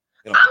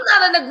 I'm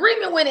not in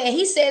agreement with it. And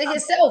he said it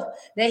himself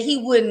that he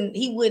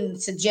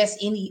wouldn't suggest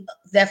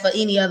that for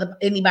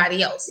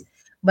anybody else.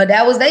 But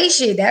that was they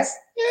shit. That's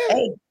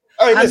hey.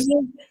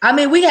 I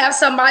mean, we have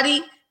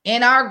somebody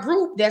in our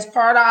group that's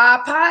part of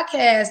our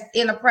podcast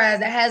enterprise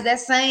that has that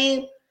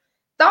same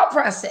thought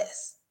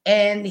process,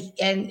 and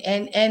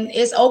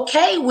it's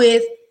okay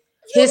with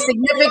his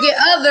significant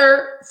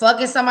other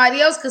fucking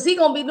somebody else, because he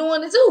gonna be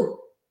doing it too.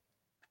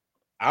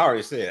 I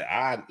already said,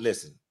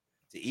 listen,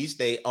 to each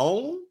their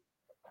own.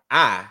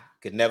 I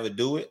could never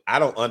do it. I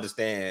don't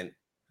understand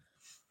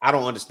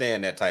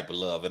that type of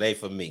love. It ain't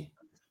for me.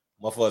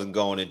 Motherfuckers can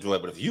go and enjoy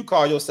it. But if you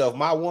call yourself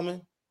my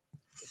woman,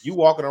 if you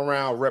walking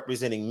around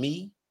representing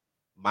me,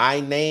 my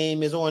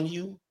name is on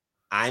you,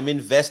 I'm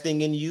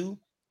investing in you.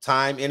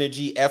 Time,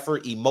 energy,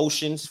 effort,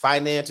 emotions,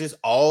 finances,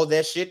 all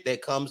that shit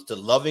that comes to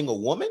loving a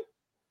woman,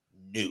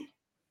 new.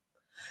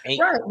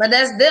 Right, but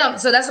that's them.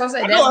 So that's what I'm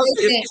saying.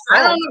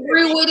 I don't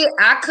agree with it.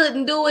 I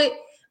couldn't do it,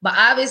 but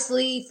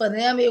obviously for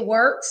them it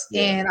works.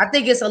 Yeah. And I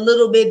think it's a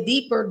little bit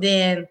deeper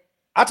than.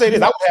 I'll tell you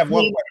this. I would have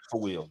one question for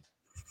Will.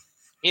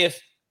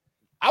 If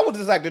I would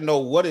just like to know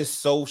what is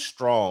so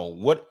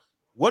strong,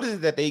 what is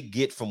it that they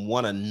get from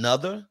one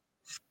another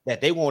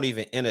that they won't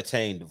even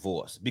entertain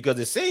divorce? Because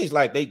it seems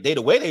like they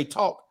the way they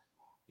talk,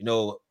 you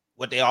know,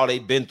 what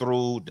they've been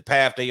through, the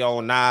path they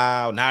on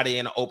now they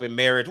in an open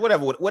marriage,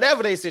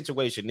 whatever their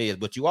situation is.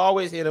 But you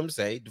always hear them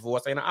say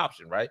divorce ain't an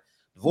option, right?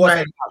 Divorce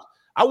ain't an option.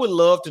 I would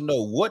love to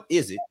know, what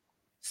is it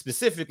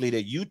specifically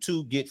that you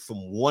two get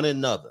from one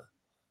another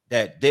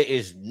that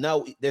there's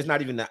not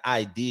even the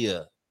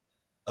idea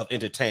of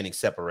entertaining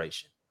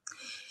separation?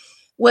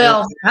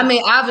 Well, I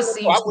mean,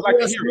 obviously, I would like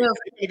to hear it.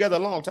 They've been together a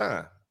long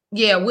time.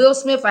 Yeah, Will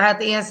Smith, I have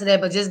to answer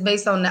that, but just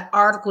based on the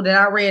article that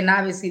I read, and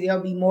obviously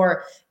there'll be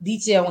more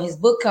detail when his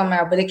book come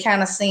out, but it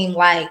kind of seemed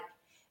like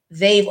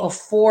they've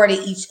afforded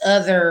each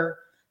other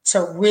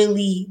to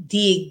really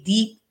dig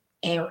deep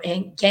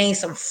and gain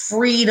some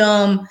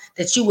freedom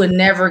that you would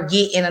never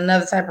get in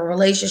another type of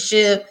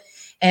relationship.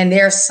 And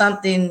there's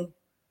something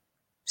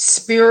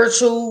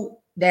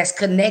spiritual that's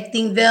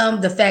connecting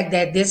them. The fact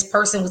that this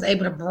person was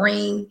able to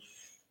bring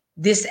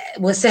this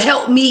was to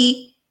help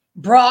me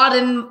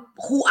broaden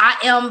who I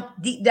am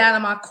deep down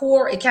in my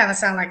core. It kind of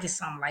sounds like it's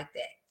something like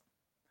that.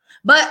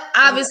 But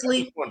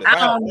obviously, I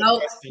don't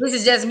know. This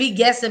is just me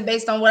guessing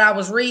based on what I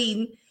was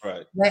reading.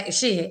 Right. But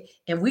shit,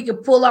 if we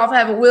could pull off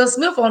having Will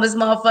Smith on this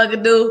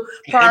motherfucker, dude,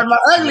 part of my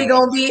ugly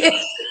gonna be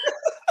it.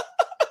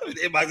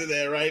 Everybody's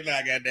there right now,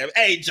 goddamn.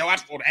 Hey, Joe, I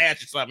just want to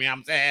ask you something.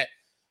 I'm saying,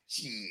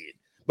 shit.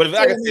 But if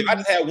I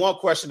just had one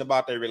question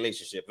about their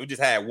relationship, if we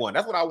just had one,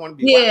 that's what I want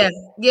to be.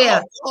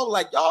 Yeah. Y'all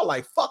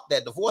like fuck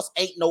that. Divorce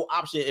ain't no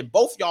option, and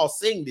both y'all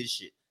sing this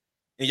shit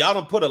And y'all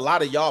don't put a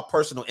lot of y'all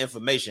personal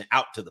information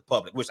out to the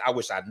public, which I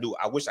wish I knew.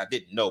 I wish I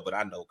didn't know, but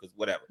I know because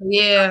whatever.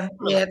 Yeah.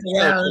 Like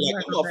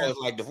the motherfuckers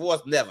like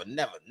divorce, never,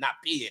 not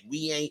period.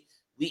 We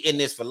in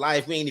this for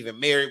life. We ain't even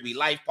married. We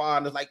life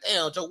partners. Like,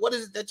 damn, Joe, what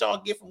is it that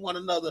y'all get from one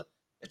another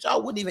that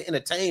y'all wouldn't even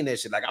entertain that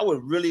shit? Like, I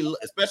would really,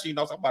 especially, I'm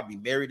about to be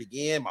married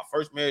again. My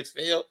first marriage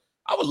failed.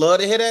 I would love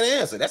to hear that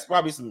answer. That's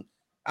probably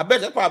I bet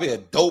that's probably a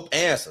dope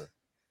answer.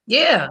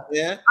 Yeah.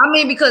 I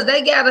mean, because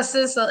they got a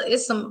sense of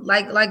it's some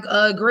like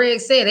Greg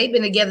said, they've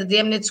been together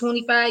damn near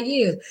 25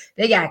 years.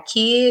 They got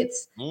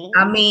kids. Mm-hmm.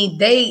 I mean,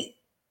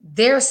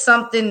 there's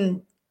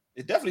something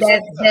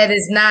that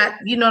is not,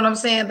 you know what I'm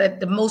saying, that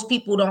the most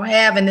people don't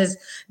have, and as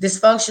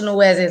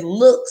dysfunctional as it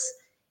looks,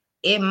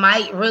 it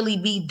might really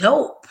be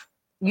dope.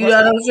 You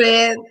know what I'm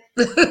saying?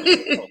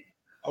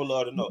 I would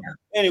love to know.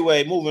 Yeah.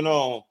 Anyway, moving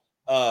on.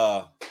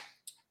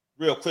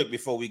 Real quick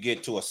before we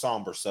get to a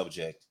somber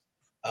subject.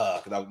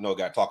 Because I know I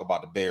got to talk about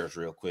the Bears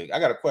real quick. I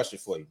got a question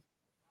for you.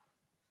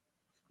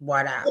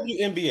 Why not?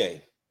 WNBA.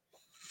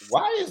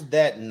 Why is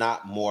that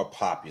not more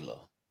popular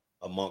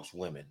amongst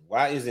women?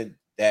 Why isn't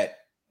that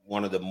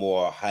one of the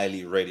more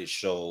highly rated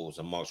shows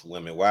amongst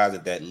women? Why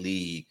isn't that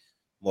league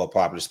more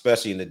popular,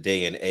 especially in the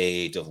day and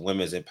age of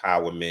women's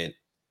empowerment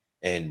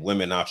and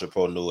women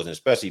entrepreneurs, and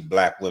especially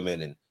Black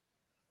women? And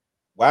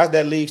why is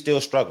that league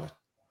still struggling?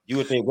 You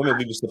would think women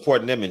would be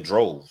supporting them in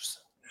droves.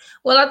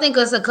 Well, I think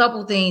it's a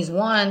couple things.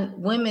 One,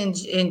 women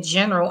in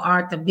general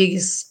aren't the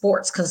biggest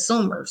sports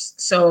consumers.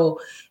 So,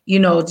 you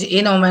know,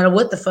 it don't matter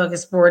what the fucking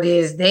sport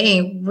is, it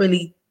ain't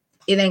going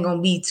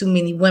to be too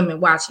many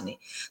women watching it.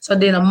 So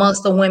then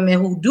amongst the women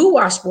who do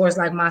watch sports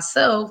like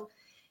myself,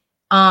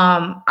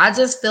 I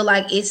just feel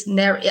like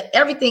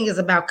everything is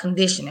about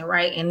conditioning,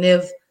 right? And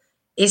if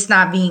it's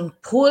not being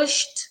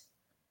pushed,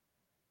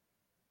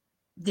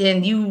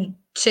 then you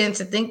tend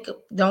to think,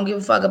 don't give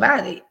a fuck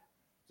about it.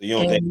 So you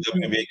don't think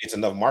WNBA gets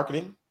enough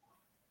marketing?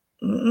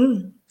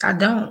 I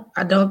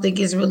don't think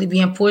it's really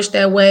being pushed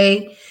that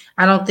way.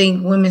 I don't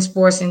think women's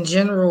sports in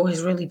general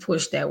is really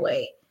pushed that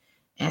way.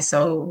 And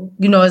so,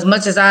 you know, as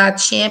much as I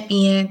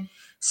champion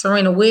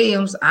Serena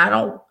Williams,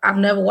 I've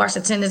never watched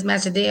a tennis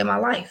match a day in my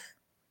life.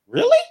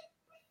 Really?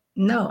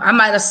 No, I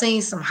might have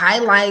seen some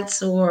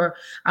highlights, or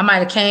I might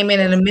have came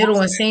in the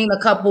middle and seen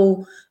a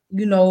couple,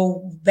 you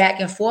know,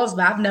 back and forth,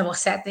 but I've never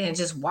sat there and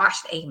just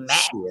watched a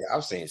match. Yeah,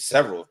 I've seen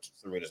several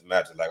Serena's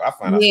matches. Like I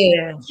find out,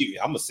 I'm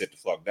gonna sit the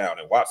fuck down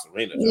and watch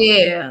Serena.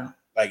 Yeah,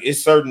 like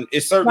it's certain.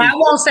 Well, I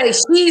won't say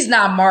she's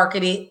not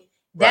marketed.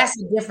 That's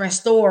a different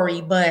story.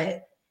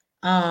 But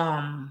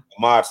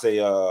Ahmad say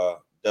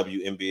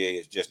WNBA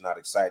is just not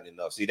exciting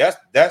enough. See, that's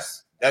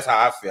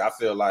how I feel. I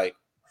feel like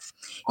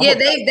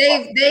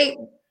they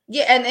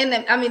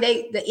and I mean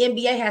the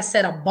NBA has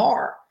set a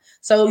bar.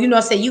 So, you know,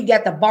 say you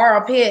got the bar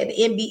up here,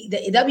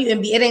 the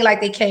WNBA, it ain't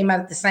like they came out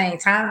at the same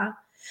time.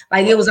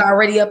 Like it was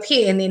already up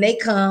here, and then they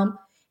come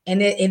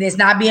and it's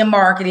not being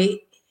marketed.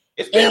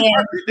 It's being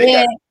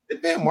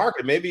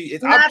marketed. Maybe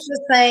it's not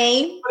the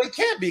same. But it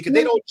can't be because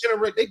they don't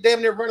generate, they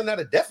damn near running out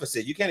of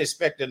deficit. You can't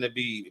expect them to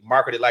be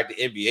marketed like the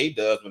NBA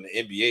does when the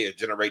NBA is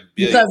generating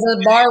billions. Because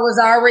the bar was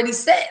already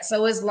set.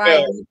 So it's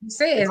like you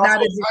said, it's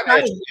not a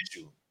financial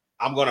issue.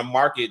 I'm going to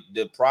market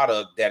the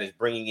product that is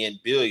bringing in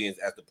billions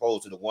as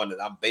opposed to the one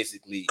that I'm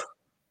basically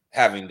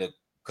having to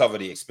cover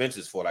the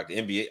expenses for, like the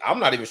NBA. I'm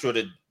not even sure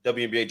that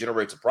WNBA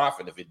generates a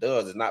profit. If it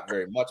does, it's not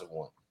very much of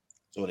one.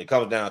 So when it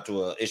comes down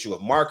to an issue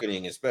of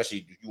marketing,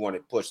 especially if you want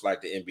to push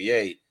like the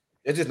NBA,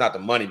 there's just not the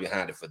money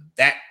behind it for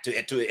that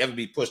to ever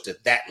be pushed to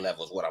that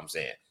level is what I'm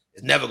saying.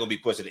 It's never going to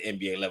be pushed to the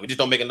NBA level. It just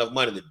don't make enough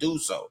money to do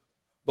so.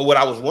 But what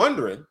I was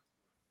wondering,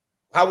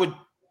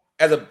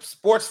 as a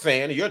sports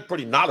fan, and you're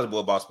pretty knowledgeable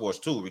about sports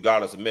too,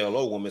 regardless of male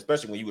or woman,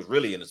 especially when you was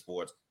really into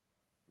sports.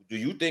 Do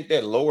you think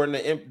that lowering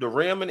the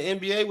rim in the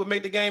NBA would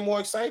make the game more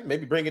exciting?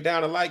 Maybe bring it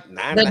down to like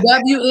 9. The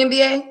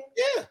WNBA?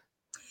 Yeah.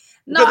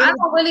 No, I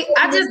don't really.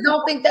 I just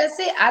don't think that's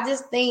it. I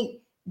just think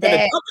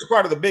that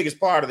the biggest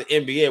part of the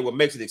NBA, what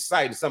makes it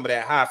exciting, some of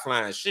that high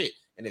flying shit.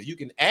 And if you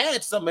can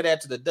add some of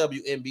that to the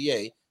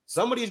WNBA,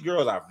 some of these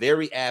girls are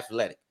very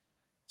athletic.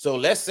 So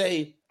let's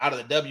say out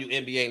of the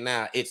WNBA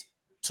now, it's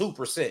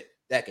 2%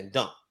 that can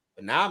dunk.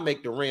 But now I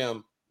make the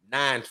rim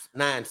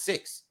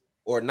 9'6"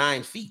 or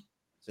 9 feet.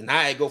 So now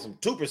I go from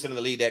 2% of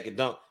the league that can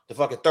dunk to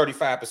fucking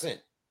 35%.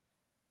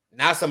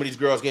 Now some of these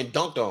girls getting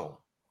dunked on.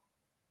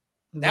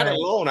 That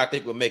alone, I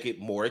think, would make it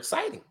more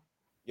exciting.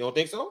 You don't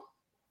think so?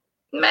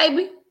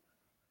 Maybe.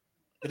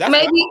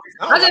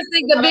 I just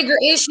think the bigger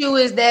issue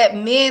is that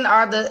men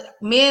are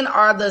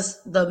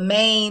the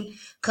main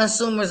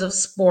consumers of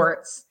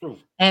sports. True.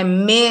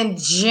 And men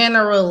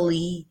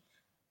generally,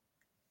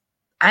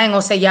 I ain't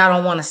gonna say y'all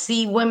don't want to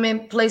see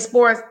women play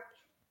sports.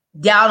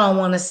 Y'all don't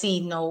want to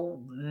see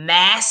no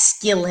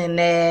masculine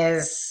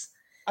as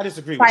I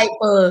disagree type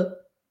with of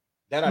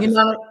that.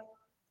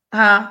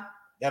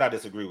 That I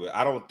disagree with.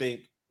 I don't think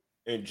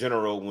in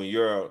general when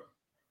you're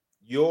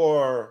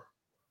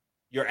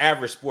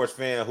average sports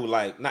fan who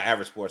not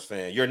average sports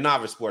fan, you're a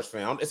novice sports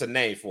fan. It's a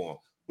name for them.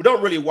 Who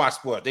don't really watch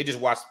sports. They just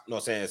watch, you know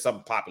what I'm saying,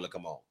 something popular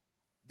come on.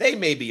 They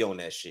may be on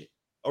that shit.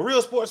 A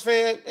real sports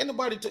fan, ain't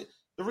nobody.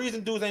 The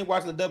reason dudes ain't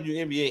watching the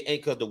WNBA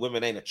ain't because the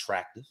women ain't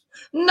attractive.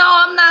 No,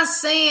 I'm not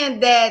saying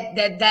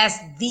that's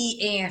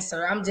the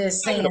answer. I'm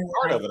just saying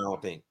part of it. I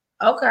don't think.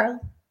 Okay.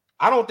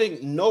 I don't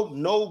think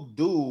no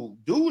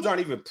dudes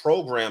aren't even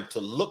programmed to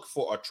look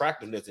for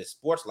attractiveness in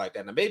sports like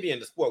that. Now maybe in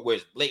the sport where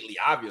it's blatantly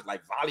obvious,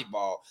 like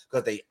volleyball,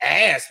 because they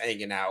ass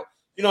hanging out.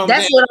 You know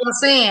that's what I'm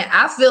saying.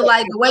 I feel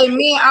like the way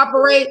men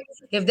operate,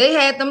 if they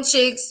had them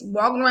chicks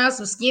walking around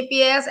some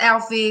skimpy ass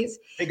outfits,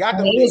 they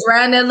was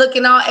around there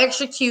looking all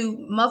extra cute,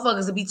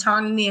 motherfuckers would be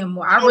turning them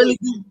more. I really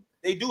do.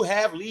 They do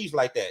have leagues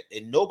like that,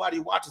 and nobody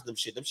watches them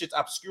shit. Them shit's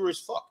obscure as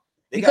fuck.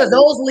 Because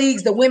those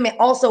leagues, the women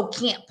also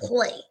can't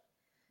play.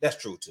 That's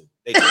true too.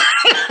 They do.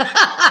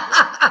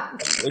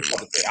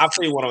 I'll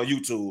tell you one on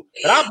YouTube,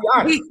 but I'll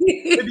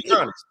be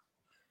honest.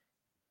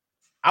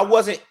 I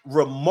wasn't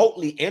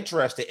remotely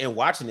interested in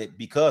watching it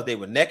because they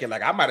were naked.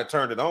 Like I might have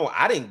turned it on.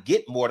 I didn't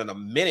get more than a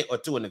minute or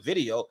two in the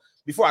video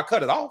before I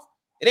cut it off.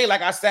 It ain't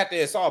like I sat there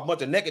and saw a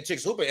bunch of naked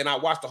chicks hooping and I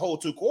watched the whole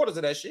 2 quarters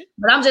of that shit.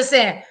 But I'm just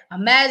saying,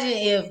 imagine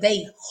if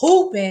they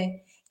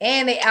hooping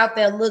and they out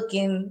there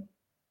looking,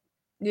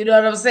 you know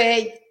what I'm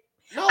saying?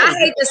 No, I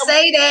hate to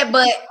say that,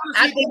 but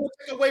I think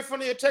take away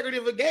from the integrity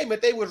of a game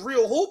if they was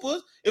real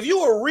hoopers. If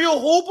you were a real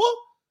hooper,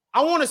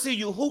 I want to see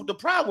you hoop. The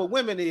problem with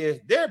women is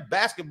their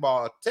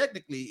basketball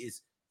technically is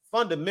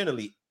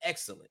fundamentally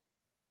excellent.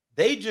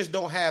 They just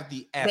don't have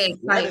the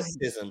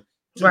athleticism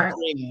to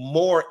bring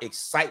more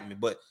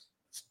excitement. But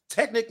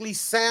technically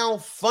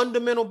sound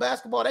fundamental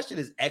basketball, that shit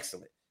is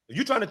excellent. If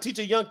you're trying to teach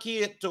a young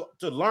kid to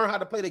learn how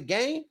to play the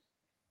game,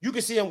 you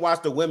can see them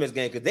watch the women's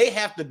game because they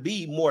have to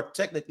be more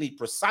technically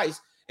precise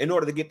in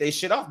order to get their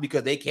shit off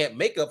because they can't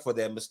make up for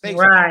their mistakes.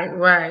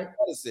 Right.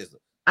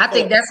 I do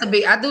think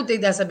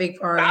that's a big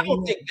part. I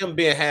don't think them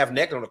being half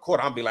naked on the court,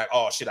 I'm be like,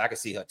 oh shit, I can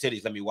see her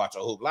titties. Let me watch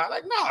her hoop.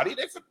 Like, no,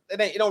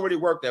 it don't really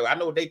work that way. I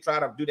know they try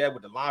to do that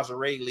with the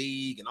lingerie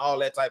league and all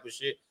that type of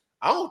shit.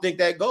 I don't think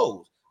that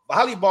goes.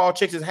 Volleyball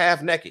chicks is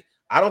half naked.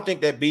 I don't think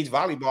that beach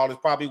volleyball is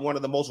probably one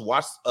of the most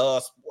watched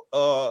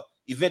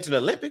events in the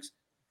Olympics.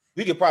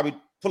 We could probably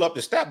pull up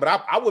the stat,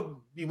 but I would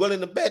be willing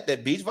to bet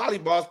that beach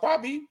volleyball is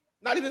probably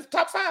not even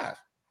top 5.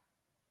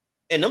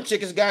 And them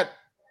chickens got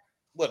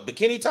what,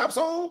 bikini tops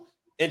on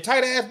and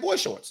tight ass boy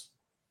shorts.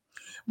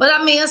 But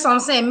I mean, that's what I'm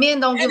saying. Men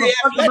don't give a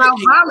fuck about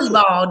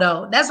volleyball,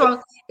 though. That's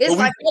what it's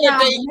like.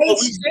 We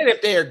said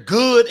if they're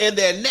good and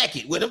they're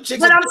naked with them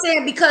chickens. But I'm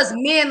saying because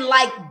men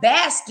like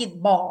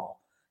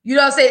basketball. You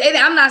know what I'm saying? And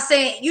I'm not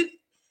saying you,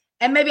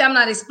 and maybe I'm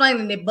not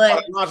explaining it,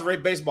 but lingerie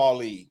baseball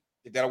league.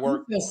 Think that'll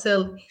work?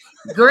 Silly.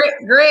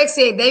 Greg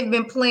said they've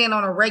been playing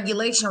on a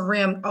regulation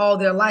rim all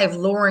their life.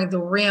 Lowering the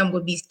rim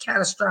would be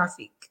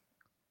catastrophic.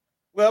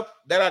 Well,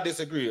 that I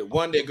disagree with.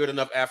 1, they're good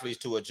enough athletes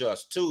to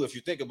adjust. 2, if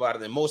you think about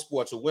it, in most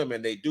sports with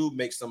women, they do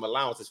make some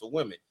allowances for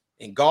women.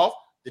 In golf,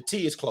 the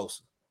tee is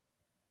closer.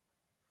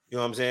 You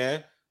know what I'm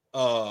saying?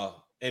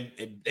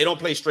 And they don't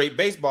play straight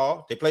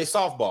baseball. They play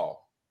softball.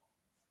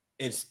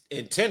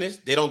 In tennis,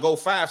 they don't go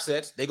 5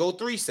 sets. They go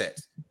 3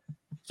 sets.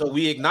 So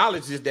we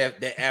acknowledge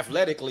that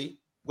athletically,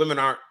 women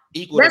aren't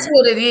equal. That's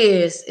what it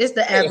is. It's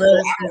the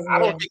athleticism. I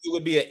don't think it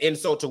would be an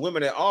insult to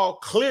women at all.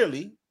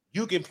 Clearly,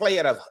 you can play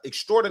at an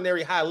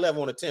extraordinary high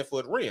level on a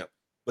 10-foot rim.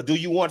 But do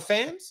you want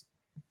fans?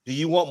 Do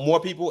you want more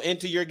people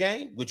into your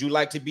game? Would you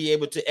like to be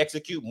able to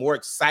execute more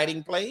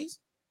exciting plays?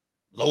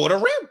 Lower the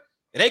rim.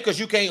 It ain't because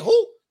you can't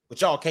hoop, but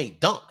y'all can't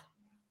dunk.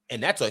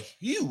 And that's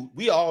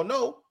we all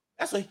know,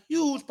 that's a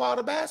huge part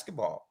of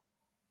basketball.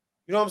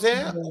 You know what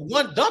I'm saying?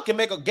 One dunk can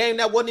make a game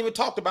that wasn't even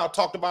talked about.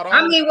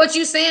 I mean, what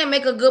you saying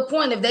make a good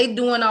point. If they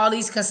doing all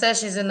these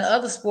concessions in the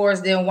other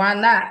sports, then why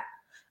not?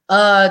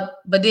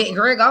 But then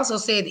Greg also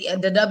said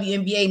the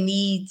WNBA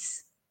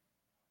needs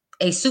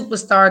a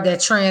superstar that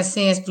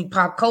transcends through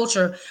pop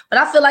culture. But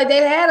I feel like they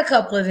had a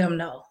couple of them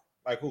though.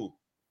 Like who?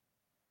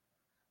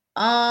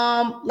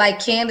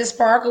 Like Candace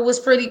Parker was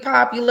pretty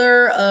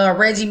popular.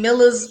 Reggie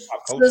Miller's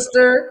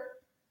sister.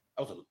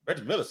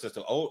 Reggie Miller's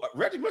sister.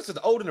 Reggie Miller's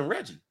sister older than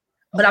Reggie.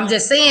 But I'm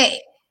just saying,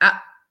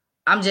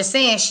 I'm just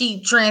saying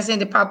she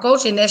transcended pop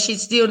culture and that shit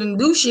still didn't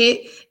do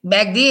shit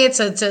back then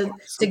to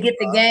get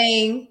the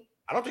game.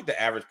 I don't think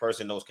the average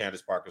person knows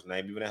Candace Parker's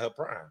name even at her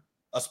prime.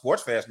 Us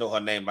sports fans know her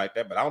name like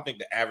that, but I don't think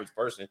the average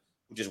person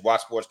who just watch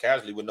sports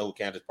casually would know who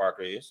Candace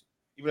Parker is,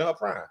 even at her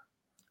prime.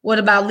 What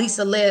about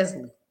Lisa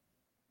Leslie?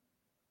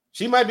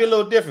 She might be a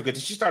little different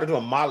because she started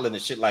doing modeling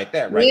and shit like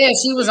that, right? Yeah,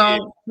 she was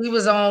on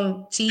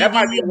TV. That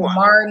might be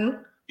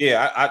Martin.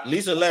 Yeah,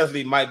 Lisa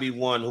Leslie might be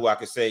one who I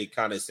could say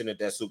kind of ascended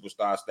that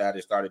superstar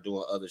status, started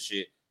doing other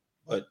shit.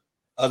 But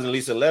other than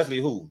Lisa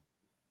Leslie, who?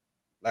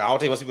 Like, I don't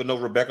think most people know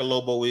who Rebecca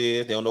Lobo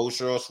is. They don't know who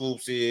Cheryl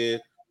Swoops is.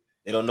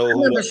 They don't know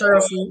who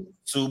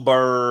Sue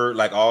Bird,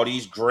 like all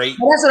these great.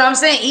 Well, that's what I'm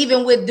saying.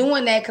 Even with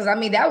doing that, because I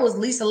mean, that was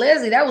Lisa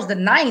Leslie. That was the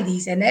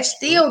 90s, and that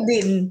still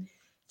didn't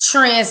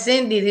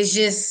transcend it. It's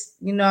just,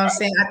 you know what I'm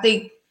saying? I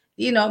think,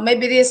 you know,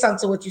 maybe it is something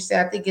to what you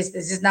said. I think it's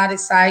just not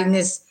exciting.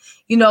 It's,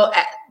 you know,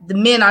 the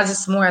men are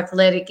just more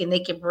athletic and they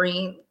can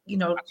bring, you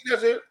know. I think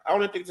that's it. I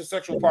don't think it's a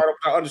sexual part of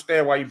it. I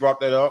understand why you brought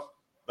that up.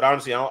 But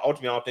honestly,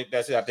 ultimately, I don't think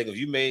that's it. I think if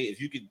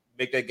you could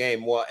make that game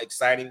more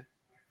exciting,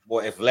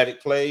 more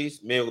athletic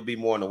plays, men would be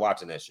more into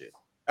watching that shit.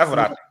 That's what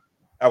I think.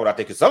 That's what I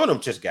think. Because some of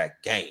them just got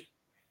game.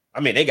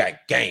 I mean, they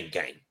got game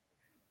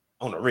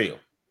on the real.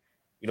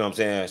 You know what I'm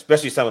saying?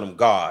 Especially some of them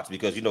guards,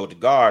 because you know the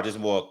guards is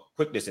more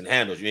quickness and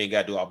handles. You ain't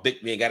got to do all big.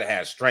 You ain't got to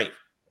have strength.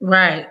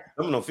 Right.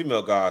 Some of them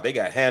female guards, they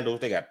got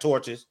handles, they got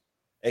torches,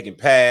 they can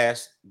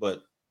pass,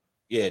 but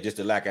yeah, just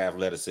the lack of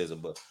athleticism.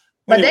 But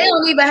anyway, they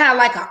don't even have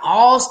like an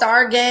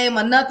all-star game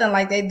or nothing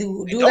like they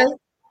do. Do they?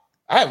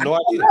 I have no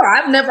idea.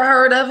 I've never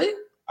heard of it.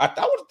 I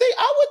would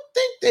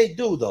think they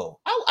do though.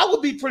 I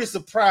would be pretty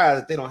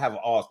surprised if they don't have an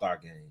all-star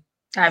game.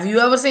 Have you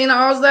ever seen an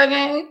all-star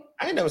game?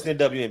 I ain't never seen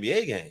a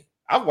WNBA game.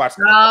 I've watched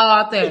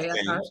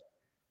games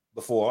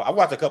before. I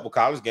watched a couple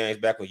college games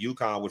back when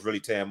UConn was really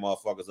tearing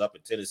motherfuckers up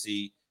and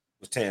Tennessee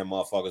was tearing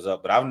motherfuckers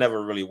up, but I've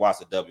never really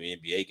watched a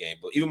WNBA game.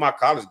 But even my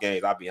college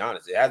games, I'll be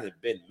honest, it hasn't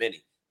been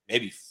many,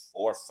 maybe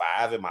 4 or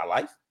 5 in my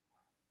life.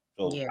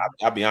 So yeah.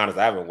 I'll be honest,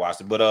 I haven't watched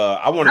it. But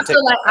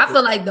I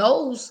feel like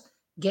those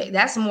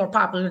that's more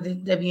popular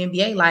than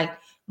WNBA. Like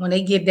when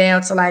they get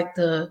down to like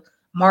the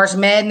March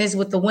Madness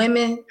with the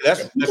women,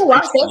 people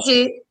watch that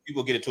shit.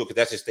 People get into it because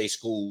that's just their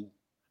school.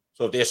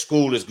 So if their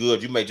school is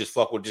good, you may just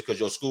fuck with it just because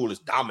your school is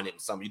dominant in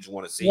something you just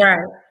want to see. Right.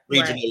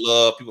 Regional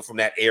love, people from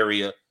that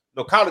area.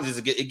 No, colleges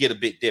get a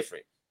bit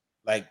different.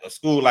 Like a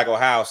school like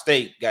Ohio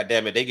State,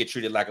 goddamn it, they get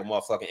treated like a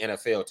motherfucking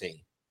NFL team.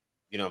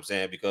 You know what I'm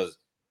saying? Because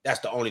that's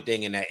the only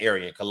thing in that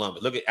area in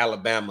Columbus. Look at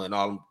Alabama and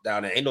all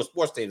down there. Ain't no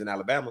sports teams in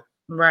Alabama.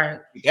 Right.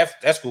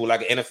 That school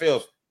like an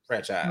NFL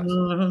franchise.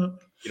 Mm-hmm.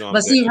 You know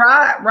but see,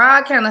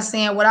 Rod kind of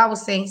saying what I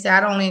was saying. He said,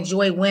 I don't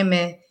enjoy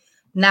women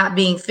not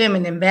being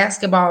feminine.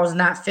 Basketball is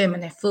not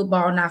feminine.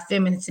 Football not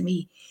feminine to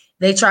me.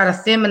 They try to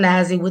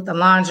feminize it with the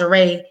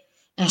lingerie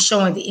and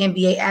showing the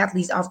NBA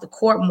athletes off the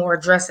court more,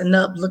 dressing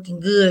up, looking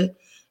good.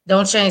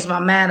 Don't change my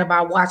mind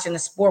about watching the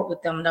sport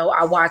with them, though.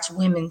 I watch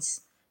women's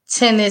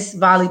tennis,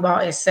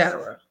 volleyball,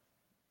 etc.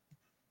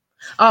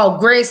 Oh,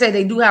 Greg said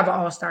they do have an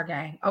all-star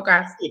game. Okay.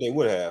 I think they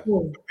would have.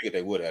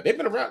 They would have. They've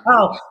been around.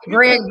 Oh,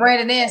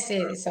 Brandon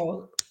said it.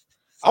 So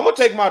I'm gonna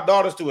take my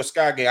daughters to a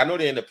Sky game. I know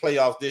they're in the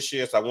playoffs this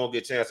year, so I won't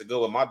get a chance to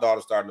go. But my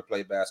daughter's starting to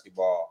play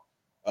basketball,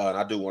 and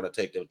I do want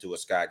to take them to a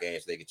Sky game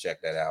so they can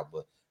check that out.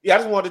 But yeah, I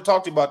just wanted to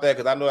talk to you about that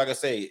because I know, like I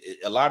say,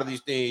 a lot of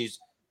these things.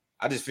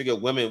 I just figure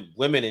women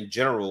in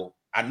general.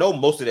 I know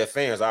most of their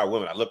fans are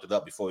women. I looked it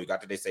up before we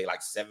got to. They say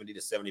like 70 to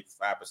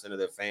 75% of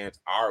their fans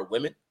are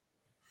women.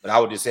 But I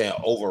would just say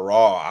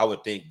overall, I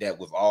would think that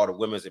with all the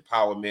women's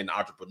empowerment,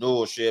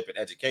 entrepreneurship, and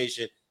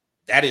education,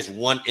 that is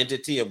one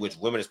entity in which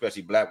women,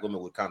 especially Black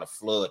women, would kind of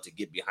flood to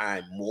get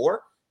behind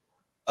more.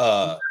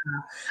 I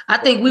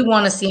think we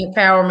want to see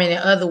empowerment in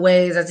other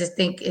ways. I just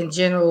think in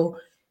general,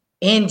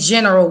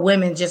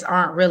 women just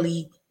aren't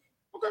really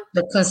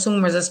the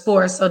consumers of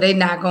sports, so they're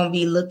not going to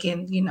be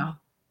looking,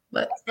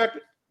 But I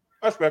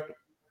respect it.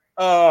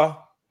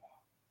 Uh-oh.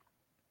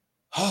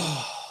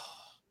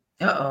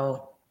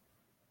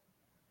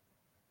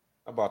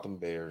 About them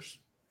Bears.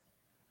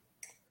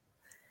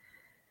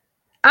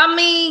 I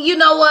mean, you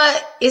know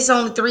what? It's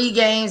only 3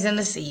 games in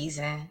the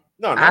season.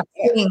 No,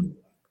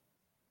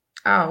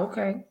 oh,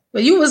 okay.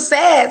 But you were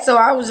sad, so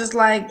I was just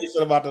like, you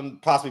said about them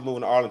possibly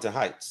moving to Arlington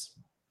Heights.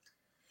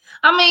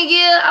 I mean,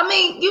 yeah. I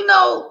mean,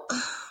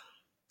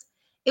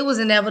 it was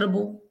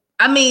inevitable.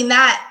 I mean,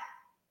 not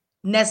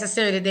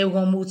necessarily that they were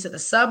going to move to the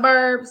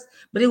suburbs,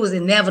 but it was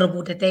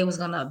inevitable that they was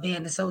going to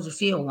abandon Soldier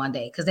Field one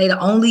day because they're the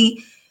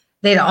only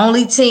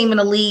team in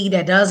the league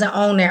that doesn't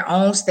own their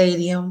own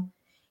stadium.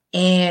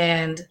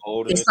 And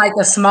it's like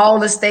the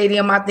smallest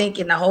stadium, I think,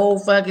 in the whole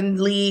fucking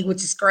league,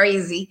 which is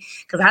crazy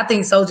because I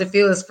think Soldier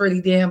Field is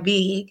pretty damn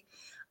big.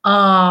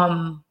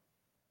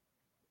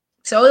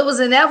 So it was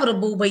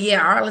inevitable, but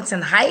yeah,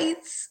 Arlington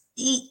Heights,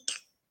 eek.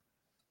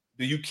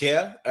 Do you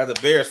care as a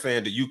Bears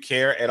fan? Do you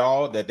care at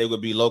all that they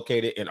would be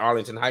located in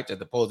Arlington Heights as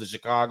opposed to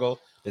Chicago?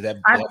 Does that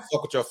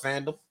fuck with your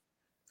fandom?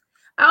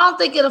 I don't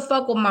think it'll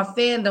fuck with my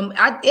fandom.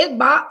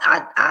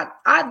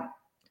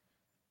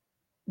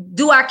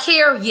 Do I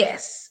care?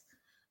 Yes.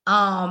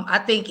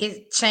 I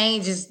think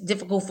change is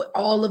difficult for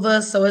all of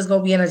us, so it's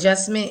gonna be an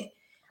adjustment.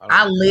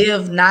 I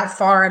live not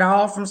far at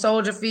all from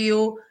Soldier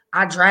Field.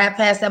 I drive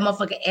past that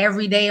motherfucker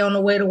every day on the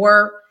way to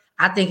work.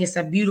 I think it's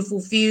a beautiful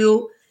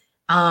field.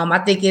 I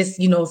think it's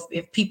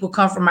if people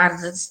come from out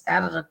of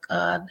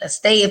the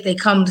state, if they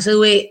come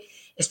to it,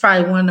 it's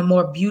probably one of the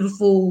more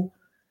beautiful.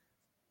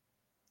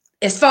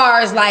 As far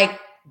as like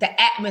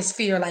the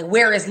atmosphere, like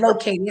where it's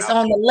located, it's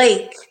on the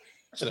lake.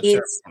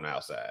 It's from the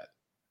outside.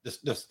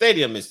 The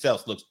stadium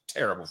itself looks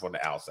terrible from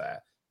the outside.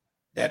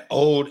 That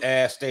old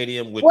ass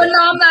stadium with. Well, no,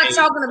 I'm not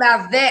talking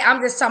about that. I'm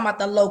just talking about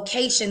the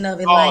location of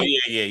it. Oh,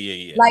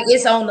 yeah. Like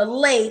it's on the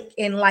lake,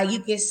 and like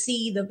you can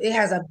see it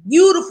has a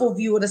beautiful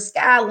view of the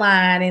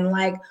skyline, and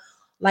like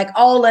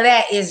all of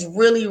that is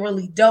really,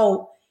 really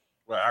dope.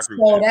 Right, I agree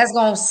so that's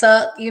gonna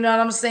suck, you know what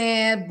I'm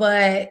saying?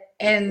 But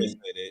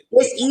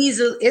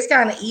it's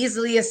kind of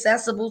easily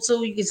accessible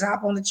too. You can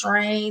hop on the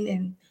train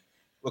and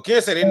Well,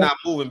 Ken said they're not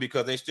moving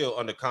because they still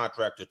under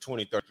contract to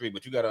 2033.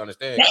 But you got to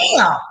understand.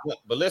 Damn.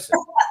 But listen,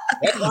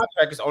 that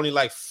contract is only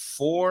like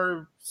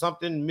 $4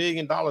 something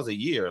million a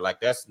year. Like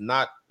that's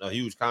not a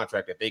huge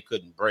contract that they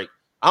couldn't break.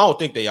 I don't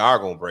think they are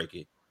gonna break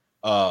it.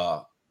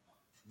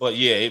 But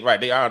yeah,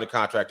 right. They are under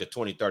contract to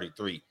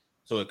 2033,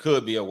 so it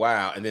could be a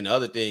while. And then the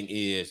other thing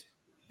is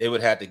they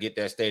would have to get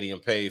that stadium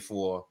paid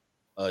for.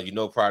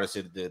 Prior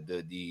to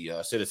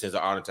the citizens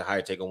of Arlington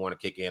Heights, they gonna want to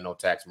kick in no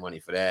tax money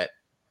for that.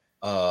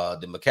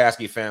 The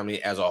McCaskey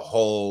family as a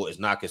whole is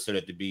not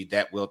considered to be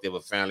that wealthy of a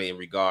family in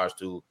regards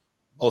to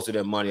most of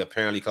their money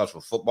apparently comes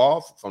from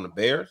football, from the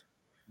Bears.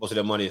 Most of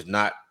their money is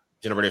not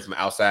generated from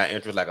outside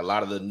interest. Like a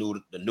lot of the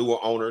newer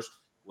owners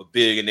were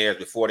billionaires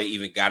before they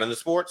even got into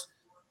sports.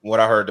 From what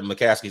I heard, the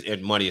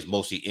McCaskey's money is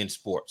mostly in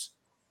sports.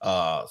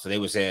 So they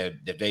were saying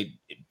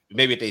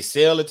if they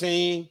sell a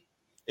team,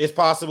 it's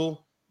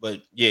possible.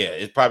 But yeah,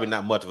 it's probably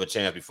not much of a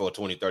chance before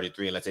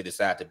 2033 unless they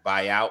decide to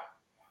buy out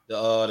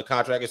the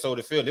contract and sold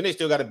the field. Then they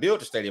still got to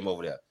build the stadium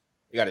over there.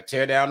 You got to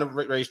tear down the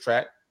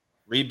racetrack,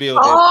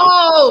 rebuild.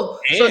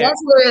 So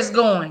that's where it's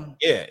going.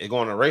 Yeah, it's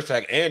going on a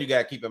racetrack, and you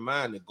got to keep in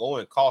mind the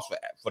going cost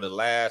for the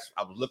last.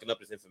 I was looking up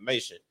this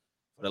information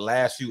for the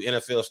last few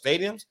NFL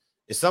stadiums.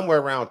 It's somewhere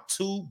around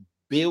 $2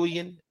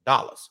 billion.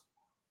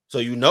 So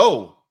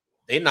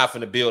they're not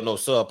going to build no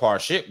subpar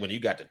shit when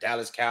you got the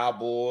Dallas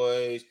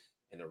Cowboys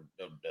and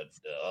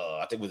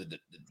I think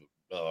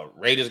the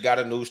Raiders got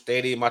a new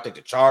stadium. I think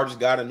the Chargers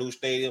got a new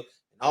stadium.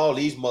 And all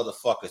these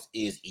motherfuckers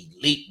is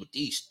elite with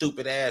these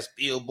stupid ass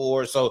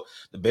billboards. So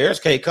the Bears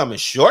can't come in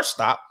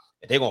shortstop.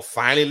 If they're gonna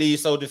finally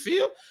leave Soldier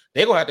Field,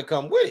 they're gonna have to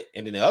come with it.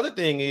 And then the other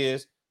thing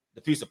is the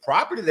piece of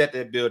property that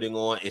they're building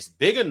on is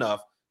big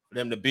enough for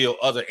them to build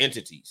other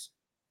entities.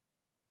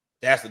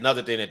 That's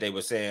another thing that they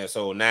were saying.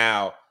 So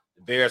now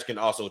the Bears can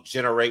also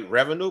generate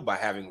revenue by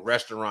having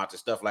restaurants and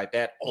stuff like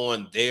that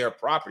on their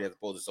property as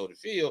opposed to Soldier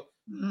Field.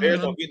 Mm-hmm. Bears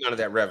don't get none of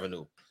that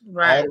revenue.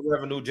 Right. All the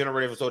revenue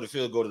generated from Soldier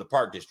Field go to the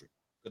Park District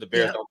because the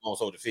Bears don't own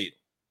Soldier Field.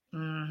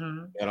 Mm-hmm. You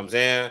know what I'm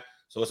saying?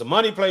 So it's a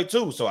money play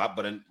too. So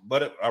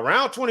but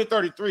around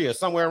 2033 or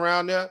somewhere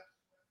around there,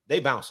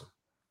 they bouncing.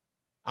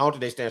 I don't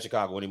think they stay in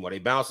Chicago anymore. They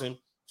bouncing.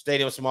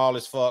 Stadium small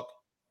as fuck.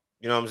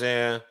 You know what I'm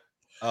saying?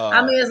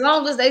 I mean, as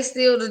long as they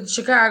still the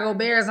Chicago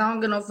Bears, I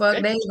don't give no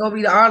fuck. They ain't gonna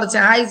be the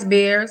Arlington Heights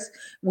Bears.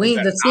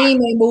 The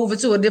team ain't moving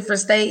to a different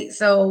state,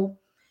 so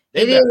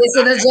it's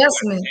an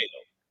adjustment.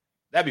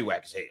 That'd be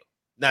whack as hell.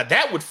 Now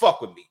that would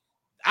fuck with me.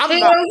 I'm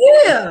not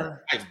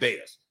Heights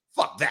Bears.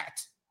 Fuck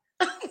that.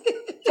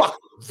 Fuck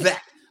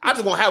that. I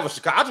just gonna have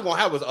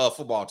a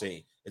football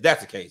team. If that's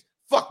the case,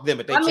 fuck them.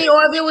 Or if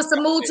it was to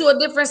move to a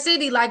different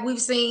city, like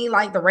we've seen,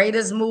 like the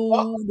Raiders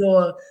moved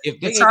or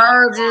the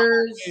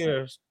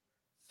Chargers.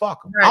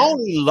 Fuck them. Right. I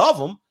only love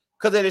them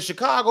because they're the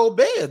Chicago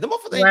Bears. Them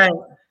motherfuckers ain't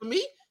for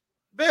me.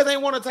 Bears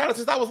ain't won a title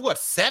since I was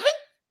 7?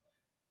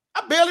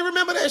 I barely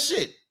remember that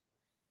shit.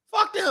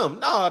 Fuck them.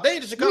 No, they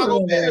ain't the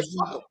Chicago Bears.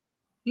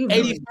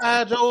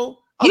 85 years old.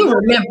 You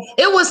remember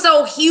it was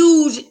so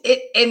huge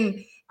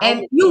and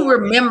you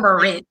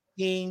remember it.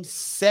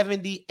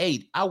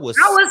 1978. I was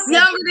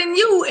younger than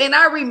you and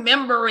I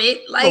remember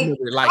it. Like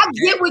I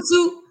get what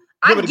you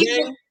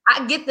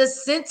I get the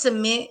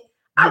sentiment.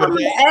 I remember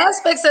the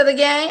aspects of the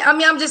game. I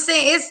mean, I'm just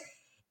saying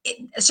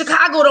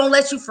Chicago don't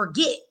let you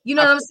forget. You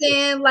know what I'm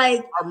saying? Like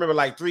I remember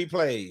like 3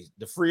 plays.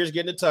 The Freers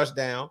getting a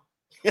touchdown.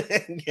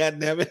 God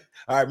damn it.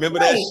 I remember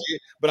that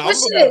shit. But I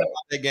don't remember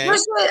that game.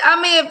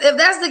 I mean, if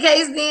that's the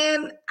case,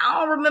 then I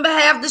don't remember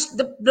half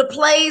the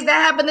plays that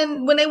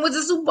happened when they went to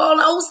the Super Bowl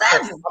in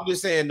 07. I'm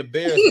just saying the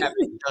Bears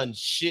haven't done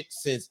shit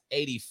since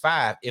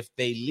 85. If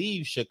they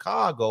leave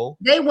Chicago,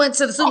 they went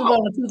to the Super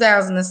Bowl in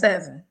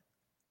 2007.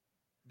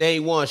 They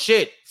ain't won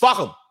shit. Fuck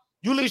them.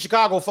 You leave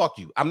Chicago, fuck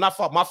you. I'm not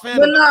fuck my fan.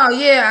 But no,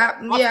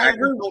 I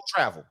agree. Don't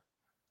travel.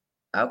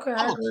 Okay,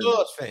 I'm a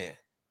Cubs fan.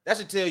 That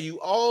should tell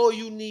you all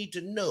you need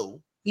to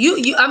know.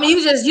 You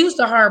just used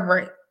to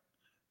heartbreak.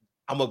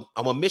 I'm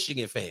a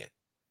Michigan fan.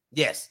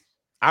 Yes,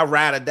 I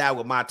ride or die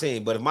with my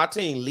team. But if my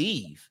team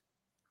leave,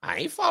 I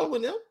ain't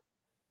following them.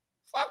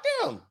 Fuck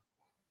them.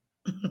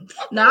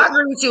 I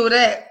agree with you with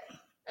that.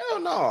 Hell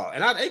no.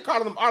 And they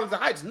calling them Arlington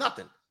Heights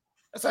nothing.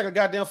 That's like a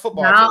goddamn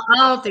football. No, I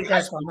don't think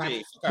that's gonna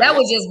happen. That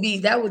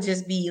would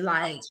just be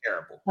like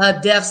terrible. A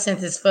death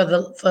sentence for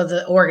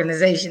the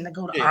organization to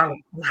go to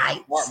Arlington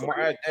Heights.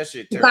 That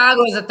shit terrible.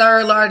 Chicago is the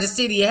 3rd largest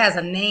city. It has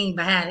a name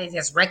behind it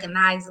that's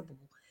recognizable.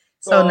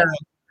 So no.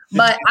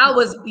 But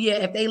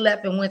if they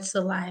left and went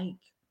to like,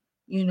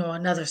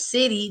 another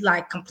city,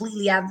 like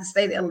completely out of the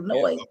state of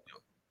Illinois.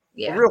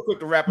 Yeah. Real quick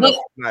to wrap it up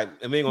tonight.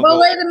 Wait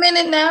a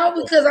minute now,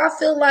 because I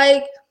feel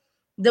like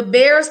the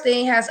Bears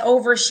thing has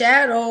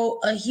overshadowed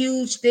a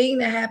huge thing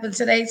that happened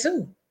today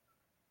too.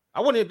 I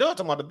wasn't even done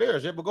talking about the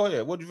Bears yet, but go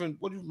ahead. What did you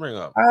bring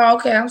up? Oh,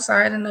 okay. I'm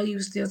sorry. I didn't know you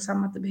were still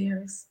talking about the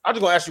Bears. I was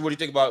just gonna ask you what do you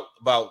think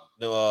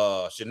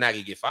about should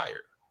Nagy get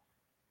fired?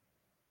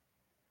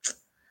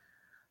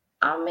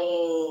 I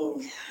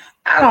mean,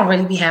 I don't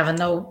really be having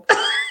no.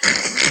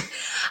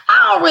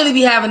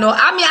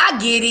 I mean, I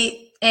get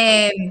it,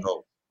 and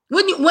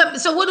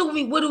So what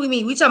do we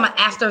mean? We talking about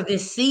after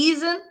this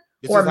season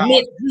or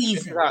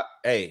mid-season?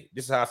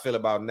 This is how I feel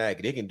about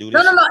Nagy. They can do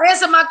this. No.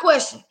 Answer my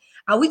question.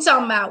 Are we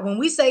talking about when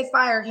we say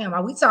fire him?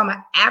 Are we talking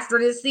about after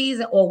this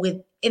season or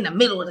in the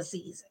middle of the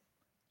season?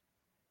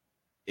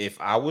 If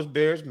I was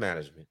Bears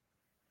management,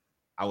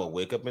 I would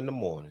wake up in the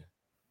morning,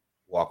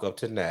 walk up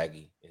to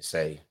Nagy, and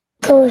say,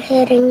 "Go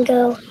ahead and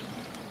go."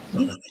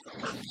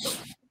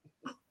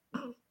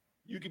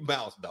 You can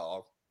bounce,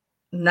 dog.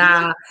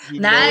 Nah,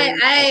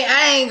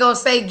 I ain't gonna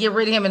say get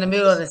rid of him in the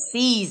middle of the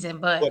season,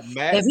 but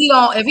if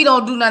he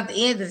don't do nothing at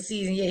the end of the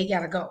season, yeah, he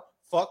gotta go.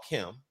 Fuck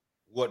him.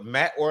 What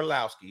Matt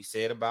Orlowski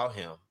said about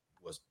him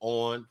was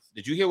on.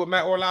 Did you hear what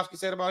Matt Orlowski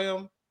said about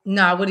him?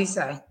 No, what'd he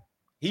say?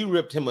 He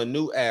ripped him a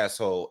new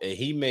asshole, and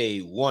he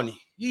made one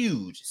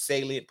huge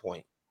salient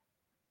point.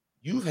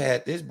 You've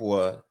had this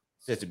boy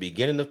since the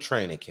beginning of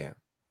training camp.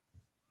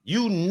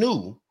 You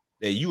knew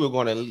that you were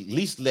going to at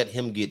least let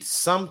him get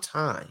some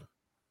time,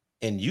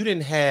 and you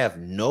didn't have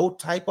no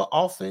type of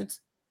offense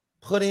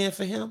put in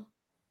for him.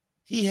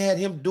 He had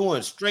him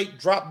doing straight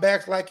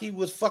dropbacks like he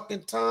was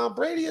fucking Tom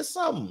Brady or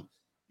something.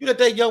 You let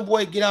that young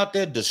boy get out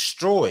there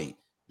destroyed.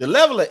 The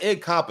level of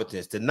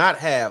incompetence to not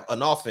have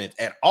an offense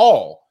at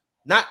all,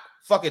 not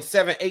fucking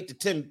 7, 8 to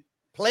 10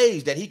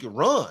 plays that he could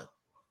run.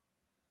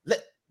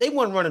 They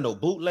weren't running no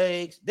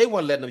bootlegs. They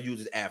weren't letting him use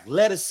his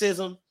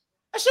athleticism.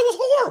 That shit was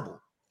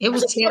horrible. It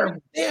was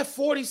terrible. They had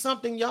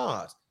 40-something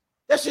yards.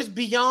 That's just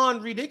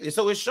beyond ridiculous.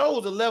 So it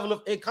shows the level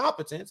of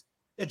incompetence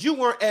that you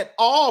weren't at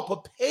all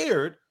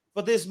prepared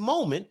for this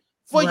moment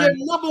for your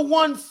number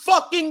one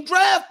fucking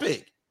draft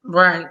pick.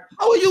 Right.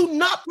 How are you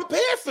not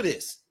prepared for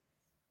this?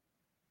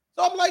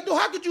 So I'm like, dude,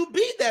 how could you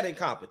be that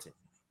incompetent?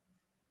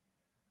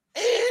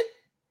 And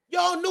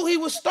y'all knew he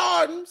was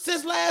starting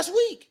since last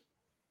week.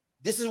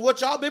 This is what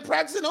y'all been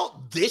practicing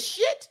on? This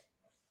shit?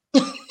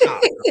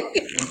 Nah.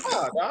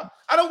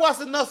 I don't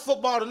watch enough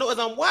football to know. As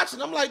I'm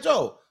watching, I'm like,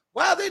 Joe,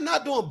 why are they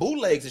not doing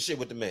bootlegs and shit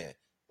with the man?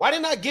 Why are they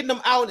not getting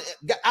him out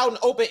in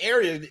open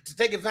area to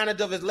take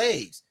advantage of his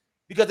legs?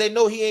 Because they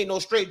know he ain't no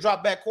straight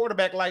drop back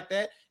quarterback like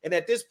that. And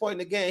at this point in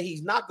the game,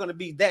 he's not going to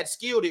be that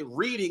skilled at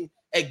reading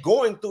and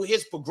going through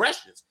his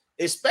progressions,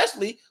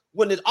 especially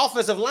when the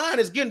offensive line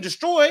is getting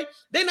destroyed.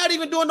 They're not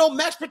even doing no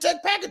match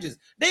protect packages.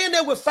 They're in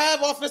there with 5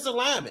 offensive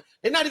linemen.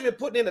 They're not even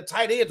putting in a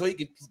tight end so he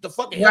can the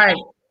fucking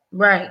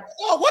Right.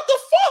 Oh, what the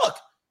fuck?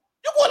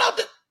 You going out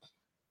there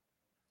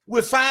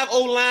with 5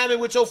 O-linemen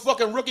with your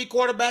fucking rookie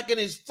quarterback in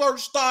his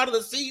first start of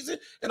the season.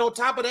 And on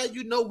top of that,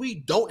 you know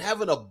we don't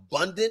have an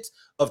abundance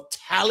of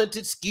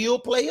talented skill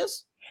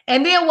players.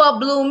 And then what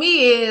blew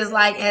me is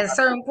like at a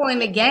certain point in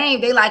the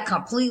game, they like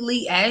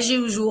completely, as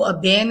usual,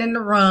 abandon the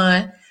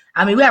run.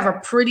 I mean, we have a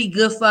pretty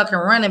good fucking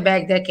running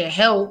back that can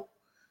help,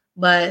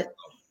 but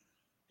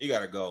he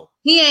gotta go.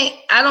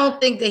 I don't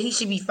think that he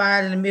should be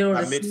fired in the middle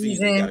of the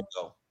season. He gotta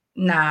go.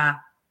 Nah.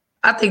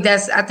 I think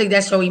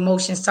that's your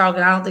emotions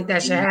talking. I don't think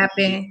that should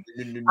happen.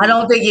 I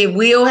don't think it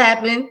will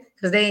happen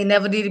because they ain't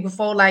never did it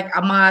before. Like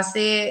Ahmad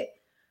said,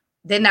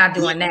 they're not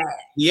doing that.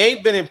 He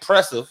ain't been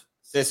impressive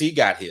since he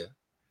got here.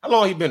 How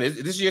long he been?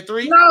 Is this year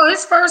 3? No,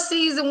 his first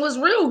season was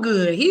real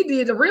good. He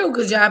did a real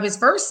good job his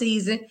first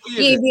season.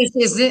 He ain't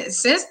been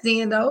since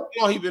then, though.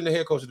 How long he been the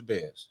head coach of the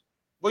Bears?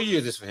 What year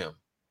is this for him?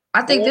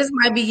 I think this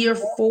might be year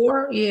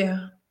 4.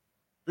 Yeah.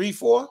 3,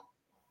 4?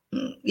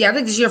 Yeah, I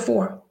think it's year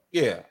 4.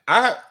 Yeah,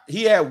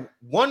 he had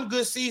one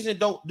good season.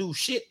 Don't do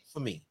shit for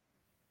me.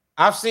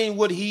 I've seen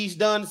what he's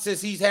done since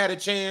he's had a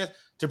chance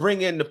to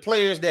bring in the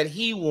players that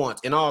he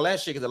wants and all that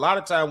shit. Because a lot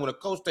of time when a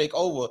coach take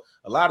over,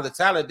 a lot of the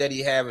talent that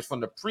he has is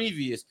from the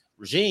previous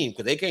regime.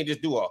 Because they can't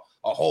just do a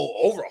whole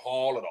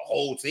overhaul of the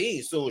whole team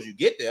as soon as you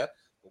get there.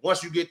 But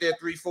once you get there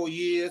 3-4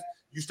 years,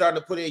 you start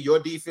to put in your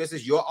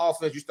defenses, your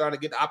offense. You start to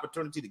get the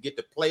opportunity to get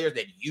the players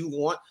that you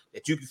want,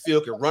 that you can feel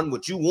can run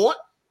what you want.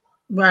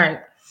 Right.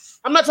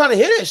 I'm not trying to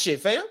hear that shit,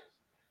 fam.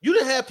 You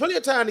done had plenty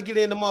of time to get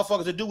in the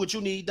motherfuckers to do what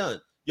you need done.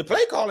 Your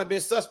play calling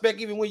been suspect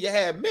even when you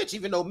had Mitch,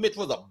 even though Mitch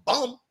was a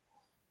bum.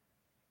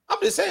 I'm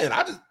just saying,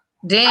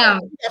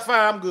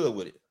 I'm good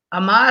with it.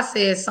 Ahmad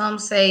said some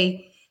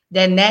say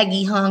that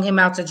Nagy hung him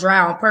out to dry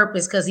on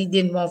purpose because he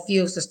didn't want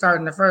Fields to start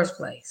in the first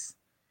place.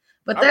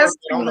 But I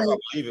don't know if I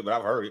believe it, but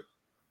I've heard it.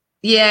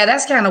 Yeah,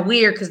 that's kind of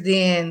weird because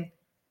then,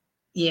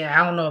 yeah,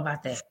 I don't know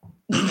about that.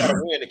 He got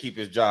to win to keep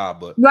his job,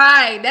 but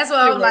right. That's what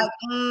I was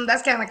like.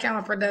 That's kind of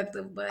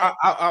counterproductive. But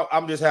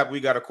I'm just happy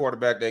we got a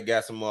quarterback that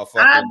got some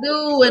motherfuckers. I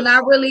do, and I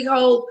really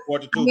hope. I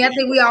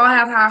think we all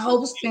have high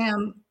hopes for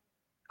him.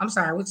 I'm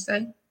sorry, what you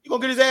say? You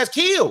gonna get his ass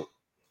killed?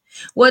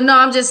 Well, no,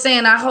 I'm just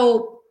saying. I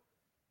hope.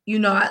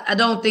 I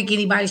don't think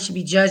anybody should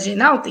be judging.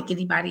 I don't think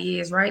anybody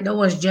is right. No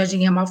one's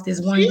judging him off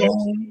this one game.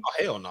 Oh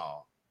hell no.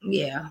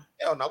 Yeah.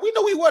 Hell no. We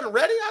know he wasn't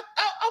ready.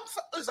 I'm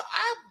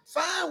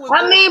fine with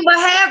that. I mean, but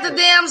half the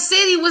damn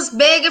city was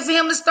begging for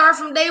him to start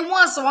from day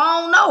one, so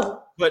I don't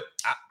know. But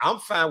I'm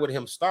fine with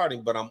him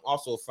starting, but I'm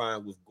also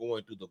fine with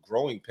going through the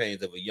growing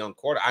pains of a young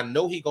quarter. I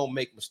know he gonna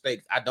make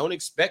mistakes. I don't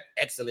expect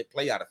excellent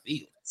play out of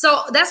field.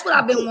 So that's what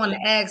I've been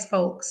wanting to ask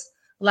folks.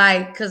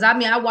 Like, cause I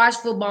mean, I watch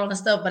football and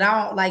stuff, but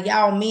I don't like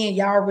y'all men.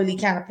 Y'all really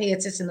kind of pay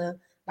attention to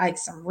like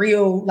some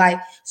real like.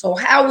 So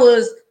how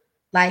was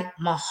like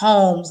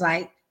Mahomes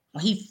like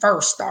when he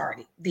first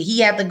started? Did he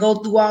have to go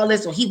through all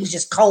this, or he was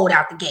just cold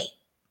out the gate?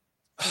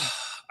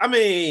 I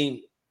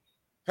mean,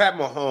 Pat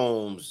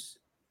Mahomes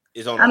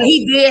is on. I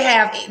mean, he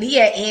had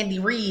Andy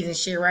Reid and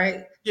shit,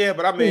 right? Yeah,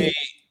 but I mean,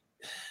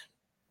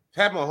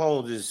 Pat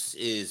Mahomes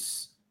is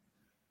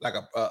like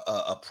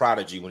a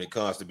prodigy when it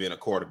comes to being a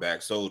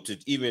quarterback. So to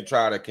even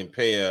try to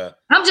compare,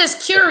 I'm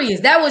just curious.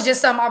 That was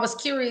just something I was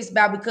curious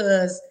about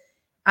because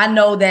I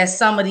know that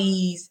some of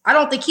these, I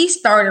don't think he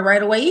started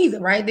right away either,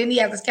 right? Didn't he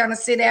have to kind of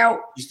sit out?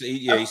 He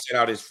sit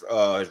out his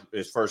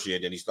first year,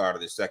 then he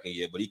started his second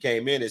year. But he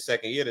came in his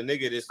second year. The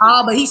nigga,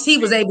 but he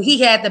was able. He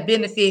had the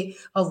benefit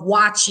of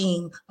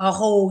watching a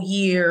whole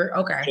year.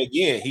 Okay.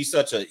 Again, he's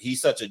such a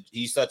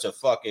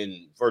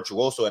fucking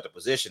virtuoso at the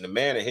position. The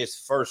man in his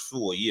first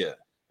full year.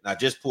 And I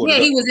just pulled. Yeah,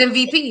 he was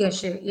MVP and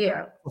shit.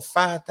 Yeah,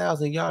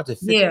 5,000 yards and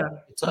 50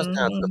 touchdowns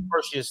the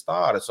first year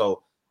starter.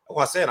 So,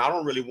 like I said, I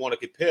don't really want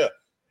to compare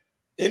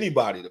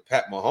anybody to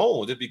Pat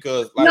Mahomes just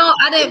because. Like, no,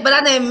 I didn't. But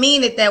I didn't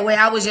mean it that way.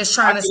 I was just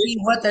trying to see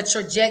what the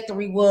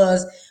trajectory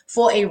was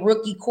for a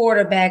rookie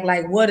quarterback.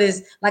 Like, what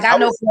is like? I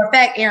know for a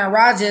fact, Aaron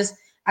Rodgers.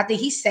 I think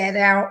he sat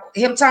out.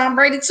 Tom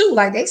Brady too.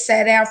 Like they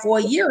sat out for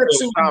a year or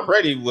two. Tom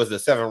Brady was the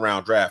 7th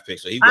round draft pick,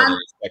 so he wasn't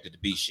expected to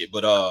be shit.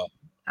 But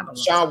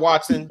Sean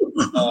Watson,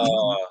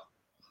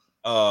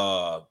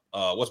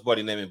 what's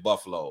buddy name in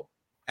Buffalo?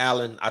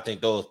 Allen. I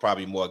think those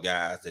probably more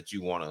guys that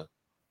you want to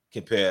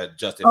compare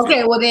Justin.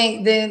 Okay, well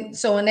then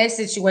so in that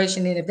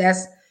situation, then if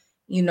that's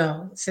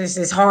since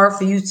it's hard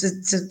for you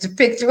to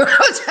picture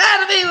how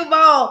trying to be with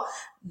ball,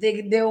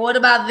 then what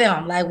about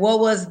them? Like what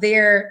was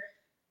the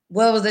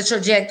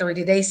trajectory?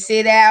 Did they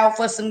sit out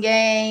for some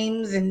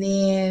games and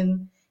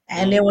then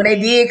when they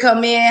did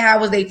come in, how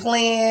was they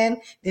playing?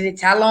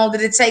 How long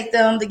did it take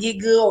them to get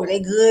good? Or were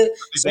they good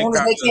as soon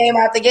as they came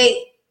out the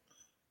gate?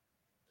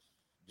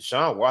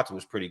 Deshaun Watson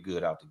was pretty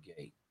good out the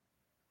gate.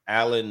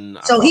 Allen.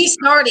 So he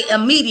started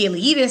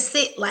immediately. He didn't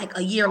sit like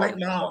a year like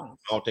Mahomes.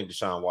 I don't think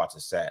Deshaun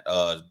Watson sat.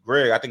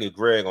 Greg, I think it's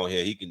Greg on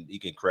here. He can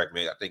correct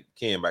me. I think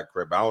Ken might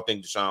correct, but I don't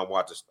think Deshaun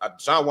Watson. I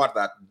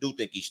do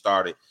think he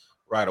started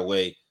right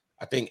away.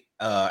 I think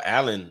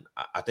Allen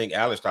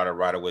started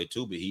right away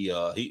too, but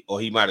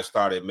he might have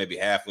started maybe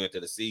halfway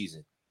into the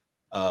season.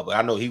 But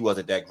I know he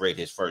wasn't that great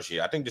his first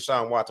year. I think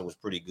Deshaun Watson was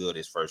pretty good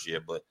his first year,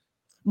 but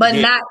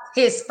not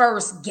his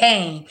first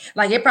game.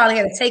 Like it probably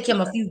had to take him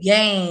a few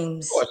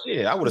games. Of course,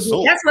 yeah, I would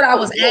assume. That's what I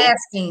was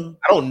asking.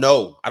 I don't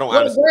know.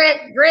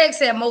 Greg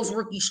said most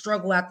rookies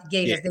struggle out the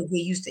gate as they get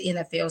used to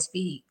NFL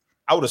speed.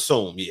 I would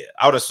assume, yeah.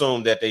 I would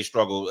assume that they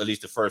struggled at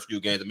least the first few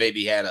games, and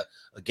maybe had a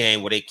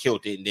game where they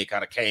killed it and they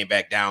kind of came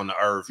back down to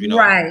earth,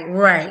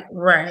 Right.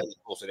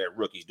 Most of that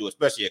rookies do,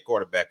 especially at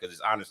quarterback, because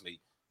it's honestly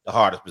the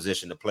hardest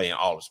position to play in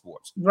all the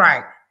sports.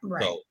 Right.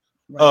 So,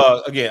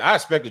 again, I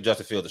expected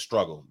Justin Fields to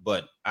struggle,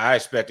 but I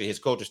expected his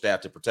coaching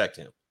staff to protect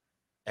him,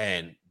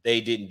 and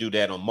they didn't do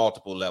that on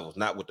multiple levels.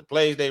 Not with the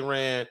plays they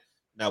ran,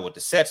 not with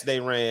the sets they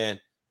ran.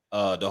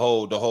 The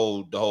whole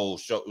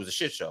show, it was a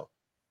shit show.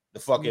 The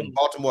fucking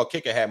Baltimore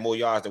kicker had more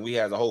yards than we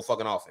had the whole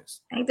fucking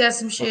offense. Ain't that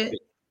some shit?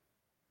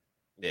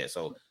 Yeah,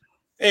 so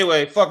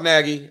anyway, fuck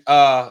Nagy. You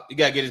gotta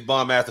get his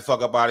bum ass the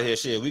fuck up out of here.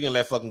 Shit, we can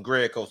let fucking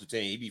Greg coach the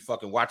team. He be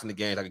fucking watching the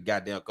game like a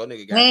goddamn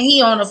nigga. Man,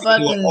 he on a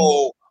fucking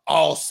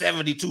all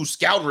 72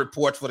 scouting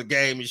reports for the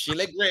game and shit.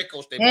 Let Greg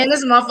coach that. Man,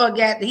 this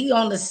motherfucker he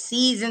on the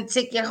season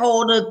ticket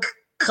holder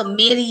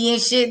committee and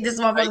shit. This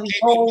motherfucker be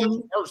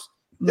holding.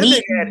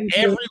 This nigga had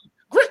every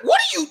Greg, what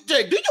do you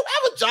do? Do you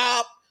have a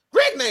job?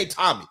 Greg named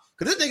Tommy.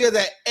 Because this nigga is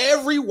at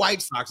every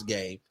White Sox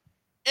game.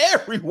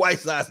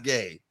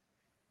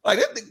 Like,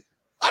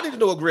 I need to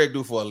know what Greg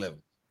do for a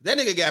living. That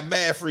nigga got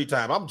mad free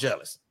time. I'm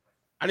jealous.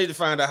 I need to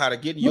find out how to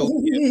get in your to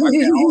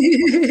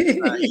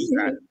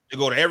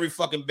go to every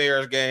fucking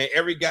Bears game,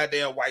 every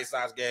goddamn White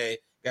Sox game.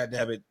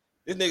 Goddamn it.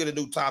 This nigga the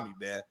new Tommy,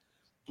 man.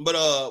 But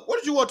what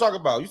did you want to talk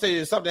about? You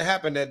say something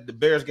happened that the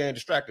Bears game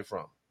distracted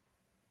from.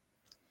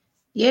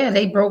 Yeah,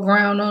 they broke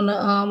ground on the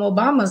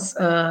Obama's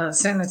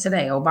center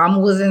today.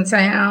 Obama was in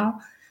town.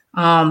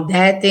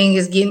 That thing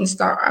is getting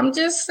started. I'm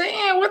just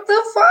saying, what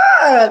the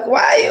fuck?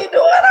 Why are you doing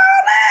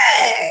all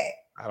that?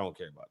 I don't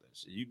care about that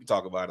shit. You can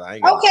talk about it.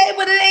 Okay,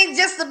 but it ain't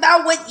just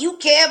about what you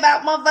care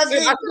about,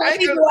 motherfuckers.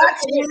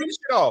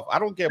 I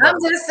don't care about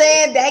I'm just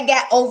saying that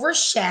got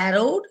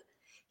overshadowed.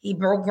 He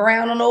broke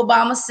ground on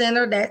Obama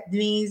Center. That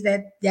means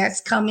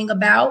that's coming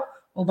about.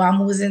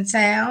 Obama was in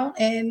town,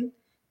 and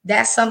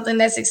that's something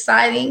that's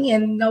exciting.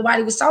 And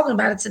nobody was talking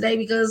about it today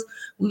because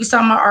we was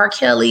talking about R.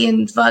 Kelly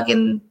and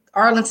fucking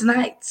Arlington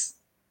Heights.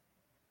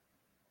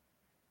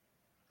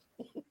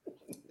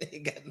 They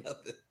got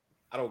nothing.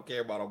 I don't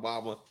care about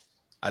Obama.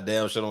 I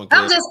damn sure don't care.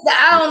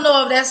 I don't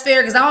know if that's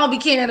fair because I don't be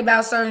caring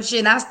about certain shit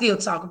and I still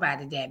talk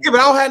about it. Yeah, but I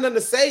don't have nothing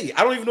to say.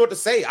 I don't even know what to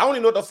say. I don't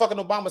even know what the fucking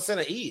Obama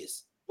Center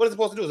is. What is it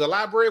supposed to do? Is it a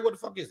library? What the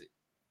fuck is it?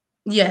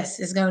 Yes,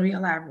 it's gonna be a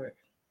library.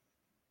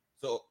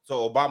 So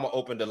Obama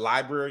opened a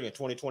library in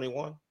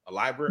 2021. A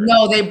library?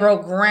 No, they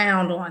broke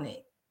ground on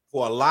it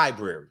for a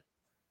library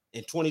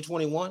in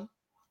 2021.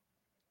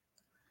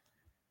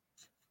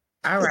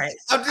 All right.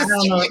 I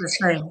don't know what to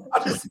say.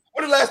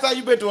 When the last time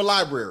you been to a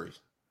library?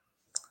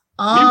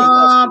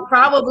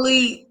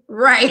 Probably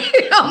right.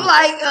 I'm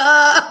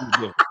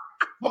like,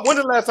 when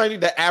the last time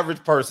the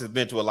average person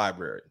been to a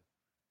library?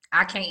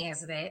 I can't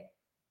answer that.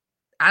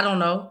 I don't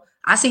know.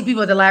 I see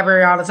people at the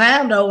library all the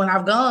time though when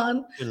I've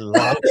gone. I'm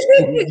not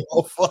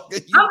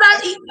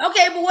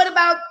okay, but what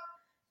about?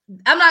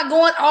 I'm not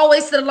going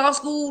always to the law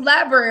school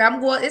library.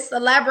 I'm going. It's the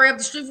library up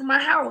the street from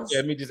my house. Yeah,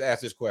 let me just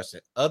ask this question: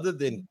 other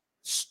than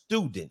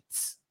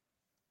students,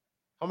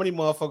 how many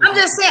motherfuckers? I'm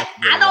just saying.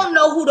 I don't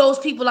know who those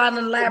people are in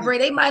the library.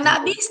 They might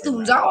not be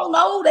students. I don't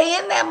know. They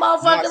in that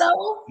motherfucker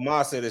though.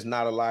 Ma said it's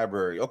not a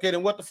library. Okay,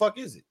 then what the fuck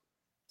is it?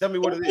 Tell me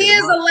what it is. It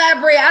is a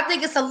library. I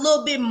think it's a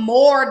little bit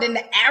more than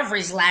the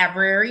average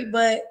library,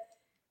 but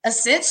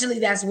essentially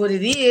that's what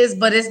it is.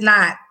 But it's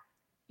not.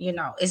 You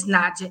know, it's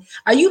not just.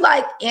 Are you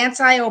like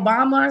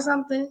anti-Obama or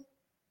something?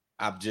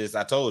 I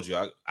told you,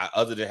 I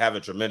other than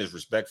having tremendous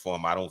respect for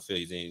him, I don't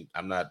feel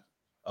I'm not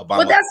Obama.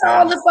 But that's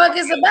all the fuck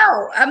is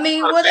about. I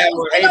mean,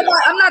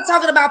 I'm not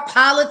talking about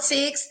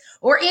politics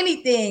or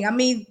anything. I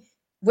mean,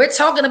 we're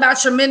talking about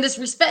tremendous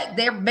respect.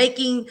 They're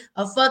making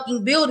a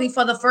fucking building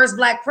for the first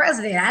black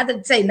president. I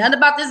didn't say nothing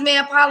about this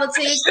man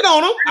politics. Shit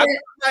on him.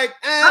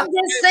 I'm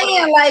just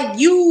saying, like,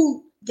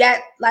 you got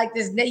like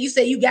this. You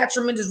say you got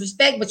tremendous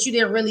respect, but you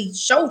didn't really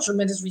show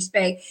tremendous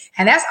respect,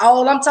 and that's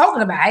all I'm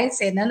talking about. I ain't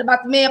said nothing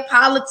about the man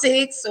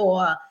politics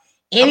or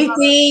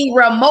anything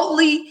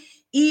remotely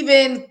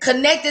even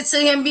connected to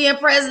him being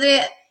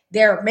president.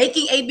 They're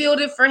making a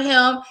building for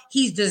him.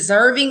 He's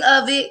deserving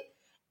of it,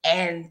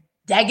 and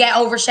that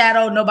got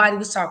overshadowed. Nobody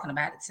was talking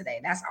about it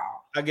today. That's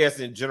all. I guess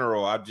in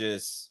general, I've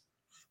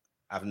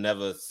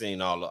never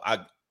seen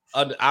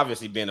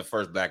obviously being the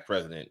first black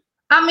president.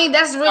 I mean,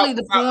 that's really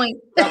the point.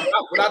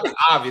 Without the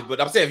obvious, but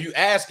I'm saying if you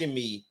asking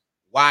me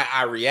why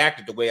I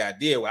reacted the way I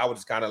did, I was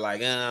just kind of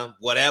like,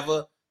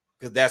 whatever,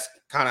 because that's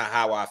kind of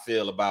how I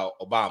feel about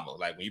Obama.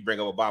 Like when you bring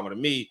up Obama to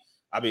me,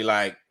 I'll be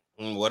like,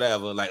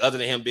 whatever. Like other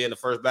than him being the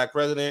first black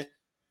president,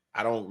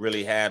 I don't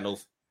really have no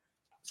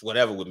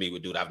whatever with me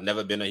with dude. I've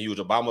never been a huge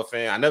Obama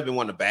fan. I've never been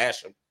one to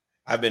bash him.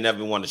 I've never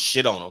been one to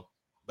shit on him,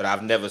 but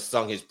I've never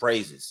sung his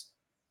praises.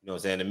 You know what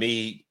I'm saying? To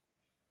me,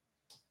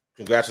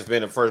 congrats for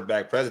being the first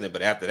black president,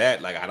 but after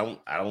that, like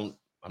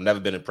I've never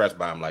been impressed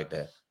by him like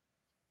that.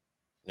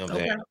 You know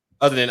what I'm saying?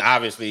 Other than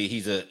obviously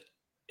he's a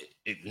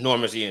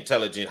enormously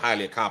intelligent,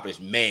 highly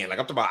accomplished man. Like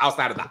I'm talking about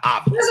outside of the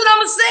obvious. That's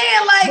what I'm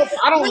saying. Like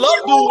I don't love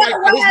dude.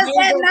 Why is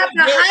that not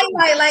the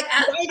highlight? Like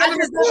I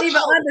just don't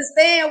even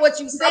understand what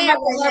you're saying. I'm not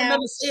gonna have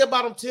nothing to say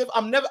about him, Tiff.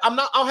 I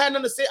don't have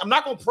nothing to say. I'm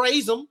not gonna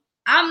praise him.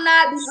 I'm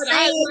not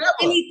saying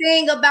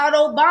anything about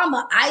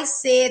Obama. I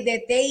said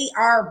that they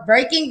are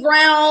breaking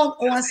ground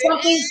on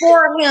something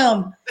for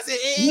him.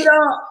 You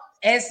know,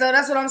 and so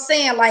that's what I'm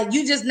saying. Like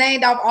you just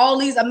named off all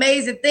these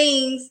amazing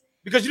things.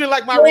 Because you didn't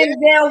like my reaction.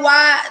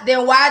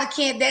 Then why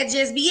can't that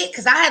just be it?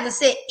 Because I haven't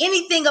said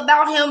anything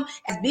about him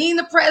as being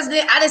the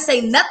president. I didn't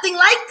say nothing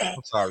like that.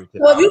 I'm sorry.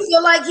 So if you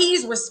feel like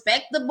he's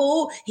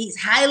respectable, he's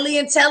highly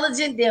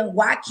intelligent, then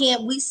why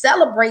can't we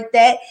celebrate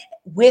that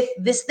with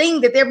this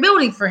thing that they're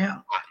building for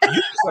him? You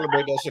can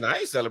celebrate that shit. I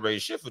ain't celebrating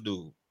shit for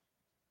dude.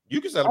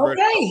 You can celebrate.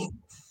 Okay.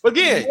 But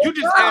again, you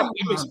just I'm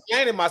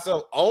explaining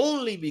myself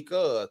only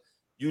because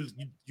you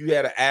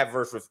had an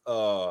adverse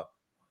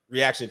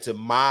reaction to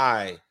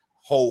my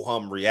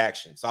ho-hum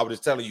reaction. So I was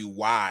just telling you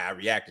why I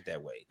reacted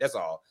that way. That's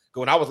all.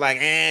 When I was like,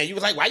 you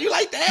was like, why you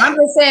like that? I'm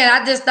just saying,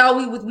 I just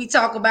thought we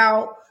talk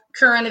about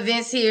current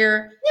events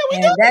here. Yeah,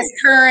 and that's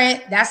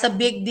current. That's a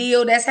big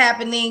deal that's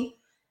happening.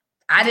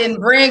 I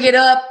didn't bring it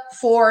up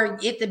for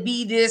it to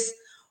be this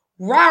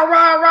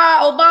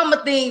rah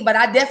Obama thing, but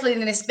I definitely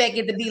didn't expect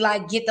it to be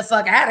like, get the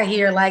fuck out of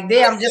here. Like,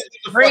 damn, I'm just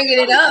bringing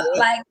it up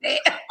like that.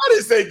 I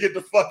didn't say get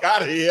the fuck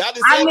out of here.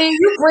 I mean,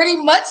 you pretty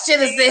much should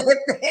have said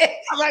that.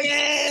 I'm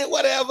like,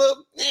 whatever.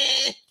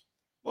 I'm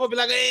gonna be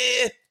like,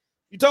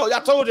 I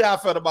told you how I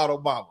felt about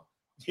Obama.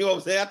 You know what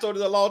I'm saying? I told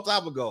you a long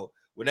time ago.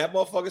 When that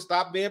motherfucker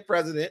stopped being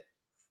president,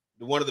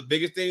 one of the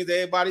biggest things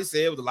everybody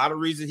said was a lot of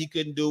reasons he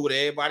couldn't do what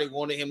everybody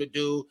wanted him to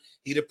do.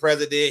 He the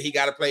president, he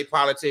got to play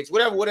politics,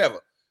 whatever.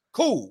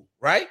 Cool,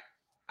 right?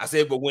 I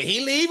said, but when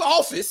he leave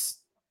office,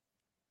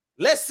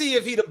 let's see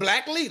if he the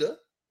black leader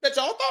that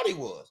y'all thought he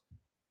was.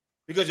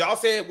 Because y'all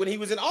said when he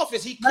was in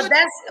office, he could.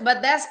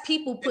 But that's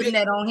people putting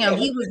that on him.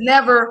 He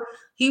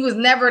was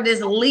never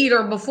this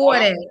leader before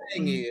that. The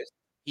thing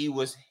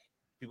is,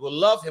 people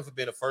love him for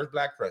being the first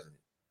black president.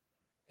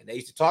 And they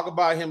used to talk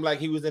about him like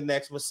he was the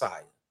next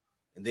Messiah.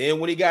 And then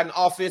when he got in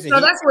office, so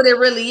that's what it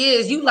really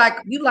is. You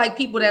like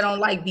people that don't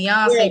like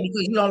Beyonce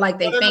because you don't like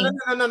their fame.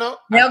 No.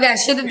 They don't got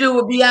shit to do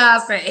with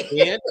Beyonce.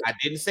 Yeah, I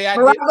didn't say I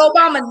Barack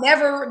Obama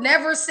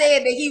never said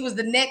that he was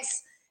the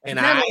next. And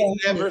I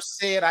never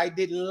said I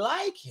didn't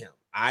like him.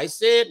 I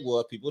said,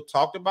 well, people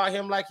talked about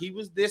him like he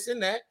was this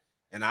and that.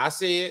 And I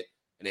said,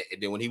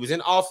 And then when he was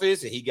in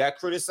office and he got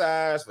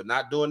criticized for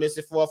not doing this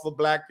for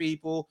black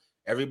people,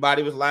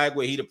 everybody was like,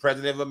 well, he the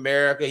president of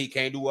America. He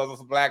can't do whatever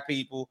for black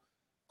people.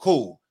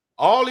 Cool.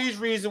 All these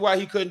reasons why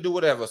he couldn't do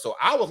whatever. So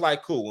I was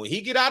like, cool. When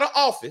he get out of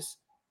office,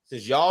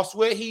 since y'all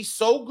swear he's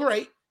so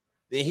great,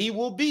 then he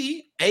will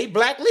be a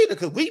black leader.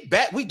 Because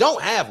we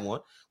don't have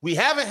one. We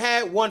haven't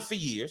had one for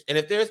years. And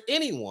if there's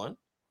anyone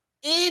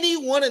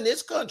in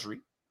this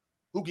country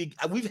who can,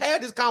 we've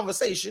had this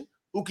conversation,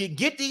 who can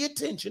get the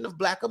attention of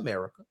Black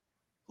America,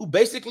 who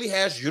basically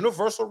has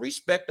universal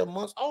respect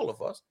amongst all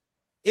of us,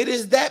 it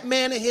is that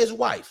man and his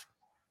wife.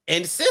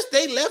 And since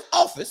they left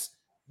office,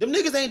 them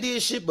niggas ain't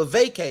did shit but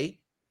vacate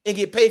and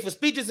get paid for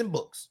speeches and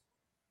books.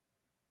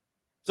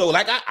 So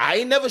like I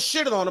ain't never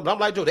shitted on them, but I'm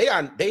like, Joe, they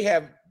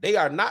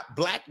are not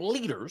black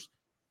leaders.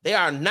 They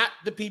are not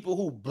the people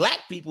who black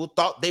people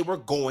thought they were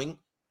going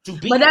to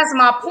be. But that's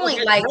my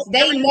point. Like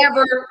they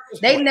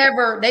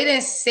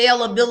didn't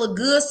sell a bill of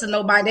goods to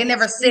nobody. They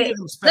never said,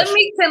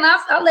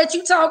 I'll let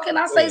you talk. Can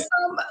I say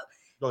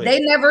something?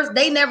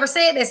 They never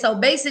said that. So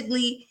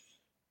basically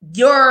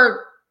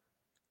your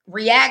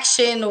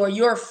reaction or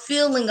your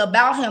feeling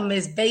about him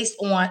is based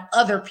on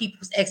other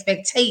people's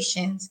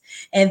expectations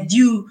and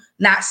you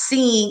not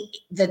seeing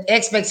the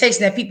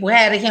expectation that people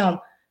had of him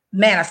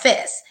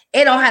manifest.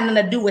 It don't have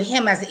nothing to do with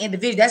him as an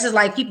individual. That's just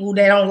like people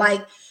that don't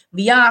like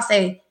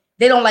Beyonce.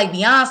 They don't like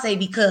Beyonce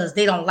because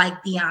they don't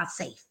like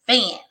Beyonce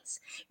fans.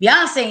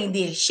 Beyonce ain't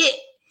did shit.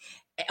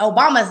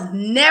 Obama's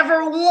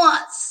never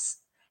once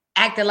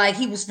acted like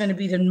he was finna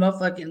be the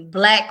motherfucking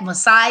black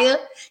messiah.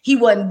 He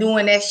wasn't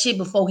doing that shit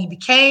before he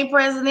became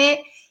president.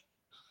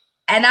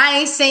 And I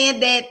ain't saying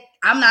that,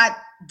 I'm not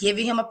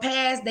giving him a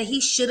pass that he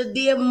should have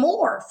did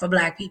more for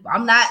black people.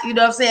 I'm not, you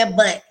know what I'm saying?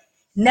 But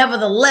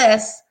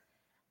nevertheless,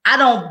 I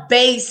don't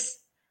base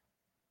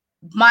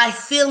my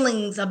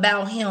feelings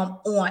about him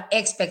on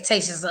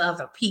expectations of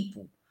other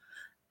people.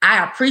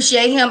 I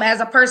appreciate him as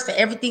a person for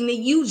everything that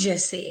you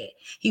just said.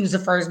 He was the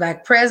first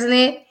black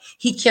president.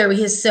 He carried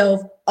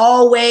himself,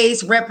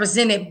 always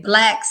represented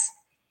blacks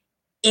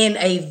in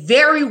a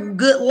very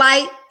good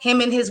light, him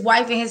and his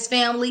wife and his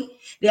family.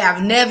 They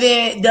have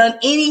never done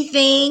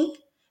anything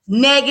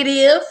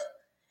negative,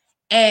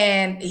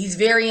 and he's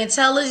very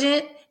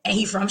intelligent, and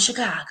he's from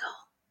Chicago.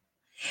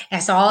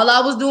 And so all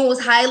I was doing was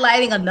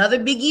highlighting another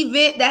big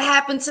event that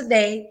happened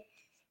today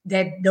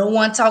that no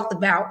one talked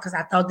about because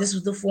I thought this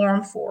was the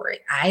forum for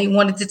it. I ain't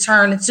wanted to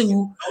turn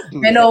into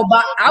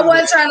I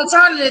wasn't trying to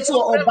turn it into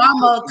an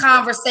Obama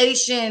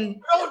conversation.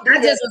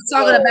 I just was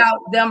talking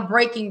about them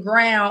breaking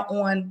ground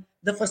on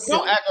the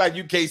facility. Don't act like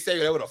you can't say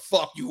whatever the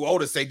fuck you ought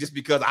to say just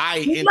because I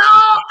ain't.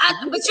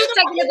 But you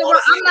taking it the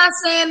wrong. I'm not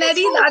saying that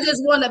either. I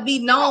just want to be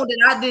known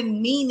that I didn't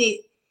mean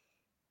it.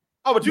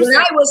 Oh, but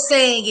I was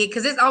saying it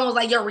because it's almost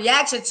like your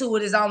reaction to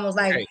it is almost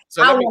like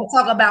I want to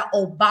talk about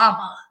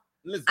Obama.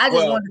 I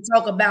just want to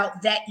talk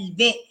about that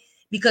event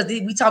because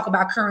we talk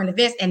about current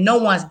events and no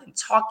one's been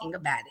talking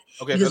about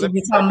it. Okay, because we've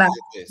been talking about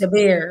the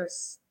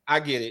Bears. I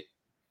get it.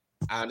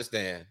 I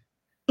understand.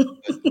 I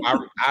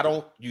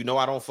don't.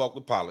 I don't fuck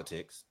with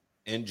politics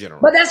in general.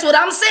 But that's what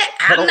I'm saying.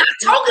 I'm not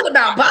talking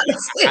about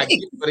politics.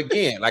 But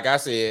again, like I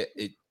said,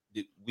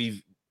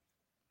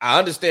 I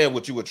understand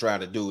what you were trying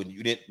to do, and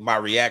you didn't. My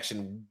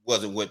reaction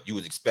wasn't what you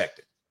was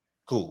expecting.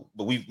 Cool,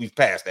 but we've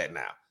passed that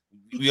now.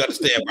 We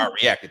understand why I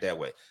reacted that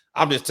way.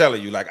 I'm just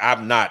telling you, like,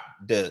 I'm not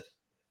the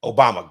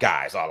Obama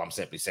guy. Is all I'm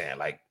simply saying.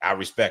 Like, I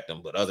respect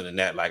him, but other than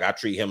that, like, I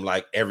treat him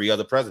like every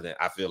other president.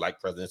 I feel like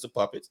presidents are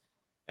puppets,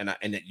 and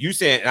you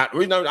saying,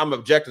 I'm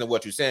objecting to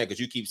what you're saying because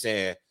you keep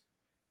saying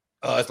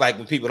it's like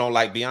when people don't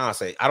like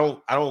Beyonce.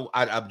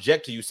 I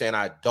object to you saying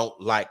I don't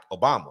like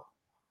Obama.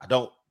 I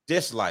don't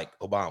dislike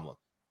Obama.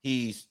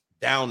 He's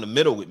down the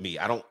middle with me.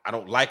 I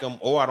don't like him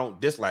or I don't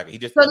dislike him. He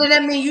just. So does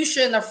that mean you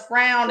shouldn't have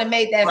frowned and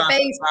made that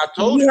face? I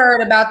told you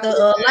heard about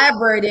the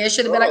library there.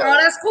 Should have been like, oh,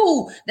 that's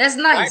cool. That's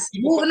nice.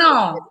 Moving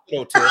on.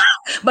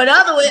 But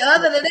other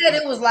than that,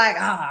 it was like,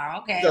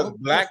 okay. Because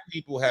black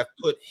people have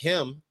put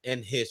him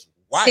and his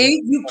wife.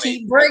 See, you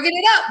keep bringing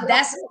it up.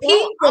 That's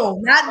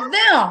people, not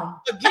them.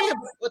 Again,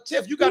 but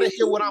Tiff, you got to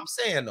hear what I'm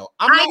saying, though.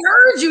 I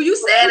heard you. You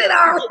said it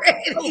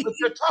already. But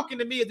you're talking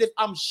to me as if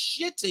I'm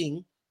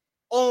shitting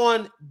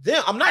on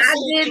them. I'm not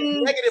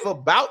saying negative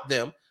about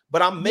them,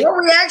 but I'm making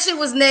your reaction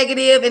was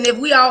negative. And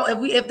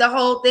if the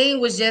whole thing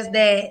was just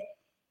that,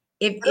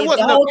 if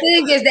the whole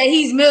thing is that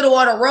he's middle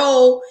of the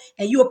road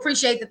and you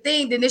appreciate the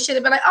thing, then it should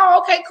have been like,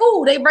 oh, okay,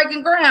 cool. They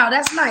breaking ground.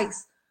 That's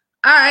nice.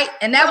 All right.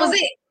 And that was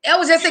it. It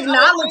was just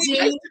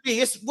acknowledging.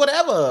 It's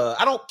whatever.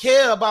 I don't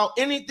care about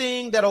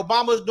anything that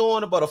Obama's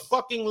doing about a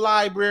fucking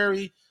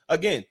library.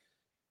 Again,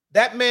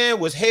 that man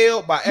was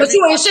held by everybody. But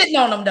you ain't shitting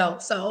on him though,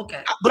 so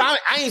okay. But I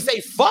ain't say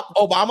fuck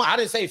Obama. I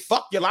didn't say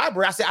fuck your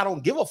library. I said I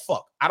don't give a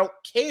fuck. I don't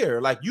care.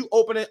 Like you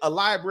opening a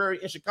library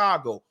in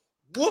Chicago.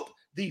 Whoop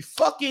the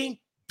fucking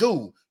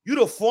dude. You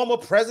the former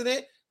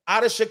president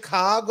out of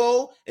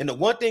Chicago, and the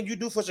one thing you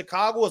do for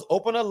Chicago is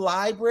open a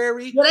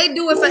library. Well, they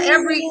do it for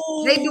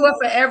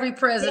every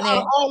president.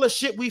 All the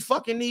shit we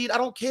fucking need. I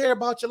don't care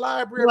about your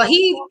library. Well,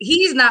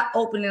 he's not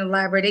opening a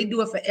library. They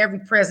do it for every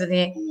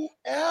president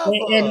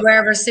in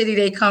wherever city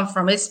they come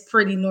from. It's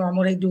pretty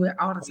normal. They do it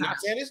all the time. I'm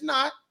not saying it's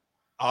not.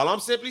 All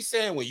I'm simply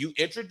saying, when you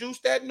introduce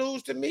that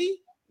news to me,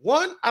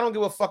 one, I don't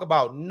give a fuck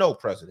about no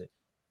president.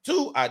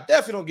 Two, I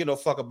definitely don't give no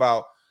fuck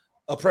about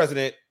a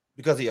president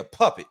because he a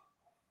puppet.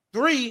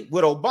 Three,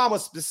 with Obama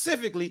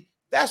specifically,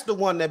 that's the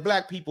one that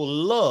black people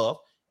love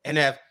and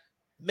have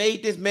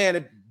made this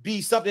man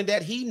be something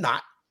that he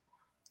not.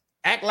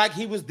 Act like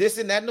he was this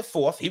and that and the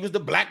fourth. He was the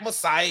black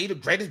messiah, the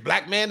greatest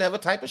black man ever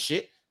type of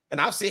shit.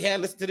 And I've sit here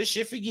and listened to this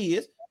shit for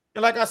years.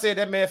 And like I said,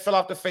 that man fell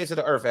off the face of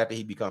the earth after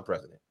he became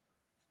president.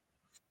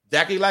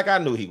 Exactly like I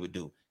knew he would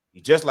do.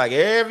 He just like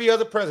every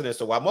other president.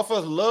 So why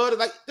motherfuckers love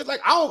it,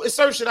 it's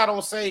certain shit I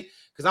don't say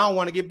because I don't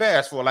want to get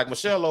bashed for, like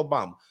Michelle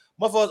Obama.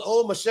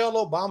 Motherfuckers, Michelle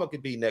Obama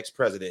could be next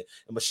president.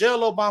 And Michelle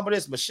Obama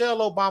this, Michelle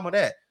Obama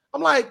that.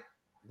 I'm like,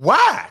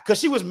 why? Because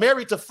she was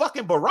married to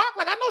fucking Barack?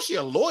 Like, I know she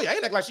a lawyer. I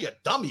ain't like she a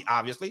dummy,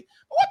 obviously.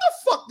 But what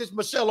the fuck did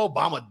Michelle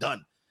Obama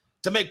done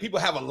to make people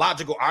have a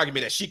logical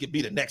argument that she could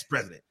be the next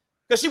president?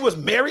 Because she was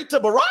married to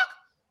Barack?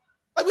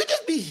 Like, we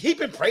just be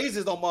heaping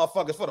praises on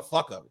motherfuckers for the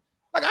fuck of it.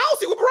 Like, I don't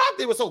see what Barack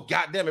did was so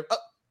goddamn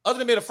other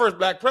than being the first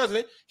black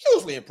president,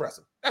 hugely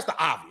impressive. That's the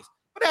obvious.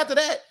 But after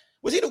that,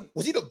 was he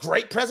the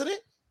great president?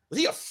 Was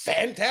he a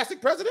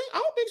fantastic president? I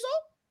don't think so.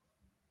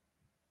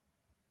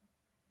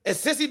 And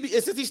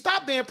since he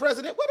stopped being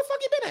president, where the fuck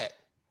he been at?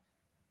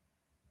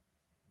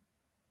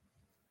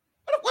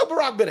 Where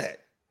Barack been at?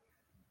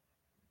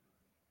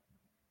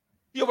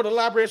 You over the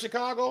library in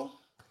Chicago?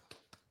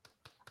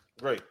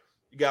 Great.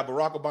 You got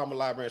Barack Obama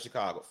Library in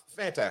Chicago.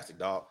 Fantastic,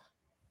 dog.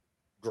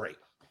 Great.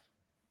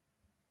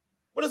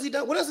 What has he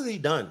done? What else has he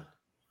done?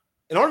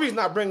 And the only reason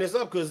I bring this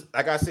up because,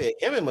 like I said,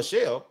 him and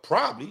Michelle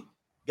probably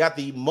got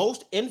the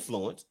most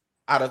influence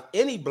out of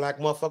any black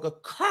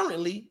motherfucker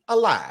currently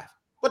alive.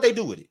 What they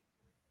do with it?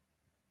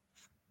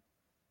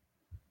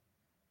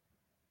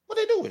 What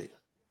they do with it?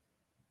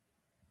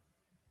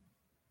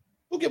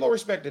 Who get more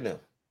respect than them?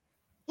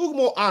 Who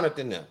more honored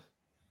than them?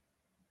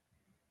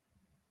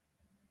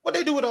 What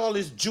they do with all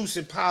this juice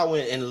and power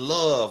and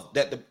love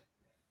what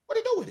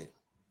they do with it?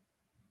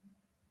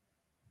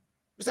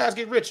 Besides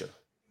get richer.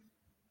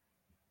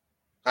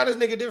 How does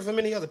nigga different from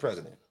any other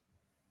president?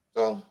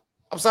 So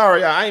I'm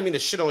sorry, I ain't mean to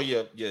shit on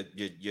your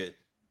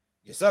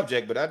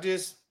subject, but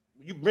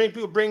you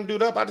bring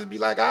dude up, I just be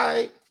like, all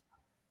right.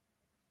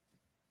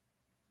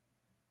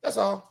 That's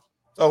all.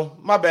 So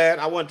my bad.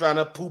 I wasn't trying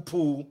to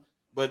poo-poo,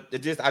 but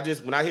I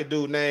just when I hear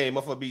dude name,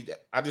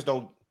 I just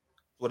don't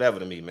whatever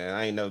to me, man.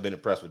 I ain't never been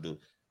impressed with dude.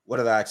 What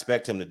did I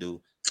expect him to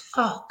do?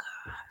 Oh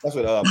God. That's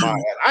what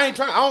I ain't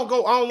trying. I don't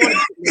want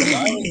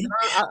to.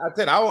 I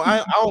said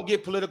I don't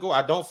get political.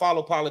 I don't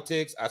follow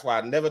politics. That's why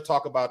I never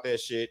talk about that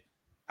shit.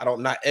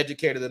 I'm not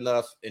educated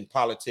enough in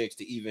politics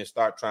to even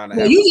start trying to.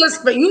 Yeah, you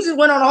just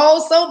went on a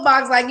whole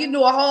soapbox like you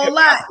knew a whole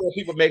lot.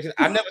 People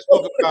I never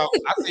spoke about.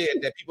 I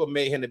said that people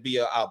made him to be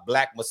a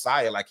black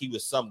messiah, like he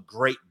was some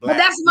great black.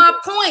 But that's my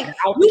point.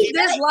 You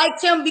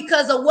disliked him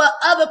because of what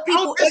other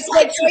people's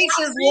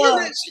expectations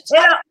was.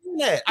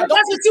 That's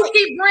what you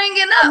keep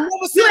bringing up.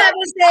 You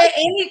haven't said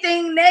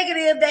anything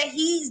negative that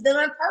he's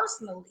done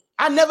personally.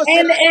 I never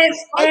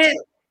said.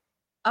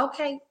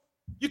 Okay.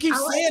 You keep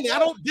saying it. I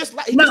don't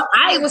dislike. No,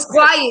 I was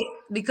quiet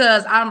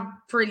because I'm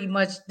pretty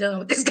much done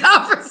with this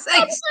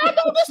conversation. I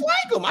don't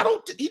dislike him.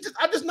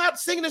 I'm just not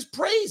singing his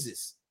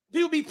praises.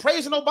 People be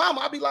praising Obama.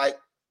 I'll be like,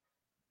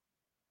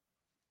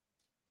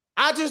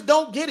 I just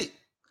don't get it.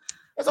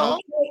 That's all.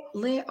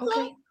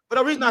 Okay. But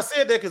the reason I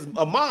said that because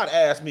Ahmad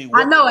asked me.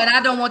 I know, and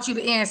I don't want you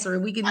to answer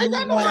it. We can move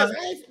on. I'm not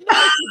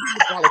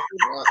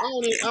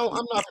going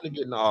to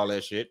get into all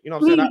that shit. You know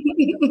what I'm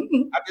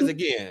saying? I just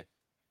again.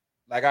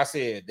 Like I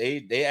said,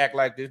 they act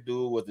like this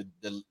dude was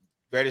the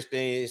greatest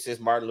thing since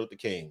Martin Luther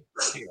King.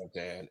 You know what I'm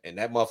saying? And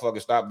that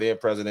motherfucker stopped being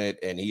president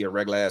and he a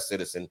regular ass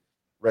citizen,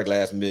 regular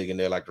ass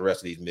millionaire like the rest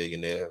of these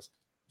millionaires,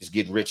 just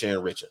getting richer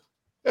and richer.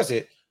 That's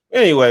it.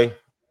 Anyway,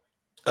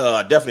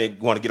 definitely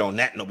want to get on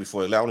that note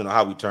before I don't know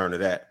how we turn to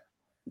that.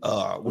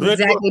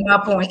 Exactly my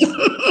point.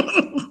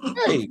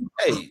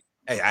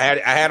 Hey, I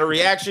had a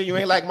reaction. You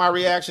ain't like my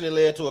reaction. It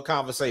led to a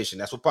conversation.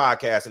 That's what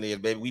podcasting is,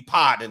 baby. We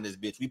pod in this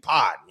bitch. We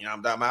pod. You know what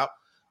I'm talking about?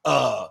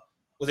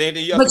 Was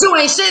anything else? But you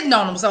ain't shitting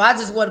on him, so I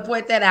just want to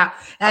point that out.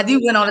 As you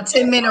went on a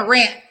 10-minute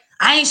rant,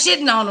 I ain't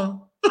shitting on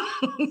him.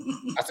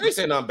 I didn't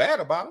say nothing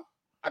bad about him.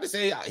 I just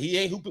say he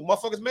ain't who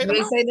motherfuckers made him. You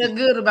didn't say nothing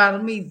good about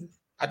him either.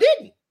 I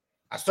didn't.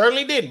 I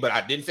certainly didn't, but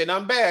I didn't say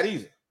nothing bad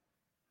either.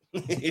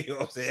 You know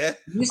what I'm saying?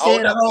 You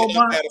said a whole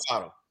bunch.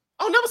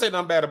 I'll never say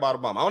nothing bad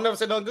about Obama. I'll never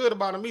say nothing good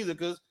about him either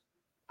because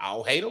I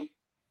don't hate him.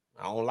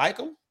 I don't like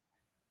him.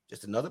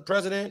 Just another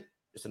president.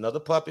 Just another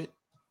puppet.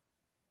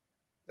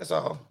 That's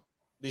all.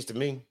 At least to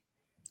me.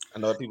 I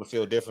know people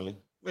feel differently.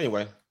 But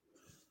anyway, you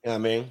know what I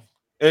mean?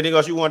 Anything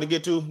else you wanted to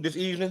get to this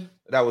evening?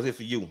 That was it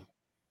for you.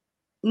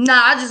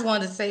 Nah, I just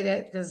wanted to say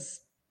that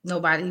because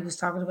Nobody was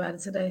talking about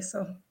it today.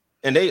 So.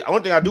 And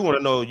one thing I do want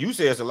to know, you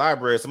say it's a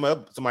library,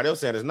 somebody else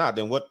saying it's not.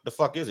 Then what the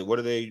fuck is it?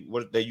 What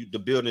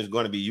the building is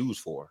going to be used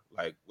for?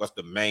 Like, what's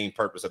the main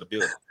purpose of the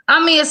building?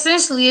 I mean,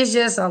 essentially, it's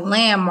just a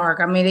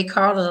landmark. I mean, they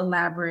call it a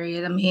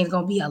library. I mean, it's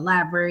going to be a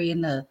library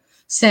in the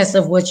sense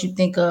of what you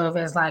think of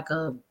as like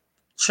a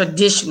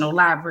traditional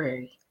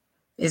library.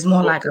 It's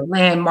more like a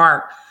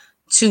landmark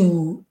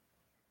in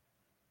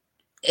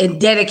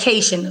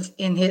dedication of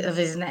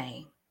his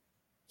name.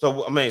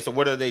 So, I mean, so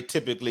what do they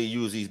typically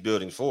use these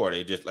buildings for?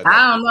 They just like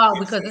I don't know,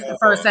 because it's the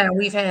first time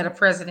we've had a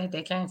president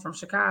that came from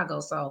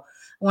Chicago. So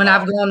when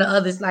I've gone to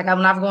others, like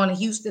when I've gone to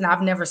Houston,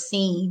 I've never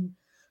seen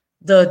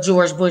the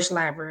George Bush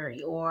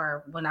Library,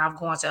 or when I've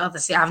gone to other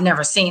cities, I've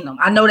never seen them.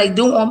 I know they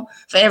do them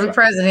for every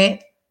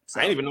president. So.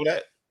 I didn't even know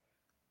that.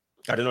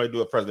 I didn't know they do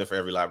a president for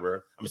every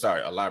library. I'm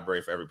sorry, a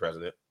library for every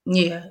president.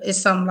 Yeah,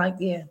 it's something like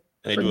And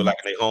they do it like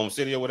in their home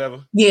city or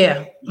whatever.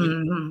 Yeah.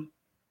 Mm-hmm.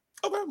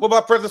 Okay. What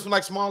about presidents from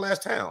like small ass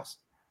towns?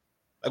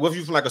 Like, what if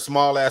you from like a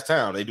small ass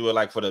town? They do it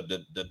like for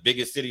the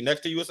biggest city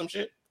next to you or some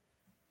shit.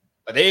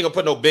 Like, they ain't gonna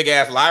put no big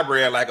ass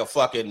library like a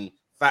fucking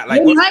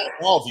like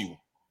Wallview.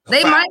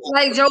 They might,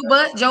 like Joe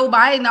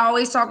Biden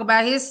always talk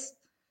about his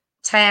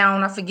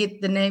town. I forget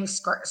the name,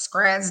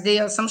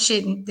 Scrattsdale, some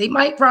shit. They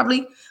might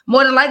probably,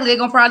 more than likely, they're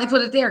gonna probably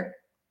put it there.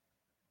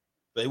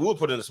 They will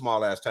put it in a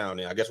small ass town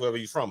there. I guess wherever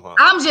you're from, huh?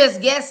 I'm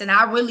just guessing.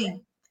 I'm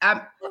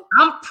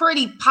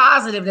pretty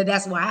positive that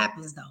that's what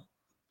happens though.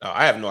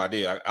 I have no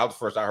idea. I was the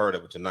first I heard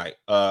of it tonight.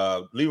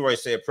 Leroy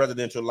said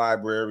presidential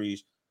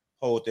libraries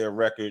hold their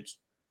records.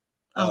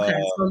 Okay,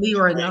 so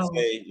Leroy knows.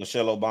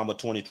 Michelle Obama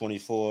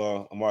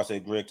 2024. Amar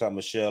said Greg taught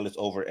Michelle it's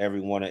over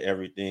everyone and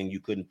everything. You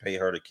couldn't pay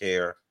her to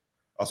care.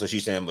 Also,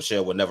 she's saying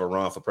Michelle would never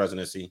run for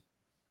presidency.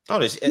 I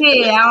think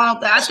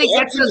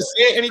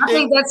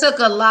that took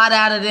a lot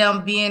out of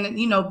them being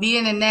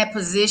in that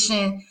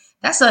position.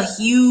 That's a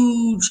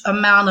huge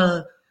amount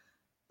of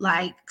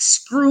like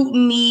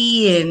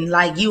scrutiny, and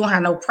like you don't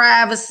have no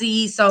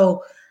privacy.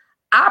 So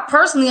I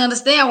personally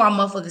understand why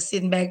motherfuckers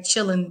sitting back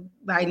chilling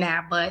right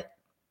now, but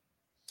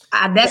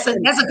that's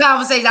a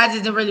conversation I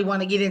just didn't really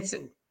want to get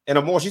into. And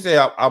Amar, she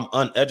said I'm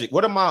uneducated.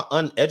 What am I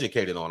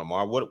uneducated on,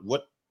 Amar? What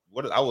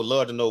I would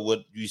love to know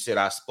what you said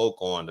I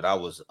spoke on that I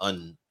was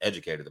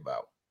uneducated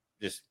about.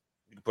 Just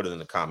you can put it in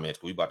the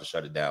comments. We about to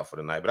shut it down for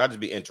the night, but I'd just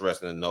be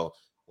interested to know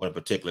what in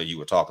particular you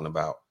were talking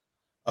about.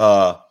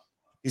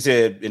 He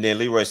said, and then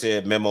Leroy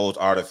said memos,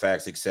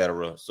 artifacts,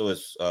 etc. So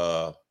it's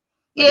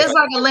it's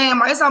like a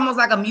landmark. It's almost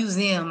like a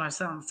museum or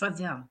something for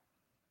them.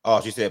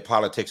 Oh, she said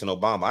politics and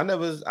Obama.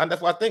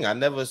 That's what I think. I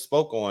never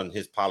spoke on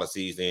his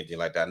policies or anything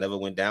like that. I never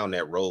went down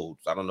that road.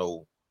 So I don't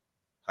know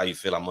how you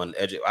feel. I'm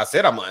uneducated. I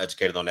said I'm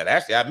uneducated on that.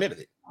 Actually, I admitted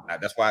it.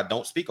 That's why I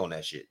don't speak on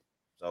that shit.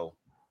 So,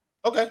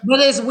 okay. But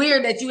it's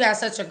weird that you have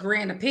such a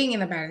grand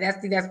opinion about it.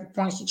 That's the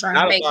point she's trying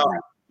to make.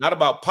 Not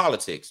about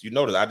politics. You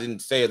notice I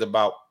didn't say it's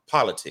about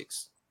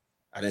politics.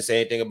 I didn't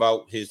say anything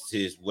about his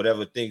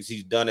whatever things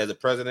he's done as a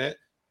president.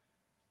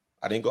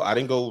 I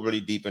didn't go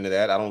really deep into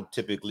that. I don't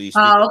typically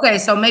speak. Oh, okay.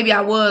 So maybe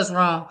I was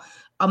wrong.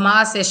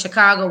 Ahmad said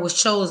Chicago was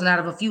chosen out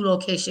of a few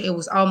locations. It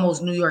was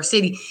almost New York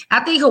City.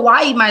 I think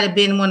Hawaii might have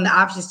been one of the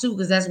options too,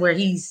 because that's where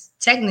he's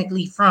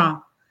technically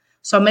from.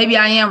 So maybe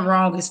I am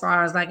wrong as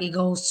far as like it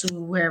goes to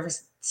wherever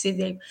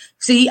city.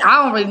 See,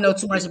 I don't really know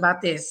too much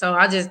about this. So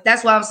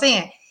that's what I'm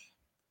saying.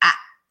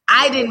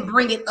 I didn't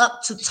bring it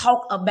up to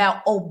talk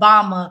about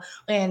Obama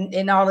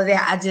and all of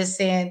that. I just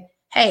said,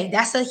 hey,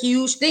 that's a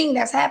huge thing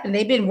that's happened.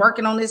 They've been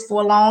working on this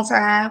for a long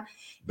time.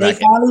 They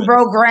finally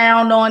broke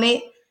ground on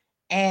it.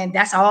 And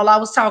that's all I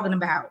was talking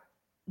about.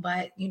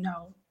 But,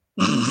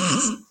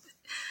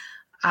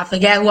 I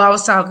forgot who I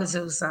was talking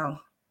to. So,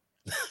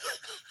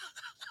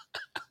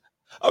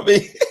 I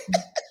mean,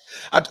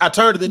 I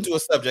turned it into a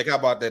subject. How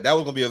about that? That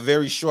was going to be a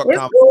very short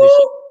conversation.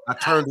 Cool. I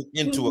turned it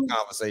into a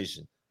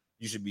conversation.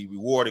 You should be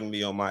rewarding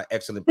me on my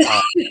excellent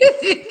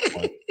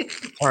podcast,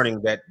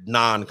 turning that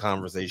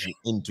non-conversation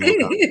into a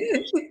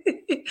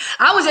conversation.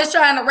 I was just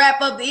trying to wrap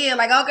up the end.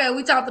 Like, okay,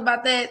 we talked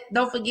about that.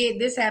 Don't forget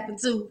this happened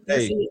too.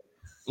 That's it.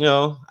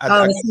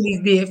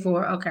 City's bid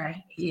for.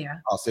 Okay, yeah.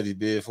 City's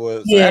bid for.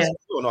 So yeah. You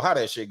don't know how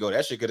that shit go.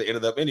 That shit could have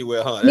ended up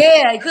anywhere, huh?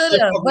 Yeah, it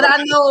could have.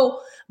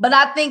 But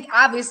I think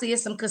obviously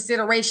it's some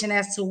consideration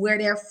as to where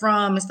they're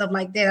from and stuff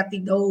like that. I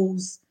think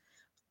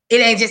it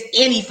ain't just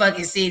any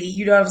fucking city.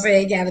 You know what I'm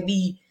saying? It got to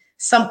be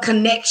some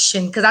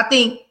connection, because I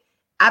think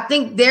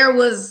there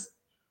was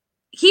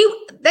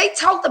they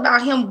talked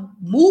about him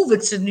moving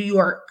to New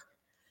York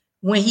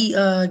when he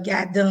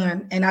got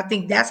done, and I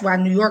think that's why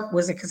New York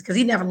was it, because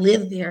he never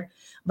lived there.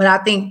 But I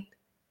think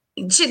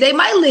they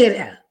might live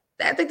there.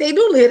 I think they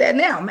do live there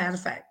now, matter of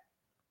fact.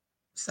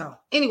 So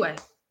anyway,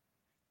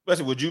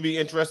 Listen, would you be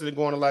interested in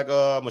going to like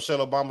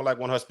Michelle Obama, like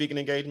one of her speaking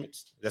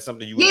engagements? That's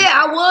something you would do?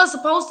 I was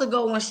supposed to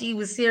go when she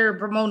was here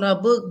promoting her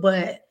book,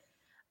 but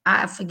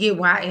I forget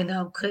why I ended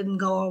up couldn't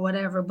go or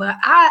whatever. But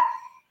I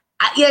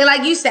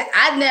like you said,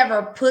 I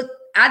never put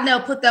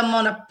them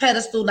on a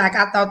pedestal. Like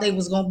I thought they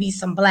was gonna be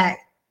some black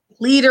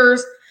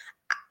leaders,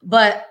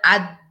 but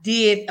I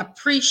did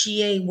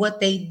appreciate what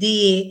they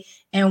did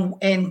and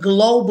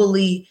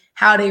globally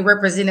how they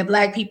represented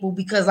Black people,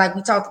 because like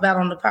we talked about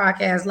on the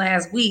podcast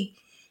last week,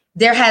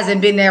 there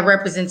hasn't been that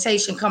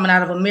representation coming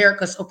out of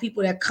America. So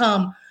people that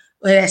come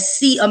that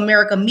see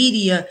America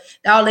media,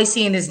 all they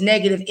seeing is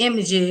negative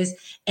images.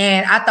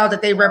 And I thought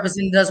that they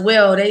represented us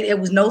well. It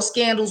was no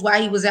scandals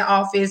while he was in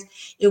office.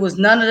 It was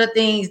none of the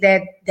things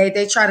that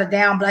they try to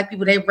down Black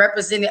people. They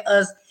represented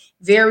us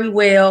very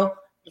well.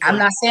 I'm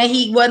not saying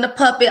he wasn't a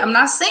puppet. I'm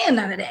not saying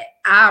none of that.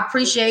 I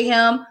appreciate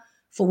him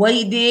for what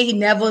he did. He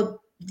never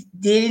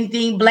did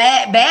anything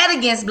bad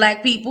against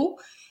Black people.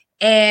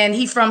 And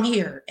he from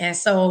here. And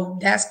so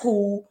that's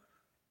cool.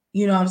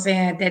 You know what I'm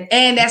saying?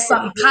 That's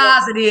something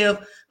positive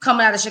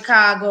coming out of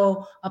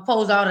Chicago,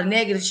 opposed to all the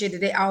negative shit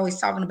that they always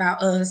talking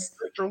about us.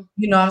 True.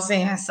 You know what I'm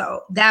saying?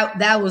 So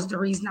that was the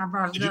reason I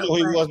brought it up. Did you know who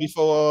he was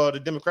before the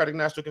Democratic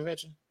National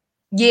Convention?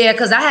 Yeah,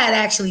 because I had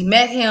actually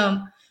met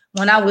him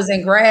when I was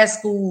in grad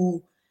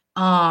school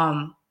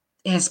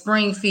in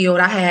Springfield.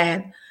 I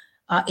had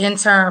an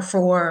intern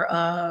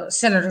for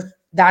Senator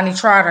Donnie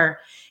Trotter.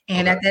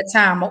 And at that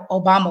time,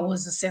 Obama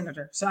was a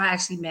senator. So I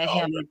actually met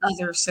him and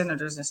other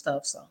senators and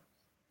stuff. So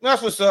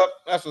that's what's up.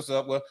 That's what's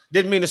up. Well,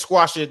 didn't mean to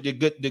squash it. You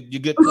get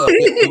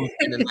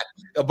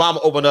Obama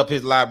opened up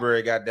his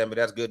library. Goddamn it,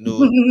 that's good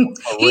news.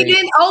 He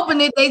didn't open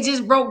it. They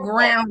just broke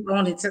ground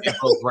on it today. They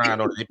broke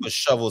ground on it. They put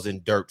shovels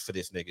in dirt for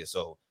this nigga.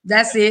 So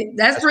that's it.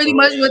 That's pretty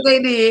much what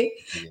they did.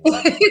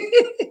 But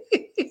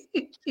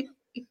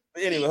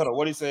anyway, hold on.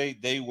 What did he say?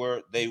 They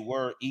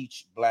were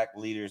each Black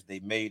leaders. They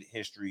made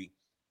history.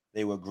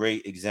 They were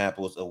great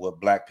examples of what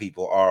Black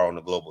people are on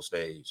the global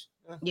stage.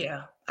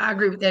 Yeah, I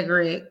agree with that,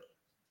 Greg.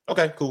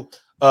 Okay, cool.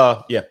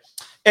 Yeah.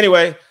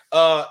 Anyway,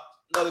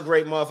 another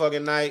great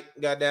motherfucking night.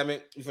 God damn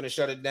it. We finna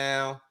shut it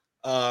down.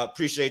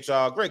 Appreciate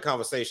y'all. Great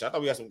conversation. I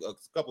thought we had a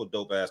couple of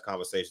dope ass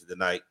conversations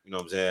tonight. You know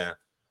what I'm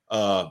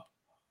saying?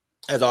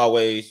 As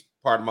always,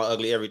 part of my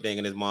ugly everything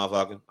in this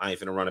motherfucker. I ain't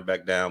finna run it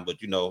back down,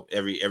 but you know,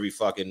 every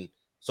fucking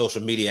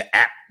social media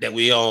app that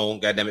we own,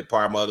 God damn it,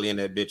 part of my ugly in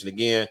that bitch. And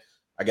again,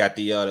 I got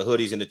the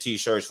hoodies and the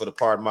t-shirts for the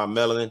part of my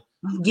melanin.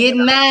 Get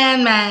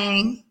mine,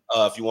 man.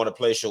 If you want to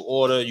place your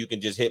order, you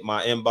can just hit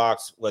my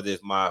inbox, whether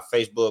it's my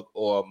Facebook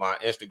or my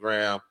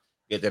Instagram,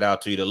 get that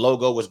out to you. The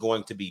logo is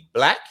going to be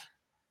black.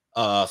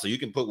 So you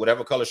can put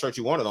whatever color shirt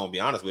you want it on, to be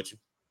honest with you.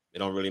 It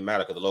don't really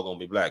matter because the logo will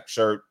be black.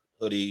 Shirt,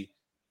 hoodie,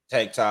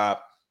 tank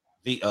top,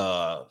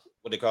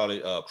 what they call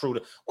it, crew.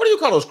 What do you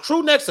call those,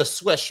 crew necks or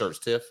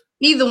sweatshirts, Tiff?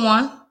 Either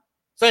one.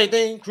 Same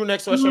thing, crew neck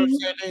sweatshirt,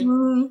 same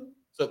thing.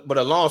 So, but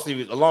a long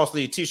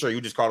sleeve t-shirt,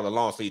 you just call it a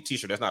long sleeve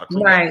t-shirt. That's not a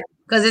crew right, neck.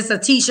 Because it's a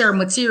t-shirt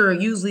material.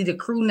 Usually the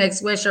crew neck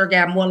sweatshirt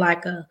got more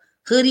like a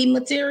hoodie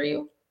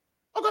material.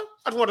 Okay,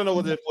 I just want to know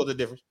what the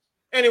difference.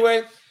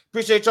 Anyway,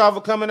 appreciate y'all for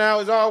coming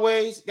out as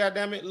always. God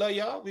damn it, love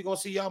y'all. We gonna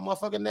see y'all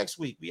motherfucking next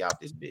week. We out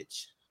this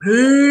bitch.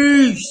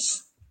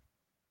 Peace.